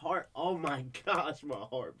heart. Oh my gosh, my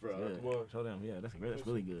heart, bro. Good. Show them. Yeah, that's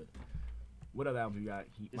really good. What other albums you got?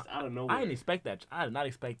 It's out of nowhere. I didn't expect that. I did not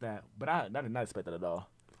expect that. But I did not expect that at all.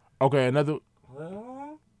 Okay, another.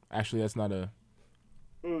 Well, Actually, that's not a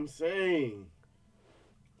I'm saying.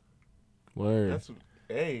 word. that's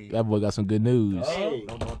hey. That boy got some good news. Hey.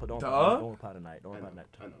 Don't Duh. reply tonight. Don't reply tonight.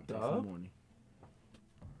 I know. Text Duh. in the morning.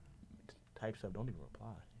 Type stuff. Don't even reply.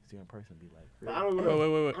 See you in person. Be like. But I don't want Wait, to.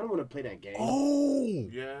 wait, wait. I don't want to play that game. Oh.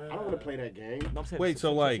 Yeah. I don't want to play that game. No, I'm saying, Wait,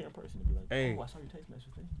 so, see like, you in person and be like, hey. oh, I saw your text message.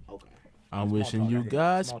 Thing. Okay. I'm Small wishing talk, you I get it.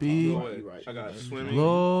 Godspeed, Small talk. You're right. I got swimming,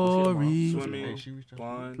 glory. swimming,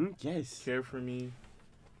 blonde, Yes. care for me,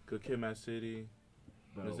 good kid, Mad City,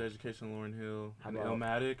 Miss Education, Lauren Hill, and about-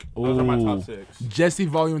 Illmatic. Those are my Ooh. top 6. Jesse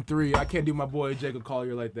Volume 3. I can't do my boy Jacob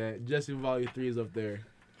Collier like that. Jesse Volume 3 is up there.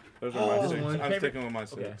 Those are my 6. one. I'm sticking with my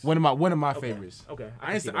 6. Okay. One of my favorites. Okay.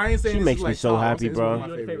 I ain't saying She this makes is me like so top. I'm happy, saying this is bro. one of You my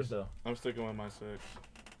know your favorites favorites. though. I'm sticking with my 6.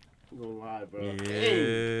 I'm gonna lie, bro. Dang.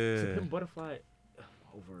 Yeah. Pimp Butterfly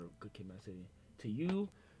over Good Kid, Mad City. To you,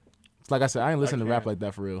 It's like I said, I ain't listen to rap can't. like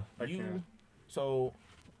that for real. I you. can't. So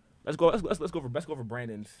let's go over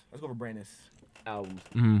Brandon's. Let's go over Brandon's albums.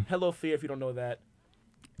 Mm-hmm. Hello Fear. If you don't know that,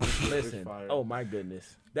 listen. fire. Oh my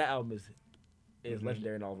goodness, that album is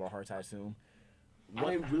legendary in all of our hearts. I assume.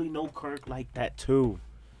 I didn't really know Kirk like that too.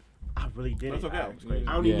 I really didn't. That's okay.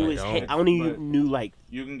 I only Yeah, knew his don't. hit. I only But knew like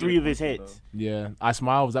You can 3 get of his closer, hits. Yeah, I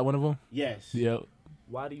Smile, was that one of them? Yes. Yep.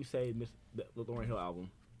 Why do you say the Lauryn Hill album?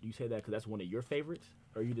 Do you say that because that's one of your favorites,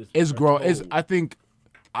 or you just? It's are grown. It's told- I think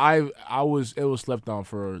it was slept on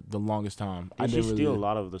for the longest time. I Did she didn't steal really, a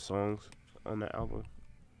lot of the songs on that album?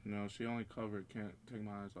 No, she only covered Can't Take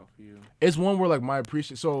My Eyes Off of You. It's one where like my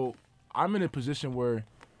appreciation. So I'm in a position where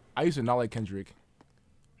I used to not like Kendrick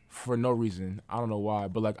for no reason. I don't know why,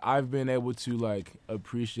 but like I've been able to like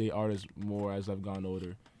appreciate artists more as I've gotten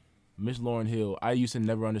older. Miss Lauryn Hill, I used to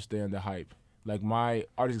never understand the hype. Like my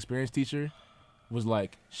artist experience teacher was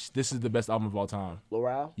like, "This is the best album of all time."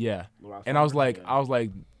 Laurel. Yeah, Laurel and I was Songz,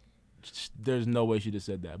 like, "There's no way she just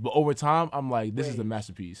said that." But over time, I'm like, "This is a Wait.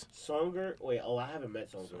 masterpiece." Songer. Wait. Oh, I haven't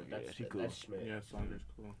met Songer. That's she cool. That's Schmidt. Yeah, Songer's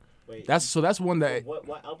cool. Wait. That's one that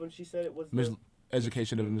What album she said it was? Miss the-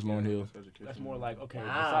 Education of Miss Lauryn Hill. Miss Education. That's more like okay. Wow.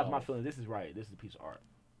 Besides my feelings, this is right. This is a piece of art.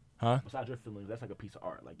 Huh? Besides your feelings, that's like a piece of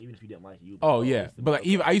art. Like even if you didn't like it, you. Oh yeah, this is but like okay.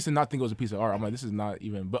 even I used to not think it was a piece of art. I'm like, this is not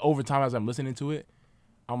even. But over time, as I'm listening to it,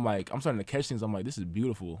 I'm like, I'm starting to catch things. I'm like, this is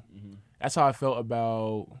beautiful. Mm-hmm. That's how I felt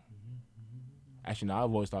about. Actually, no,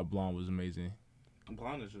 I've always thought Blonde was amazing.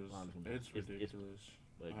 Blonde is just, Blonde is it's it's- ridiculous.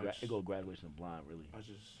 Like, I just- it go graduation of blind really. I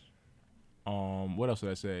just, What else did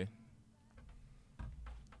I say?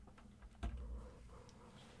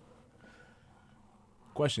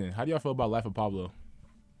 Question: how do y'all feel about Life of Pablo?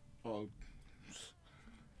 oh,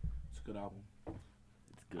 it's a good album.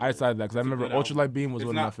 It's good. I decided that because I It's a remember good Ultralight Beam was It's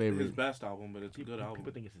one of my not his favorites. best album, but it's a People, good album.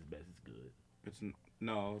 people think it's his best. It's good.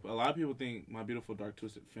 No, a lot of people think My Beautiful Dark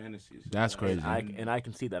Twisted Fantasy is his That's best. crazy. I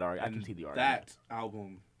can see that argument. I can And see the argument. that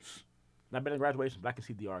album. Not better than graduation, but I can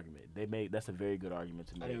see the argument. That's a very good argument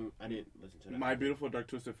to I make. didn't listen to that. My Beautiful Dark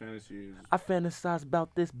Twisted Fantasy is. I fantasized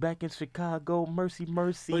about this back in Chicago. Mercy,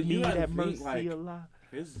 mercy, But you me gotta that think, mercy like, a lot.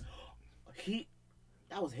 His,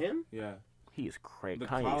 That was him. yeah. He is crazy. The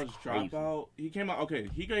Kanye College is crazy. Dropout. He came out. Okay,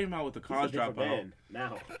 he came out with the He's a College different Dropout. man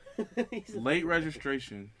now. He's a- Late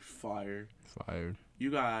Registration, fire. Fired.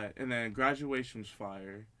 You got, and then Graduation's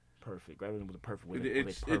fire. perfect. Graduating was a perfect way.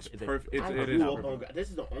 It's perfect. I It grew is up perfect. on. This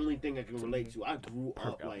is the only thing I can relate to. I grew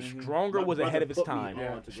up like Stronger my was brother ahead of its put me time.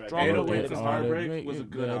 on to Stronger graduate. was ahead 808s of and its time. Heartbreak was a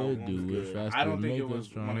good album. Do it faster, I don't think make it was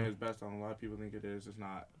strong. one of his best albums. A lot of people think it is. It's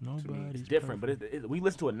not. To me. Nobody's Different, but we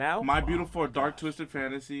listen to it now. My Beautiful Dark Twisted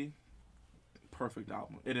Fantasy, perfect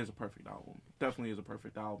album. It is a perfect album. Definitely is a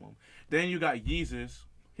perfect album. Then you got Yeezus,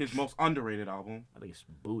 his most underrated album. I think it's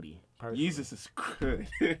booty. Personally. Yeezus is good.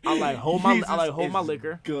 I like hold my Yeezus is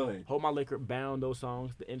liquor. Good. Hold My Liquor, Bound, those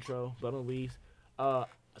songs, the intro, Blood on the Leaves.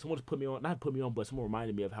 Someone just not put me on, but someone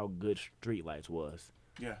reminded me of how good Streetlights was.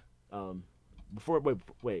 Yeah.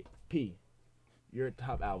 Wait, P, your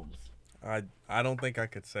top albums. I don't think I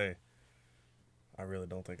could say. I really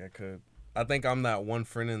don't think I could. I think I'm that one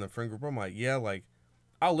friend in the friend group. I'm like, yeah, like,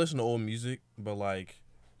 I'll listen to old music, but like,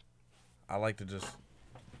 I like to just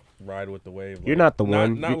ride with the wave. You're like, not the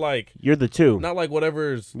one. Not like You're the two. not like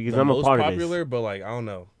whatever's Because the I'm a most part of this. popular, but like I don't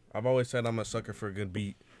know. I've always said I'm a sucker for a good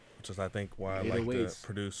beat, which is I think why I like to 808s.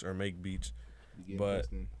 produce or make beats. You get But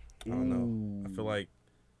invested. I don't know. I feel like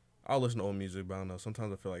I'll listen to old music, but I don't know.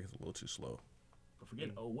 Sometimes I feel like it's a little too slow. But forget.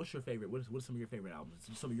 What's your favorite? What's some of your favorite albums?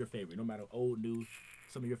 Some of your favorite, no matter old, new.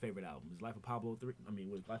 Some of your favorite albums. Life of Pablo 3. I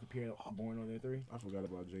mean, was Life of Pierre Born on there 3? I forgot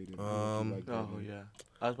about Jaden. Oh yeah.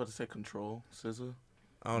 I was about to say Control, SZA.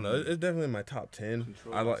 I don't know. It's definitely in my top 10.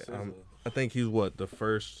 Control I like. SZA. I think he's the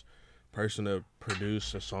first person to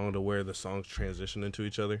produce a song to where the songs transition into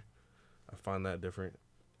each other. I find that different,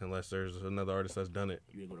 unless there's another artist that's done it.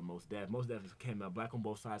 You didn't go to Mos Def. Mos Def came out. Black on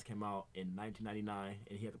Both Sides came out in 1999,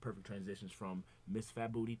 and he had the perfect transitions from Miss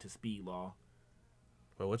Fat Booty to Speed Law.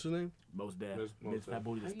 But what's his name? Mos Def, Mos Miss Def. Fat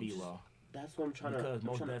Booty to How you Speed just- Law. That's what I'm trying Because to.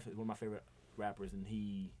 Mos Def is one of my favorite rappers, and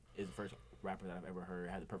he is the first rapper that I've ever heard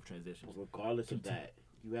had the perfect transitions. Regardless of that,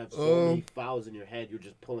 you have so many files in your head. You're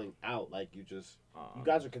just pulling out. Like you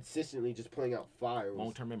guys are consistently just pulling out fires.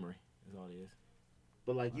 Long-term memory is all it is.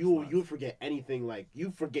 But like you'll forget anything. Like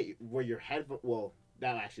you forget where your headphone. Well,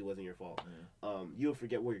 that actually wasn't your fault. Yeah. You'll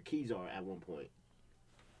forget where your keys are at one point.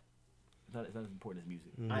 It's not as important as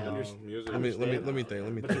music. I understand. Music. Let me think.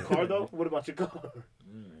 Let me But your think. car though? What about your car?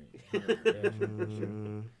 Alright. Yeah,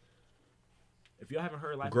 sure. If y'all haven't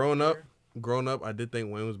heard Life of Growing up, Pierre, I did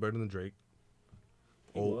think Wayne was better than Drake.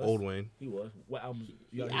 He was. Old Wayne. he was. What albums?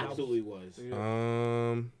 He Y'all hear albums? absolutely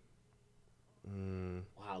was.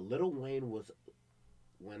 Wow, Lil Wayne was.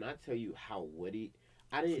 When I tell you how witty,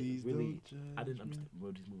 I didn't really. I didn't understand.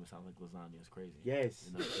 Bro, these movies sound like lasagna. It's crazy.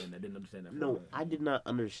 Yes. I didn't understand that. No, I did not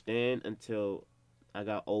understand until I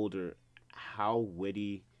got older how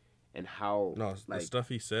witty and how No, like the stuff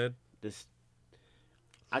he said. this.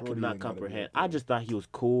 I could 40 not ain't gotta be comprehend. a thing. I just thought he was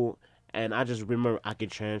cool, and I just remember I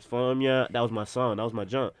could transform ya. That was my song. That was my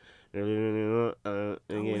jump. Oh,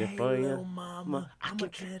 Get it for ya. mama, I I'ma can-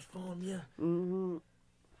 transform you. Mm-hmm.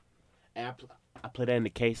 And I play that in the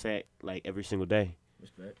case at like every single day.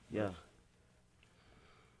 Respect. Yeah.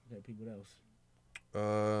 Okay, Pete, what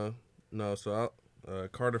else? No, so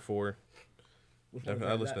Carter 4. Which one was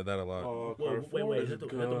I listened to that a lot. Oh, Wait, Carter wait, 4 is that the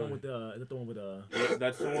one with good. is that the one with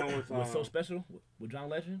That's the one with. with So Special with John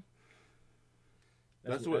Legend?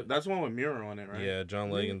 That's the one with Mirror on it, right? Yeah, John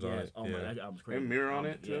Legend's on Yes. it. Oh yeah. my, that album's crazy. And Mirror on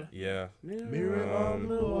Album, it too. Yeah. Mirror on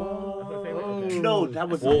That's my favorite. Okay. No, that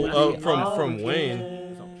was Well, from Wayne.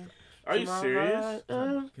 So, Are you serious?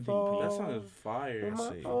 continue, Pete. That song is fire.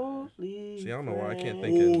 See, I don't know why I can't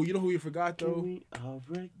think Oh, of. you know who we forgot though?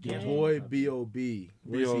 Yeah. Boy, B.O.B.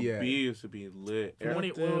 Where's he at? B.O.B. used to be lit. From one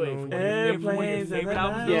of your Airplanes favorite and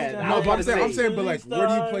albums? Yeah, No, I but was I'm saying, but like, where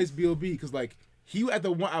do you Stars. place B.O.B.? Because like, at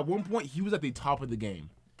one point he was at the top of the game.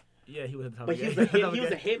 Yeah, he was at the top. But of he was the a game. hit, he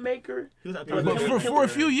was a hit maker. He was at the But top. of the But game. for a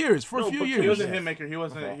few years, No, but He was a Yes. hit maker. He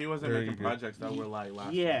wasn't Very making good. projects that were like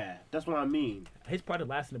last. Yeah, that's what I mean. His part of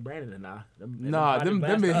lasting the Brandon and Nah, them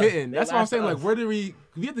been hitting. That's what I'm saying. Like, where? where do we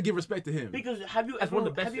have to give respect to him? Because have you That's ever one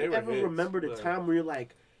of the best have you favorite ever hits, remembered a but- time where you're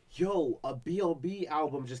like, yo, a B.O.B.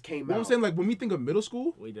 album just came What out? I'm saying, like, when we think of middle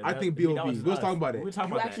school, I think B.O.B. We was talking about it. We were talking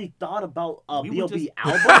You about actually thought about a We were B.O.B. just-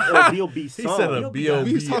 album or a B.O.B. song? said a B.O.B.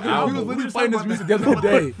 We was talking. We album. was We literally was playing talking this about music the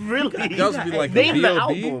other day. Really? That was be like Name the the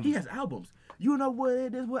B.O.B. album. He has albums. You know what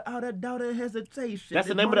it is without a doubt or hesitation. That's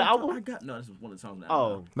the name of the album? I got no. This is one of the songs.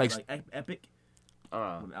 Oh. Like- Epic.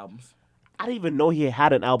 Uh, One of the albums. I didn't even know he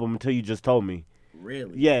had an album until you just told me.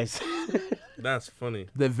 Really? Yes. That's funny.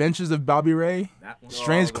 The Adventures of Bobby Ray, That one.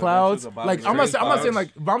 Strange The Clouds. Adventures of Bobby Like, Ray. I'm not Strange saying Clouds.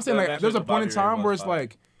 like, but I'm saying The like, there's a Adventures of point in Bobby Ray time where was it's fire.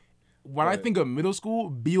 like, when I think of middle school,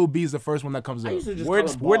 B.O.B. is the first one that comes I up. used to just We're call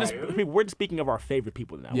just, him we're, Bob. just, we're just speaking of our favorite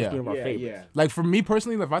people now. Yeah. We're speaking of our Yeah, favorites. yeah. Like for me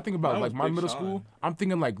personally, like, if I think about That like was my Big middle Sean. school, I'm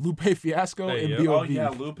thinking like Lupe Fiasco Hey, and yeah. Oh B.O.B. yeah,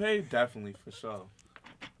 Lupe definitely for sure.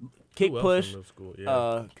 Kick Who else Push. in middle school?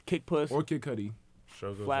 Yeah. Kick Push. or Kid Cudi.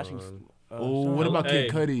 Show goes flashing. on. Oh, what about Hey,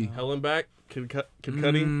 Kid Cudi? Hell and Back, Kid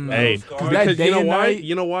Cudi. Mm. Hey, Scars. That because Day you know and why? Night?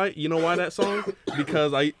 You know why? You know why that song?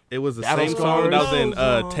 Because it was the Battle same song that was in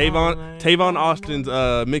Scars. Tavon Austin's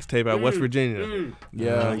mixtape at West Virginia.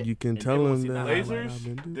 Yeah. You can And tell then him was it that.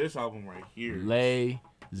 Lasers. This album right here. Lasers.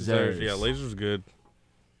 Yeah, Lasers good.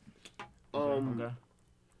 Okay.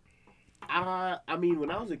 I mean, when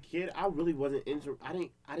I was a kid, I really wasn't into. I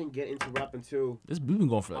didn't get into rap until We've been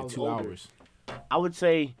going for I like was 2 older. hours. I would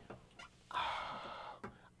say.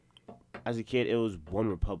 As a kid, it was One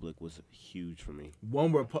Republic was huge for me.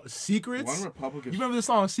 Secrets? One Republic You is remember the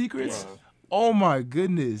song Secrets? Yeah. Oh my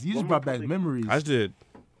goodness. You just One brought back Republic. memories. I just did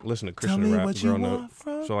listen to Tell Christian me rap what you growing want up.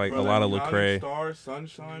 from So like a Bro, lot of Shining Lecrae Star,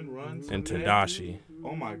 Sunshine, Runs, and Today. Tadashi.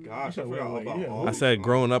 Oh my gosh, I forgot all about yeah. all I these said songs.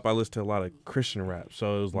 growing up I listened to a lot of Christian rap.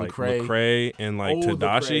 So it was like Lecrae. Lecrae and like Old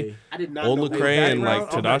Tadashi. Lecrae. I did not Old know Lecrae and like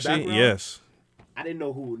background? Oh, that Tadashi. background? Yes. I didn't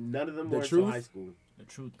know who none of them The were until Truth? high school. The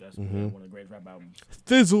Truth, that's Mhm. one of the greatest rap albums.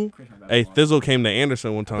 Thizzle. Christian rap Hey, album. Thizzle came to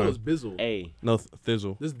Anderson one I thought it was time. Bizzle. Hey, No,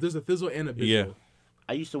 Thizzle. There's a Thizzle and a Bizzle. Yeah.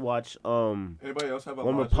 I used to watch Anybody else have a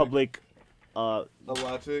One Logic? Republic. A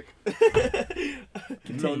Logic.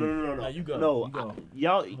 No. You go. No, You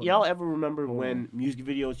go. y'all ever remember when music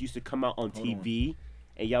videos used to come out on TV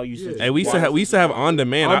and y'all used to Yeah. Hey, we used to have on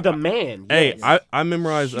demand. on demand? Hey, yes. I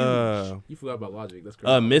memorized You forgot about Logic. That's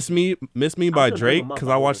crazy. Miss Me by still Drake bring 'em up, because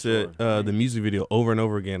I I watched would've the music video over and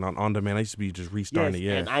over again on demand. I used to be just restarting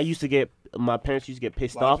Yes, it. and Yeah. I used to get my parents used to get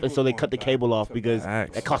pissed Logic off, and was so they going cut the back cable off to because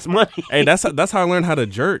Facts. it costs money. Hey, that's how I learned how to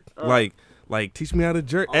jerk. Like teach me how to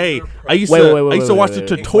jerk. Hey, I used Wait, to wait, I used to wait, watch wait,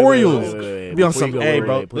 the wait, tutorials. Be on Before some. you go, Hey, wait,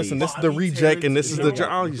 bro, wait, please. listen. This is the reject, and this is the jerk.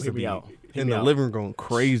 I used to Hear me be out. Hear in me the out. living room going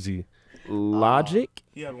crazy. Logic.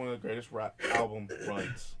 He had one of the greatest rap album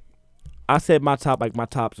runs. I said my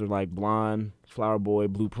tops are like Blonde, Flower Boy,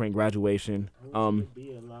 Blueprint, Graduation.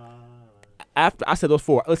 After I said those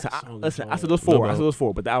 4. Listen, I said those 4. I said those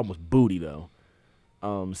 4, but the album was booty though.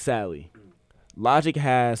 Sadly, Logic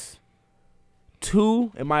has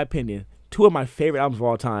 2, in my opinion, 2 of my favorite albums of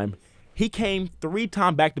all time. He came 3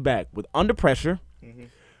 times back to back with Under Pressure,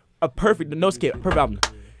 a perfect no skip, perfect album.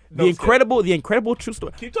 The incredible true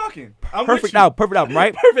story. Keep talking. I'm Perfect with you. album,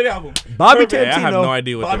 right? Perfect album. Bobby Hey, I have no Tarantino.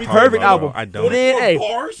 idea what Bobby they're talking Perfect about, album. bro. I don't. Then, 44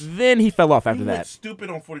 bars? then he fell off after He went that. stupid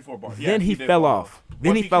on 44 bars. Then he did fell fall off. Then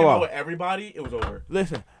Once he fell came out off. with everybody, it was over.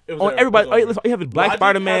 Listen, It was on over. everybody. It was over. Listen, you have Black Logic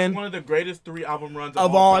Spider-Man has one of the greatest 3 album runs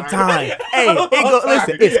of all time. Hey, it go,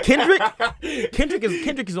 listen, it's Kendrick.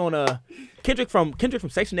 Kendrick is on Kendrick from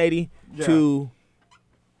Section 80 Yeah. to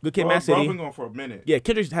Good Kid, Mad Bro, City. been going for a minute. Yeah,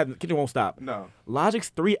 Kendrick won't stop. No. Logic's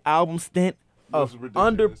 3 album stint Was of ridiculous.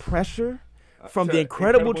 Under Pressure. From to the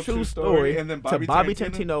incredible Incredible true True Story, story and then to Bobby Bobby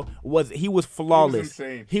Tarantino was flawless.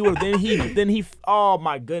 insane. He was then he oh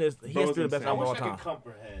my goodness, he Bro has was to be the best insane. album of all I time. could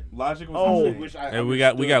comprehend. Logic was Oh. insane. And we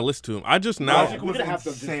got to listen to him. I just now. Logic was We're gonna have to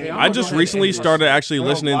insane. I just recently started actually Bro,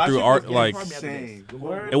 listening through Logic art was like. insane.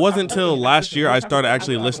 It wasn't until last year I started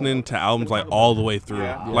actually listening to albums like all the way through.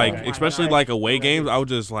 Yeah. Like especially like away games, I would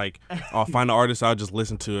just like I'll find the artist, I'll just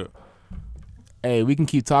listen to it. Hey, we can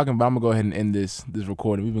keep talking, but I'm gonna go ahead and end this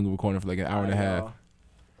recording. We've been recording for like an hour and a half.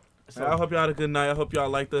 I hope y'all had a good night. I hope y'all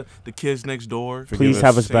like the kids next door. Please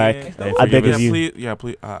have us back. I beg of you. Please,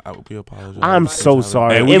 please. We apologize. I'm so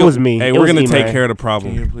sorry. Hey, we It gon- was me. Hey, It we're was gonna me, take man. care of the Can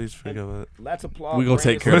problem. you please forgive it? Let's applaud. We gonna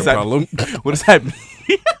take care of Brandon the Smith. problem. What does that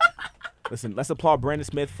mean? Listen, let's applaud Brandon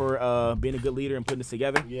Smith for being a good leader and putting this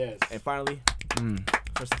together. Yes. And finally,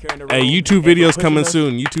 for securing the room. Hey, YouTube and for videos pushing coming us.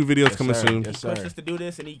 soon. YouTube videos coming sir. soon. Yes, He pushed sir. us to do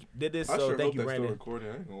this, and he did this. I So sure thank hope you, that's still Brandon. recording.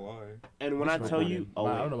 I ain't gonna lie. And when I tell you, I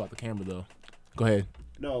don't know about the camera though. Go ahead.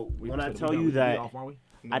 no, when I We tell got- you we that off, aren't we?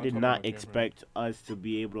 I did I'm not talking about expect us to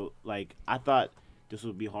be able to, like, I thought this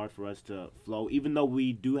would be hard for us to flow, even though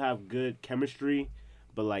we do have good chemistry,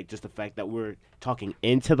 but, like, just the fact that we're talking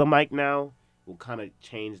into the mic now will kind of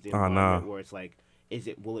change the Oh, environment nah. where it's like,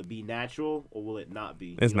 will it be natural or will it not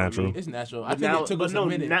be? It's You know what I natural. mean? It's natural. I But think now, it took but us no, a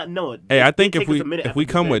minute. no. Hey, it I did think take if us we a minute if we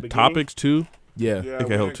after come the with beginning. topics too, Yeah. Yeah, It can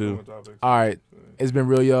we help ain't too. going with topics. All right. It's been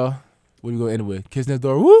real, y'all. What are we gonna end it with? Kiss next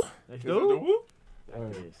door. Woo. Let's Is that the go. whoop? There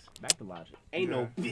it is. Back to Logic. Ain't no